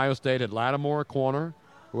 Ohio State had Lattimore, corner.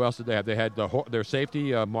 Who else did they have? They had their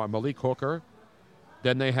safety, Malik Hooker.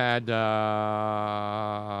 Then they had,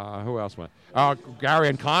 who else went? Gary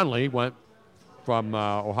and Conley went from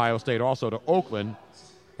Ohio State also to Oakland.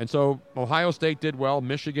 And so Ohio State did well.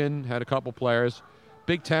 Michigan had a couple players.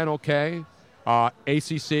 Big Ten, okay.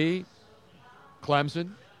 ACC,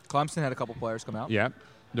 Clemson. Clemson had a couple players come out. Yeah.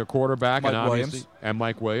 Their quarterback and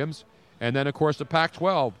Mike Williams. And then, of course, the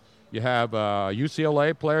Pac-12. You have a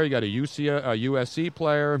UCLA player. You got a USC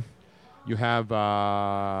player. You have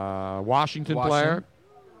Washington player.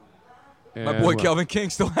 My boy Kelvin King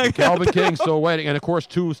still hanging Kelvin out there. King still waiting. And, of course,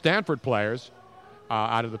 2 Stanford players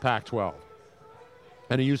out of the Pac-12.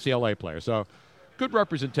 And a UCLA player. So, good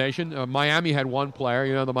representation. Miami had 1 player.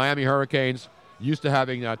 You know, the Miami Hurricanes used to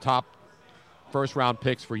having top first-round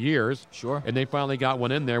picks for years. Sure. And they finally got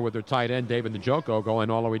one in there with their tight end, David Njoku, going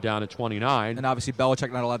all the way down to 29. And obviously Belichick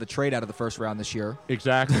not allowed to trade out of the first round this year.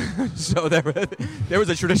 Exactly. So there was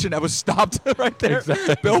a tradition that was stopped right there.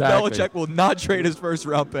 Exactly. Bill Belichick will not trade his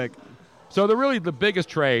first-round pick. So the biggest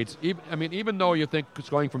trades, even though you think it's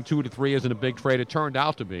going from 2 to 3 isn't a big trade, it turned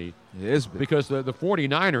out to be. It is big. Because the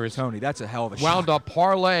 49ers, Tony, that's a hell of a wound shot. up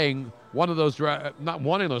parlaying one of those not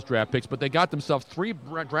one of those draft picks, but they got themselves 3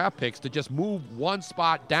 draft picks to just move 1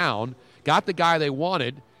 spot down, got the guy they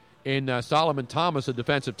wanted in Solomon Thomas, a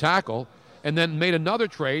defensive tackle, and then made another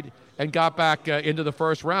trade and got back into the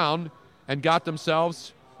first round and got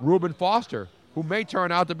themselves Reuben Foster, who may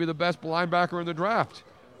turn out to be the best linebacker in the draft.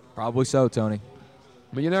 Probably so, Tony.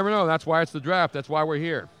 But you never know. That's why it's the draft. That's why we're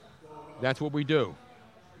here. That's what we do.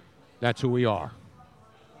 That's who we are.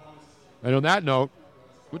 And on that note,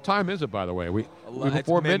 what time is it, by the way? We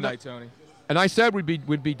before midnight, Tony. And I said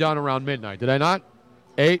we'd be done around midnight. Did I not?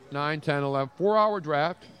 8, 9, 10, 11. 4-hour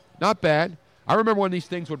draft. Not bad. I remember when these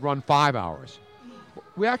things would run 5 hours.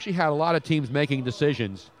 We actually had a lot of teams making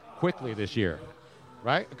decisions quickly this year,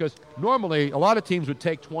 right? Because normally a lot of teams would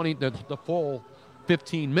take the full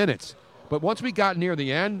 15 minutes. But once we got near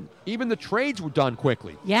the end, even the trades were done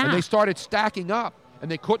quickly. Yeah. And they started stacking up, and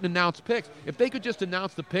they couldn't announce picks. If they could just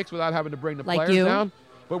announce the picks without having to bring the players down.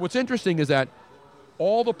 But what's interesting is that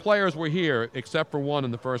all the players were here except for one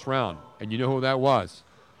in the first round. And you know who that was?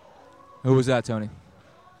 Who was that, Tony?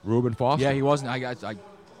 Reuben Foster. Yeah, he wasn't.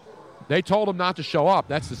 They told him not to show up.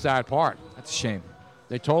 That's the sad part. That's a shame.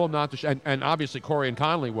 They told him not to, and obviously Corey and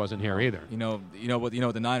Conley wasn't here either. You know what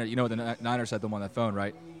the Niners said to them on that phone,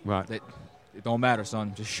 right? Right. It don't matter,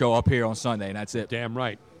 son. Just show up here on Sunday, and that's it. Damn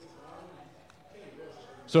right.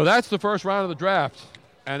 So that's the first round of the draft,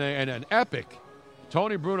 and an epic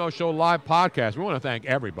Tony Bruno Show live podcast. We want to thank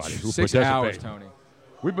everybody who 6 participated. hours, Tony.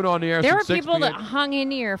 We've been on the air There were since 6 people that p.m. hung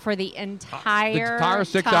in here for the entire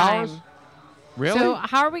 6 time. hours? Really? So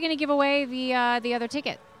how are we going to give away the other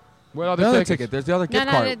ticket? What other The other tickets? ticket. There's the other gift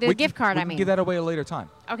No, card. the gift card, We I can mean. give that away at a later time.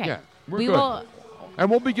 Okay. Yeah, we're we good. will. And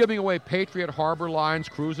we'll be giving away Patriot Harbor Lines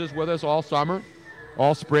cruises with us all summer,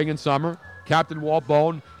 all spring and summer. Captain Walt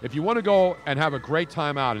Bone. If you want to go and have a great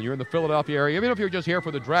time out and you're in the Philadelphia area, even if you're just here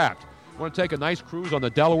for the draft, want to take a nice cruise on the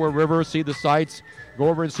Delaware River, see the sights, go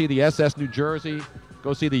over and see the SS New Jersey,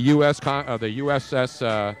 go see the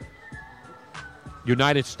USS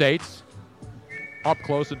United States, up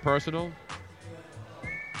close and personal.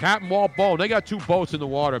 Captain Walt Bone, they got 2 boats in the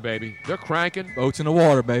water, baby. They're cranking. Boats in the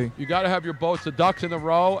water, baby. You got to have your boats, the ducks in the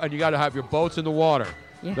row, and you got to have your boats in the water.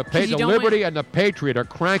 Yeah, The 'cause you don't Liberty want- and the Patriot are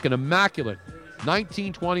cranking, immaculate.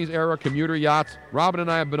 1920s era commuter yachts. Robin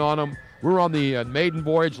and I have been on them. We were on the maiden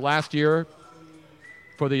voyage last year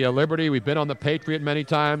for the Liberty. We've been on the Patriot many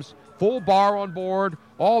times. Full bar on board,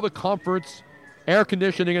 all the comforts, air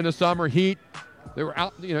conditioning in the summer, heat. They were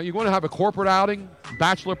out. You know, you want to have a corporate outing,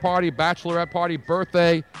 bachelor party, bachelorette party,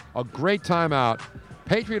 birthday, a great time out.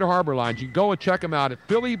 Patriot Harbor Lines. You can go and check them out at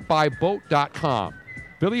phillybyboat.com.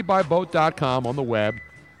 phillybyboat.com on the web,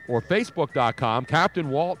 or facebook.com. Captain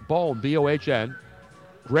Walt Bone, B-O-H-N.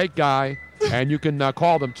 Great guy. And you can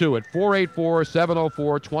call them, too, at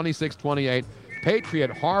 484-704-2628. Patriot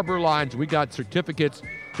Harbor Lines. We got certificates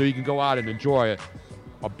so you can go out and enjoy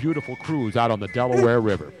a beautiful cruise out on the Delaware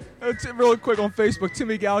River. Real quick on Facebook,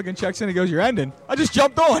 Timmy Galligan checks in and goes, "You're ending." I just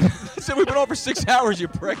jumped on. I said, "We've been on for 6 hours, you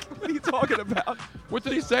prick." What are you talking about? What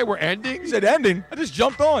did he say? We're ending? He said ending. I just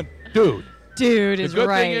jumped on. Dude is the good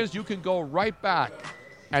right. thing is you can go right back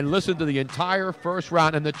and listen to the entire first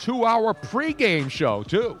round and the 2-hour pregame show,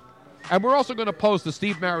 too. And we're also going to post the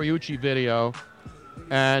Steve Mariucci video,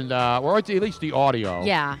 and or at least the audio.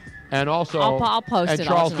 Yeah. And also I'll post and it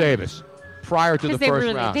Charles also. Davis prior to the Because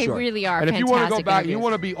first round. they really are And if you want to go fantastic back, you interviews.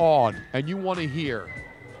 want to be awed, and you want to hear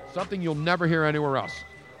something you'll never hear anywhere else.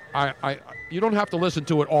 you don't have to listen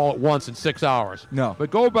to it all at once in 6 hours. No.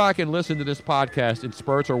 But go back and listen to this podcast in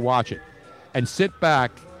spurts or watch it and sit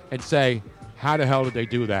back and say, how the hell did they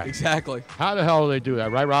do that? Exactly. How the hell did they do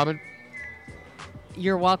that? Right, Robin?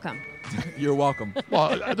 You're welcome. You're welcome.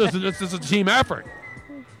 Well, this is a team effort.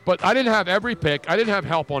 But I didn't have every pick. I didn't have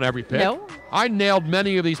help on every pick. No. I nailed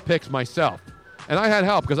many of these picks myself. And I had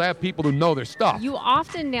help because I have people who know their stuff. You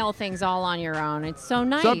often nail things all on your own. It's so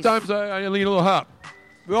nice. Sometimes I need a little help.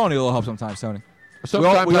 We all need a little help sometimes, Tony.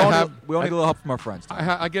 Sometimes we all I need a little help from our friends.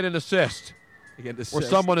 I get an assist. You get an assist. Or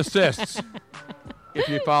someone assists. If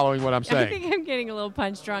you're following what I'm I saying. think I'm getting a little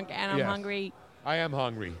punch drunk and I'm Yes. hungry. I am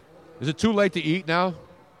hungry. Is it too late to eat now?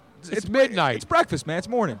 It's midnight. It's breakfast, man. It's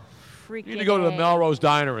morning. Freaking You need to go to the A. Melrose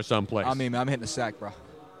Diner or someplace. I mean, I'm hitting the sack, bro.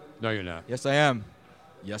 No, you're not. Yes, I am.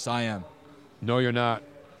 Yes, I am. No, you're not.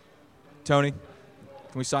 Tony, can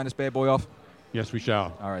we sign this bad boy off? Yes, we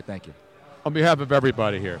shall. All right, thank you. On behalf of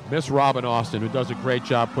everybody here, Miss Robin Austin, who does a great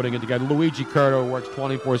job putting it together, Luigi Curto, who works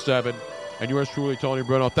 24/7, and yours truly, Tony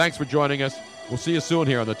Bruno. Thanks for joining us. We'll see you soon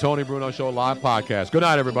here on the Tony Bruno Show live podcast. Good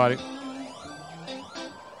night, everybody.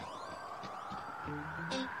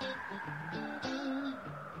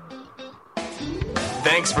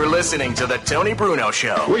 Thanks for listening to the Tony Bruno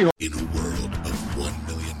Show. In a world of 1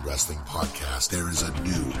 million wrestling podcasts, there is a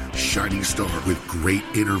new shining star with great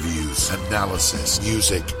interviews, analysis,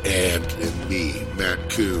 music, and me, Matt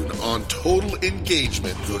Coon, on total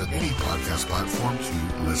engagement. Go to any podcast platform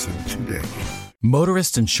to listen today.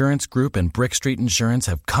 Motorist Insurance Group and Brick Street Insurance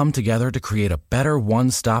have come together to create a better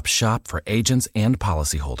one-stop shop for agents and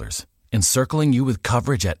policyholders, encircling you with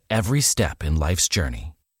coverage at every step in life's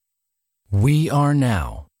journey. We are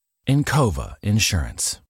now Encova Insurance.